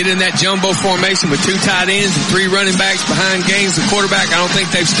said, we get in that jumbo formation with 2 tight ends and 3 running backs behind Gaines, the quarterback. I don't think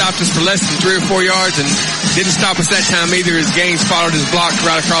they've stopped us for less than 3 or 4 yards, and didn't stop us that time either as Gaines followed his block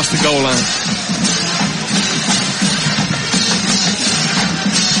right across the goal line.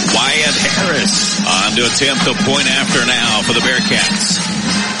 Harris on to attempt a point after now for the Bearcats.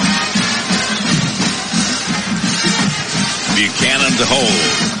 Buchanan to hold.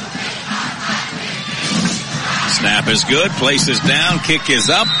 Snap is good. Place is down. Kick is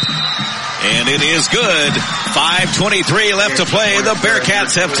up. And it is good. 5:23 left to play. The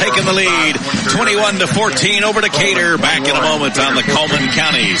Bearcats have taken the lead. 21-14 over Decatur. Back in a moment on the Cullman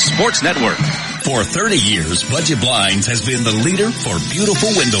County Sports Network. For 30 years, Budget Blinds has been the leader for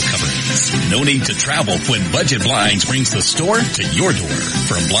beautiful window coverings. No need to travel when Budget Blinds brings the store to your door.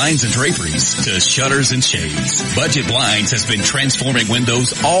 From blinds and draperies to shutters and shades, Budget Blinds has been transforming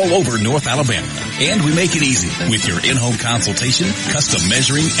windows all over North Alabama. And we make it easy with your in-home consultation, custom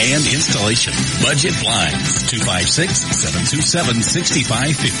measuring, and installation. Budget Blinds,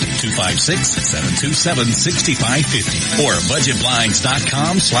 256-727-6550, 256-727-6550, or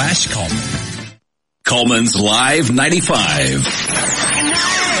budgetblinds.com/Cullman. Cullman's Live 95.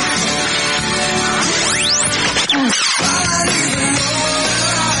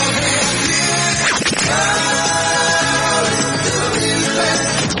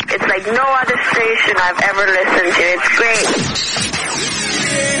 It's like no other station I've ever listened to. It's great.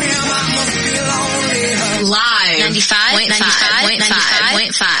 Live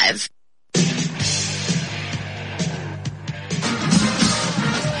 95.5.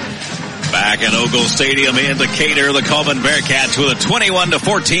 Back at Ogle Stadium in Decatur, the Cullman Bearcats with a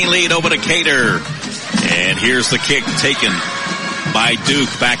 21-14 lead over Decatur. And here's the kick taken by Duke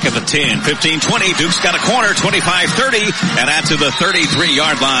back at the 10. 15-20. Duke's got a corner, 25-30. And out to the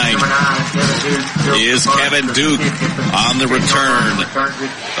 33-yard line is Kevin Duke on the return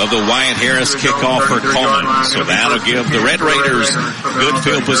of the Wyatt Harris kickoff for Cullman. So that'll give the Red Raiders good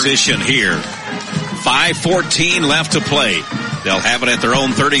field position here. 5:14 left to play. They'll have it at their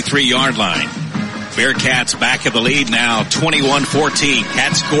own 33-yard line. Bearcats back in the lead now, 21-14.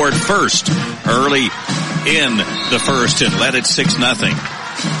 Cats scored first early in the first and led it 6-0.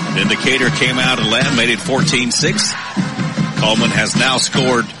 Then Decatur came out and led, made it 14-6. Cullman has now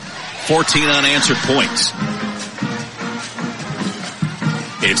scored 14 unanswered points.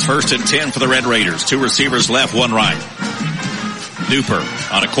 It's 1st and 10 for the Red Raiders. 2 receivers left, 1 right. Duper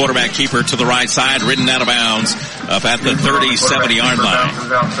on a quarterback keeper to the right side, ridden out of bounds up at the 37-yard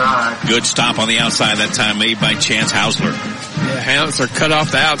line. Good stop on the outside that time made by Chance Hausler. Yeah, Hausler cut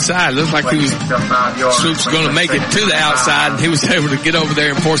off the outside. Looked like Swoops was going to make it to the outside, and he was able to get over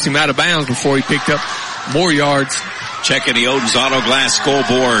there and force him out of bounds before he picked up more yards. Checking the Oden's Auto Glass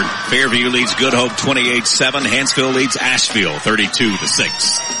scoreboard. Fairview leads Good Hope 28-7. Hansville leads Asheville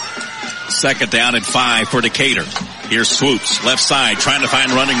 32-6. 2nd down and 5 for Decatur. Here's Swoops, left side, trying to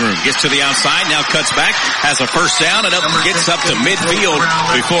find running room. Gets to the outside, now cuts back, has a first down, and gets up to midfield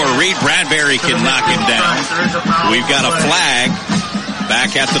before Reed Bradbury can knock him down. We've got a flag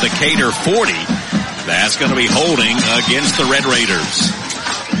back at the Decatur 40. That's going to be holding against the Red Raiders.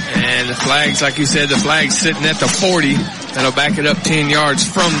 And the flag's, like you said, the flag's sitting at the 40. That'll back it up 10 yards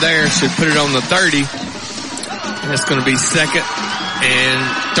from there. Should put it on the 30. And it's going to be 2nd and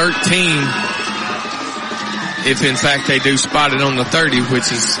 13. If in fact they do spot it on the 30,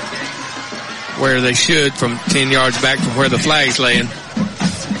 which is where they should from 10 yards back from where the flag's laying.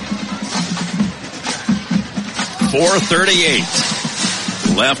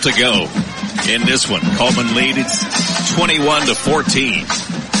 4:38 left to go in this one. Cullman leads 21-14.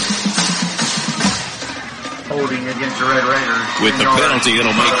 Holding against the Red Raiders. With the penalty,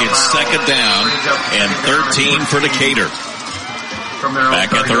 it'll make it 2nd down and 13 for Decatur.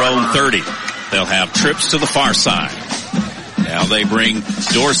 Back at their own 30. They'll have trips to the far side. Now they bring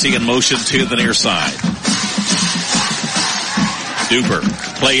Dorsey in motion to the near side. Duper,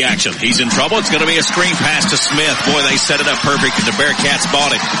 play action. He's in trouble. It's going to be a screen pass to Smith. Boy, they set it up perfect, and the Bearcats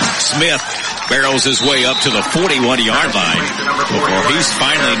bought it. Smith barrels his way up to the 41-yard line before he's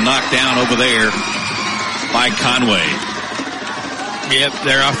finally knocked down over there by Conway. Yep,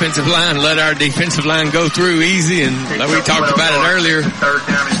 their offensive line let our defensive line go through easy, and like we talked about it earlier,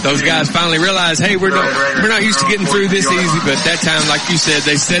 those guys finally realized, hey, we're not used to getting through this easy, but that time, like you said,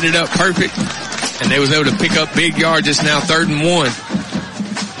 they set it up perfect, and they was able to pick up big yards. It's now 3rd and 1.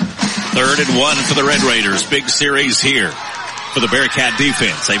 3rd and 1 for the Red Raiders. Big series here for the Bearcat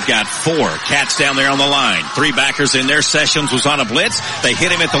defense. They've got 4 Cats down there on the line. 3 backers in there. Sessions was on a blitz. They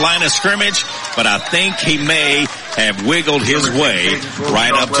hit him at the line of scrimmage, but I think he may have wiggled his way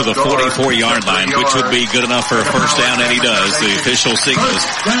right up to the 44-yard line, which would be good enough for a first down, and he does. The official signals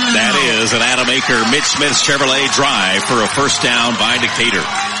that is an Adam Aker, Mitch Smith Chevrolet drive for a first down by Decatur.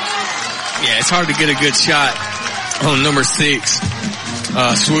 Yeah, it's hard to get a good shot on number 6,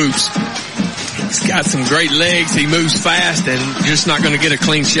 Swoops. He's got some great legs. He moves fast and just not going to get a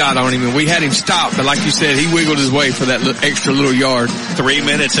clean shot on him. And we had him stopped, but like you said, he wiggled his way for that extra little yard. 3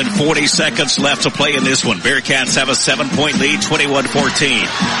 minutes and 40 seconds left to play in this one. Bearcats have a 7-point lead,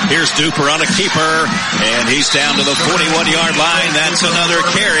 21-14. Here's Duper on a keeper, and he's down to the 41-yard line. That's another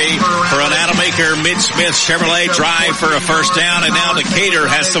carry for an Adam Aker Mid-Smith Chevrolet drive for a first down, and now Decatur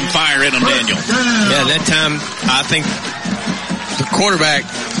has some fire in him, Daniel. Yeah, that time I think the quarterback,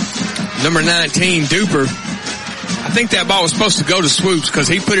 number 19, Duper, I think that ball was supposed to go to Swoops because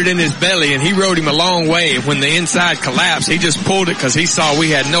he put it in his belly and he rode him a long way. When the inside collapsed, he just pulled it because he saw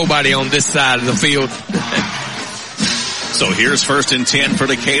we had nobody on this side of the field. So here's 1st and 10 for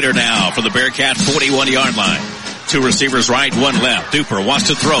Decatur now for the Bearcat 41-yard line. 2 receivers right, 1 left. Duper wants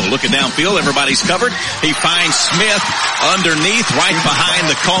to throw. Looking downfield, everybody's covered. He finds Smith underneath, right behind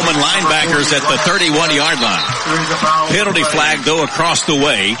the Cullman linebackers at the 31-yard line. Penalty flag, though, across the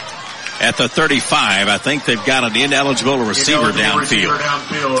way at the 35. I think they've got an ineligible receiver downfield.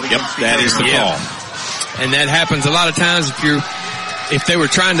 Yep, that is the call. And that happens a lot of times if they were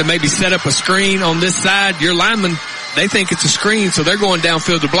trying to maybe set up a screen on this side, your lineman, they think it's a screen, so they're going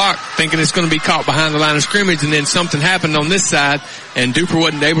downfield to block, thinking it's going to be caught behind the line of scrimmage, and then something happened on this side, and Duper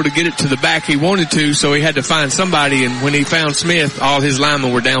wasn't able to get it to the back he wanted to, so he had to find somebody, and when he found Smith, all his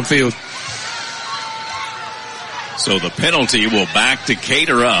linemen were downfield. So the penalty will back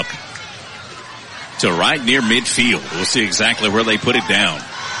Decatur up to right near midfield. We'll see exactly where they put it down.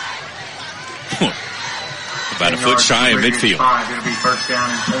 About a foot shy of midfield. It'll be first down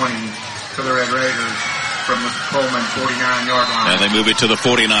and 20 for the Red Raiders from the Cullman 49-yard line. Now they move it to the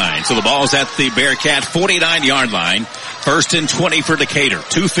 49. So the ball's at the Bearcat 49-yard line. 1st and 20 for Decatur.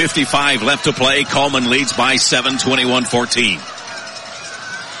 2:55 left to play. Cullman leads by 7, 21-14.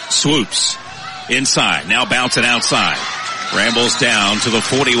 Swoops inside. Now bouncing outside. Rambles down to the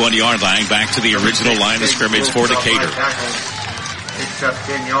 41-yard line. Back to the original line of scrimmage for Decatur. Picks up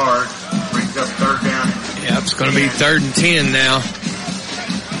 10 yards. Brings up 3rd down. Yeah, it's going to be 3rd and 10 now.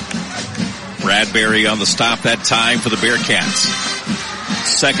 Bradbury on the stop that time for the Bearcats.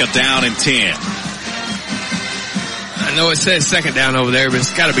 2nd down and 10. I know it says 2nd down over there, but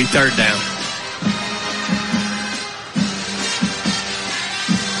it's got to be 3rd down.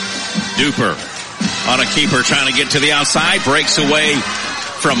 Duper on a keeper trying to get to the outside. Breaks away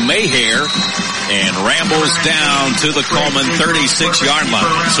from Mayhair and rambles down to the Cullman 36-yard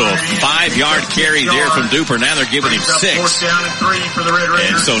line. So a 5-yard carry there from Duper. Now they're giving him 6.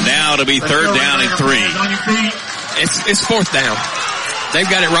 And so now it'll be 3rd down and 3. It's 4th down. They've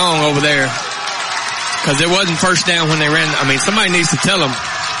got it wrong over there because it wasn't 1st down when they ran. I mean, somebody needs to tell them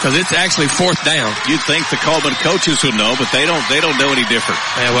because it's actually 4th down. You'd think the Cullman coaches would know, but they don't know any different.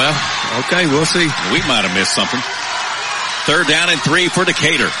 Yeah, well, okay, we'll see. We might have missed something. 3rd down and 3 for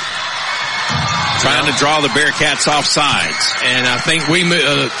Decatur. Trying to draw the Bearcats off sides. And I think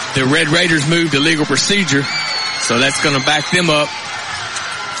the Red Raiders moved to legal procedure, so that's going to back them up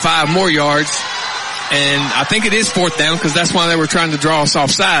 5 more yards. And I think it is 4th down because that's why they were trying to draw us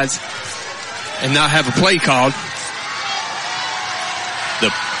off sides and not have a play called.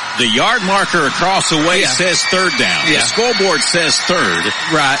 The yard marker across the way says 3rd down. Yeah. The scoreboard says 3rd.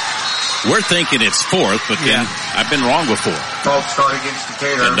 Right. We're thinking it's 4th, but then I've been wrong before. False start against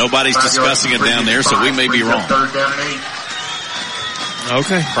Decatur. And nobody's discussing it down there, so we may be wrong. 3rd down and 8.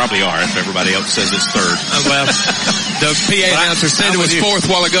 Okay. Probably are if everybody else says it's 3rd. Well, the PA announcer said it was 4th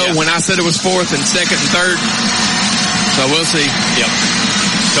a while ago when I said it was 4th and 2nd and 3rd. So we'll see. Yep.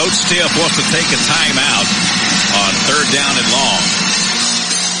 Coach Stiff wants to take a timeout on 3rd down and long.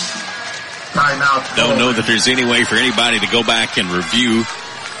 Timeout. Don't know that there's any way for anybody to go back and review.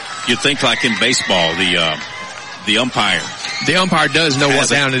 You'd think like in baseball, the umpire. The umpire does know what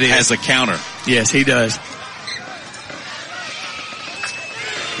down it is. Has a counter. Yes, he does.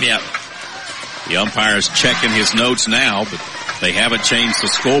 Yep. The umpire's checking his notes now, but they haven't changed the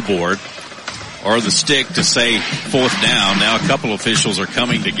scoreboard or the stick to say 4th down. Now a couple officials are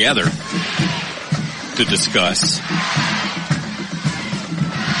coming together to discuss.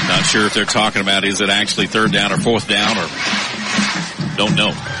 Not sure if they're talking about is it actually 3rd down or 4th down or don't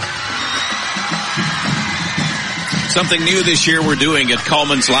know. Something new this year we're doing at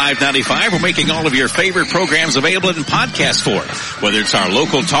Cullman's Live 95. We're making all of your favorite programs available in podcast form. Whether it's our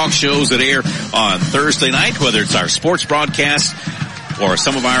local talk shows that air on Thursday night, whether it's our sports broadcast, or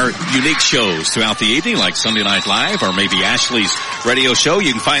some of our unique shows throughout the evening like Sunday Night Live or maybe Ashley's radio show.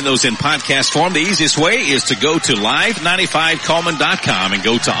 You can find those in podcast form. The easiest way is to go to live95cullman.com and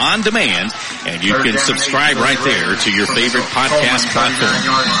go to On Demand, and you can subscribe right there to your favorite podcast platform.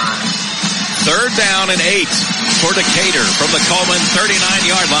 3rd down and 8 for Decatur from the Cullman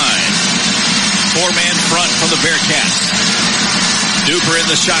 39-yard line. Four-man front from the Bearcats. Duper in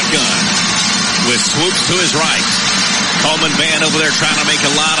the shotgun with Swoops to his right. Cullman band over there trying to make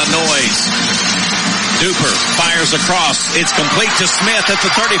a lot of noise. Duper fires across. It's complete to Smith at the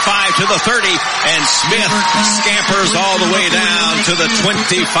 35 to the 30, and Smith scampers all the way down to the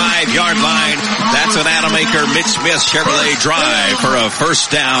 25-yard line. That's an Adamaker Mitch Smith Chevrolet drive for a first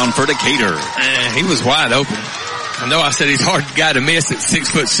down for Decatur. He was wide open. I know I said he's a hard guy to miss at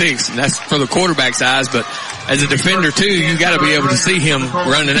 6'6", and that's for the quarterback's eyes, but as a defender too, you got to be able to see him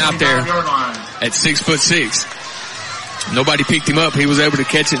running out there at 6'6". Nobody picked him up. He was able to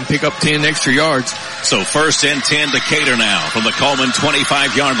catch it and pick up 10 extra yards. So 1st and 10 Decatur now from the Cullman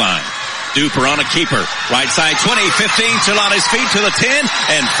 25-yard line. Duper on a keeper. Right side 20, 15, still on his feet to the 10,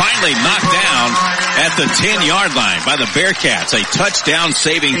 and finally knocked down at the 10-yard line by the Bearcats. A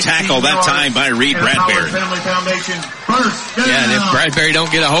touchdown-saving tackle that time by Reed Bradbury. Yeah, and if Bradbury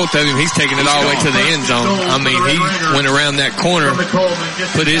don't get a hold of him, he's taking it all the way to the end zone. I mean, he went around that corner,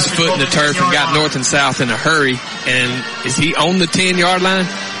 put his foot in the turf, and got north and south in a hurry. And is he on the 10-yard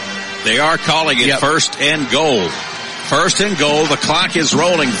line? They are calling it first and goal. First and goal. The clock is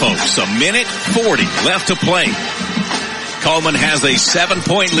rolling, folks. A minute 40 left to play. Cullman has a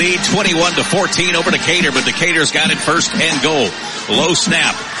 7-point lead, 21-14 over Decatur, but Decatur's got it first and goal. Low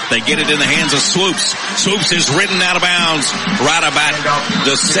snap. They get it in the hands of Swoops. Swoops is ridden out of bounds right about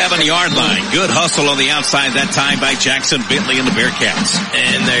the 7-yard line. Good hustle on the outside that time by Jackson Bentley and the Bearcats.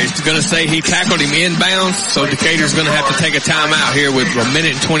 And they're going to say he tackled him inbounds, so Decatur's going to have to take a timeout here with a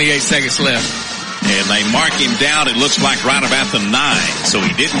minute and 28 seconds left. And they mark him down, it looks like right about the 9. So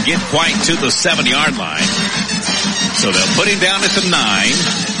he didn't get quite to the 7-yard line. So they'll put him down at the 9.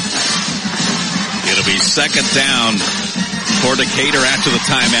 It'll be second down for Decatur after the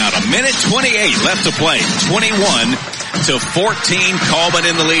timeout. A minute 28 left to play. 21-14, Cullman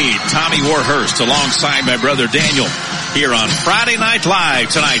in the lead. Tommy Warhurst alongside my brother Daniel here on Friday Night Live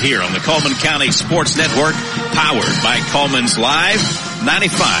tonight here on the Cullman County Sports Network, powered by Cullman's Live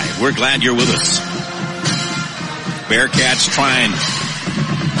 95. We're glad you're with us. Bearcats trying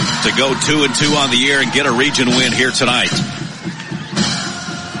to go 2-2 on the year and get a region win here tonight.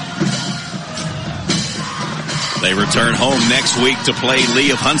 They return home next week to play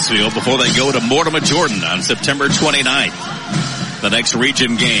Lee of Huntsville before they go to Mortimer Jordan on September 29th. The next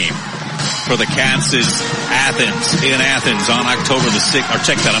region game for the Cats is in Athens on October the 6th. Or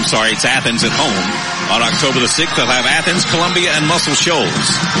check that, I'm sorry, it's Athens at home. On October the 6th, they'll have Athens, Columbia, and Muscle Shoals.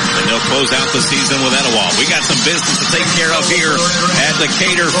 And they'll close out the season with Etowah. We got some business to take care of here at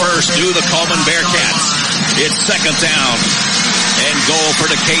Decatur first. Do the Cullman Bearcats. It's second down and goal for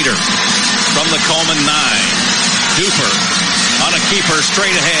Decatur from the Cullman 9. Duper on a keeper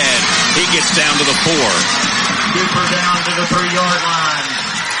straight ahead. He gets down to the 4. Duper down to the 3-yard line.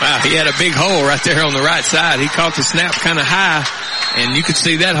 Wow, he had a big hole right there on the right side. He caught the snap kind of high, and you could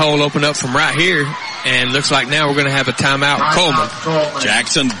see that hole open up from right here. And looks like now we're going to have a timeout, Cullman.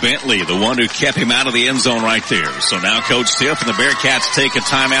 Jackson Bentley, the one who kept him out of the end zone right there. So now Coach Tiff and the Bearcats take a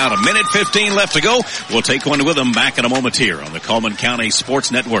timeout. A minute 15 left to go. We'll take one with them back in a moment here on the Cullman County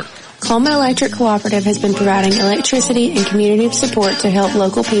Sports Network. Cullman Electric Cooperative has been providing electricity and community support to help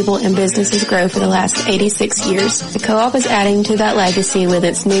local people and businesses grow for the last 86 years. The co-op is adding to that legacy with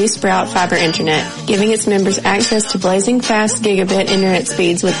its new Sprout Fiber Internet, giving its members access to blazing fast gigabit internet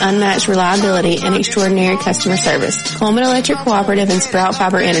speeds with unmatched reliability and extraordinary customer service. Cullman Electric Cooperative and Sprout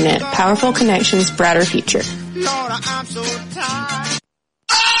Fiber Internet. Powerful connections, brighter future. Lord, I'm so tired.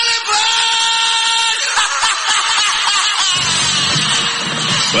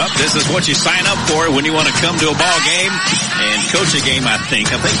 Well, this is what you sign up for when you want to come to a ball game and coach a game, I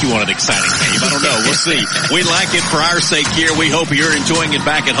think. You want an exciting game. I don't know. We'll see. We like it for our sake here. We hope you're enjoying it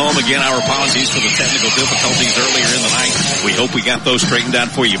back at home. Again, our apologies for the technical difficulties earlier in the night. We hope we got those straightened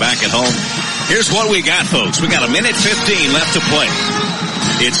out for you back at home. Here's what we got, folks. We got a minute 15 left to play.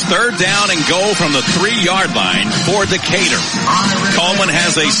 It's third down and goal from the 3-yard line for Decatur. Cullman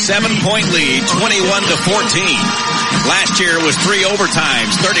has a 7-point lead, 21-14. Last year it was 3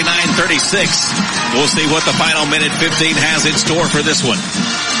 overtimes, 39-36. We'll see what the final minute 15 has in store for this one.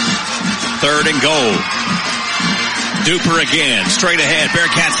 Third and goal. Duper again, straight ahead.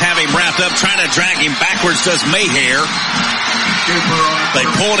 Bearcats have him wrapped up, trying to drag him backwards, does Mayhair. They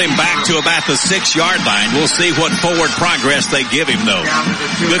pulled him back to about the 6-yard line. We'll see what forward progress they give him, though.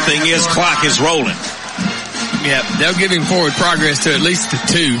 Good thing is clock is rolling. Yeah, they'll give him forward progress to at least the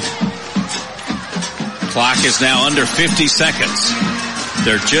 2. Clock is now under 50 seconds.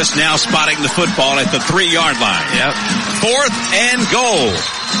 They're just now spotting the football at the 3-yard line. Yep. Fourth and goal.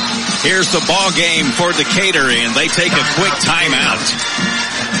 Here's the ball game for Decatur, and they take a quick timeout.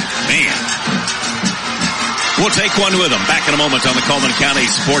 Man, We'll take one with them. Back in a moment on the Cullman County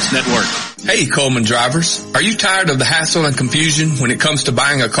Sports Network. Hey, Cullman drivers. Are you tired of the hassle and confusion when it comes to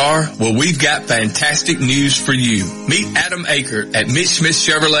buying a car? Well, we've got fantastic news for you. Meet Adam Aker at Mitch Smith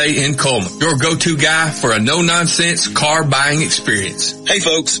Chevrolet in Cullman, your go-to guy for a no-nonsense car buying experience. Hey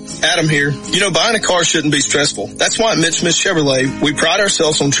folks, Adam here. You know, buying a car shouldn't be stressful. That's why at Mitch Smith Chevrolet, we pride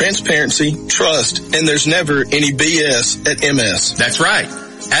ourselves on transparency, trust, and there's never any BS at MS. That's right.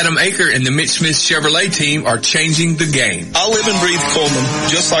 Adam Aker and the Mitch Smith Chevrolet team are changing the game. I live and breathe Cullman,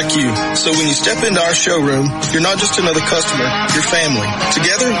 just like you. So when you step into our showroom, you're not just another customer, you're family.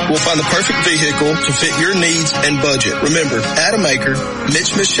 Together, we'll find the perfect vehicle to fit your needs and budget. Remember, Adam Aker,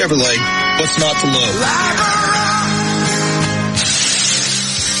 Mitch Smith Chevrolet, what's not to love?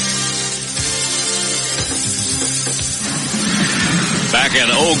 Back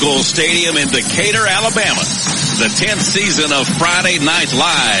at Ogle Stadium in Decatur, Alabama. The 10th season of Friday Night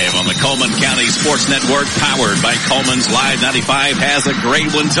Live on the Cullman County Sports Network, powered by Cullman's Live 95, has a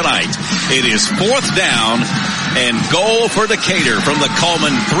great one tonight. It is 4th down and goal for Decatur from the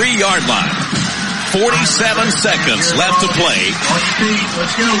Cullman 3-yard line. 47 seconds left to play.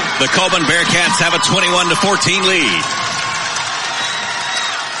 The Cullman Bearcats have a 21-14 lead.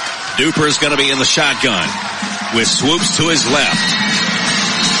 Duper's going to be in the shotgun with swoops to his left.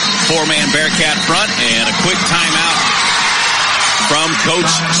 4-man Bearcat front and a quick timeout from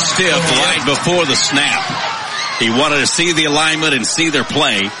Coach Stiff right before the snap. He wanted to see the alignment and see their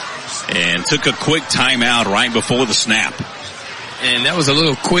play and took a quick timeout right before the snap. And that was a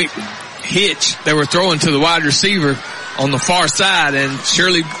little quick hitch they were throwing to the wide receiver on the far side, and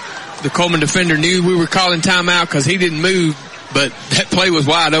surely the Cullman defender knew we were calling timeout because he didn't move, but that play was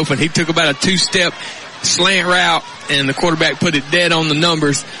wide open. He took about a 2-step slant route and the quarterback put it dead on the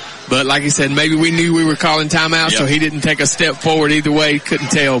numbers. But like he said, maybe we knew we were calling timeout, so he didn't take a step forward either way. Couldn't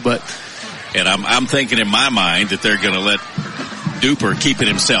tell, but. And I'm thinking in my mind that they're going to let Duper keep it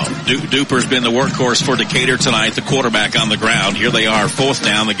himself. Duper's been the workhorse for Decatur tonight, the quarterback on the ground. Here they are, 4th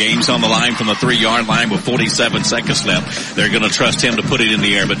down. The game's on the line from the 3-yard line with 47 seconds left. They're going to trust him to put it in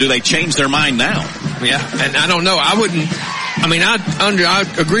the air. But do they change their mind now? Yeah, and I don't know. I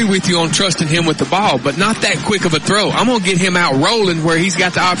agree with you on trusting him with the ball, but not that quick of a throw. I'm going to get him out rolling where he's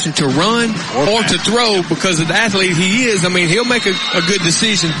got the option to run or to throw because of the athlete he is. I mean, he'll make a good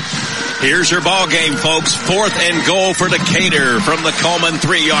decision. Here's your ball game, folks. 4th and goal for Decatur from the Cullman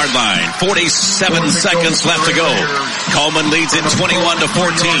 3-yard line. 47 seconds left to go. Cullman leads it 21-14.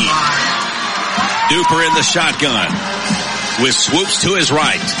 Duper in the shotgun with swoops to his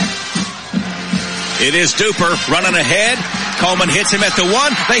right. It is Duper running ahead. Cullman hits him at the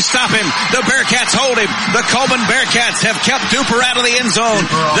 1. They stop him. The Bearcats hold him. The Cullman Bearcats have kept Duper out of the end zone.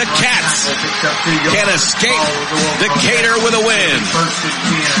 The Cats can escape Decatur with a win.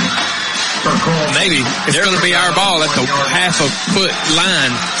 Maybe it's going to be our ball at the half-a-foot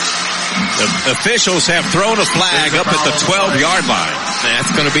line. The officials have thrown a flag up at the 12-yard line.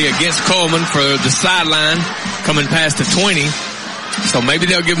 That's going to be against Cullman for the sideline coming past the 20. So maybe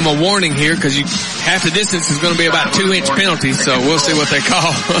they'll give them a warning here because half the distance is going to be about 2-inch penalty. So we'll see what they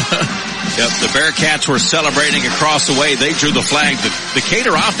call. Yep, the Bearcats were celebrating across the way. They drew the flag. The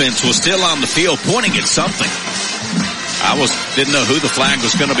Decatur offense was still on the field pointing at something. Didn't know who the flag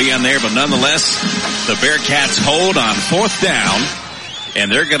was going to be on there, but nonetheless, the Bearcats hold on 4th down,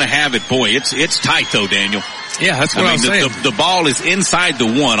 and they're going to have it. Boy, it's tight though, Daniel. Yeah, that's what I'm saying. The ball is inside the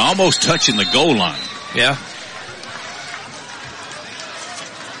 1, almost touching the goal line. Yeah.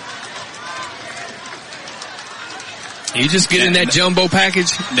 You just get in that jumbo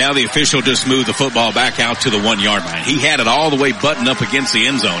package. Now the official just moved the football back out to the 1-yard line. He had it all the way buttoned up against the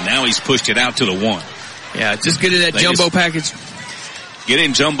end zone. Now he's pushed it out to the 1. Yeah, just get in that jumbo package. Get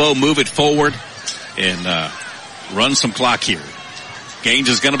in jumbo, move it forward, and run some clock here. Gaines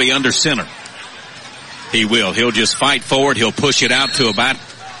is going to be under center. He will. He'll just fight forward. He'll push it out to about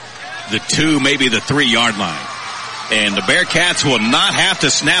the 2, maybe the 3-yard line. And the Bearcats will not have to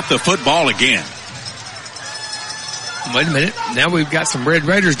snap the football again. Wait a minute. Now we've got some Red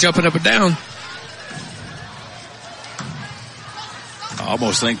Raiders jumping up and down. I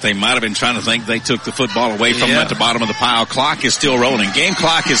almost think they might have been trying to think they took the football away from them at the bottom of the pile. Clock is still rolling. Game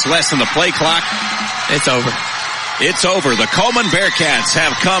clock is less than the play clock. It's over. It's over. The Cullman Bearcats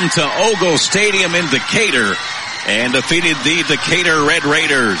have come to Ogle Stadium in Decatur and defeated the Decatur Red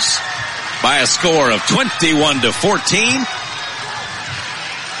Raiders by a score of 21-14.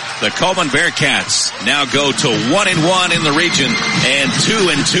 The Cullman Bearcats now go to 1-1 in the region and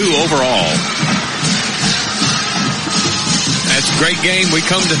 2-2 overall. That's a great game. We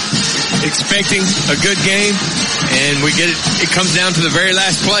come to expecting a good game, and we get it. It comes down to the very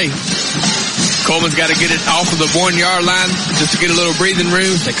last play. Cullman's got to get it off of the 1-yard line just to get a little breathing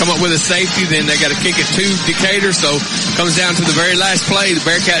room. They come up with a safety, then they got to kick it to Decatur. So it comes down to the very last play. The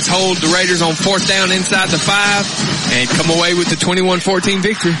Bearcats hold the Raiders on 4th down inside the 5 and come away with the 21-14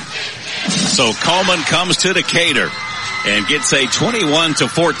 victory. So Cullman comes to Decatur and gets a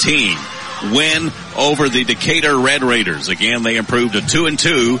 21-14 win over the Decatur Red Raiders. Again, they improved to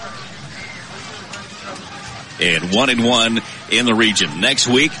 2-2 and 1-1 in the region. Next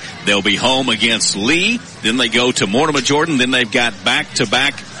week, they'll be home against Lee. Then they go to Mortimer Jordan. Then they've got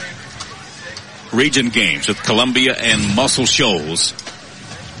back-to-back region games with Columbia and Muscle Shoals.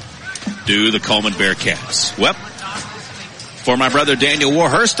 Do the Cullman Bearcats. Well, for my brother Daniel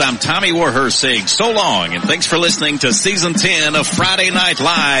Warhurst, I'm Tommy Warhurst saying so long, and thanks for listening to Season 10 of Friday Night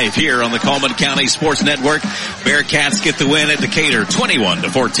Live here on the Cullman County Sports Network. Bearcats get the win at Decatur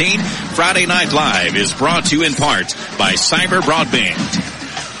 21-14. Friday Night Live is brought to you in part by Cyber Broadband,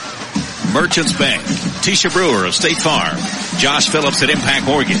 Merchants Bank, Tisha Brewer of State Farm, Josh Phillips at Impact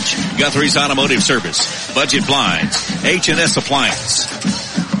Mortgage, Guthrie's Automotive Service, Budget Blinds, H&S Appliance,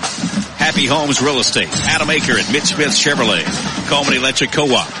 Happy Homes Real Estate, Adam Aker at Mitch Smith Chevrolet, Cullman Electric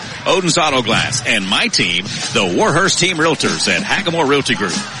Co-op, Odin's Auto Glass, and my team, the Warhurst Team Realtors at Hackamore Realty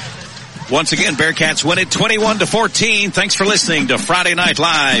Group. Once again, Bearcats win it 21-14. Thanks for listening to Friday Night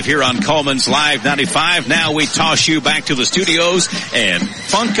Live here on Cullman's Live 95. Now we toss you back to the studios and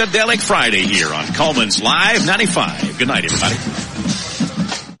Funkadelic Friday here on Cullman's Live 95. Good night, everybody.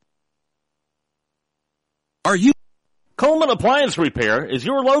 Are you? Cullman Appliance Repair is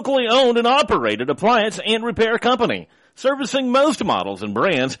your locally owned and operated appliance and repair company. Servicing most models and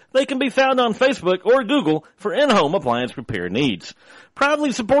brands, they can be found on Facebook or Google for in-home appliance repair needs.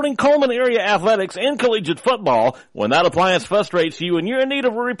 Proudly supporting Cullman area athletics and collegiate football, when that appliance frustrates you and you're in need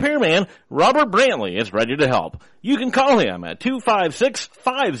of a repairman, Robert Brantley is ready to help. You can call him at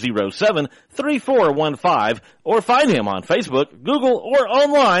 256-507-3415 or find him on Facebook, Google, or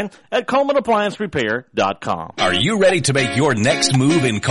online at CullmanApplianceRepair.com. Are you ready to make your next move in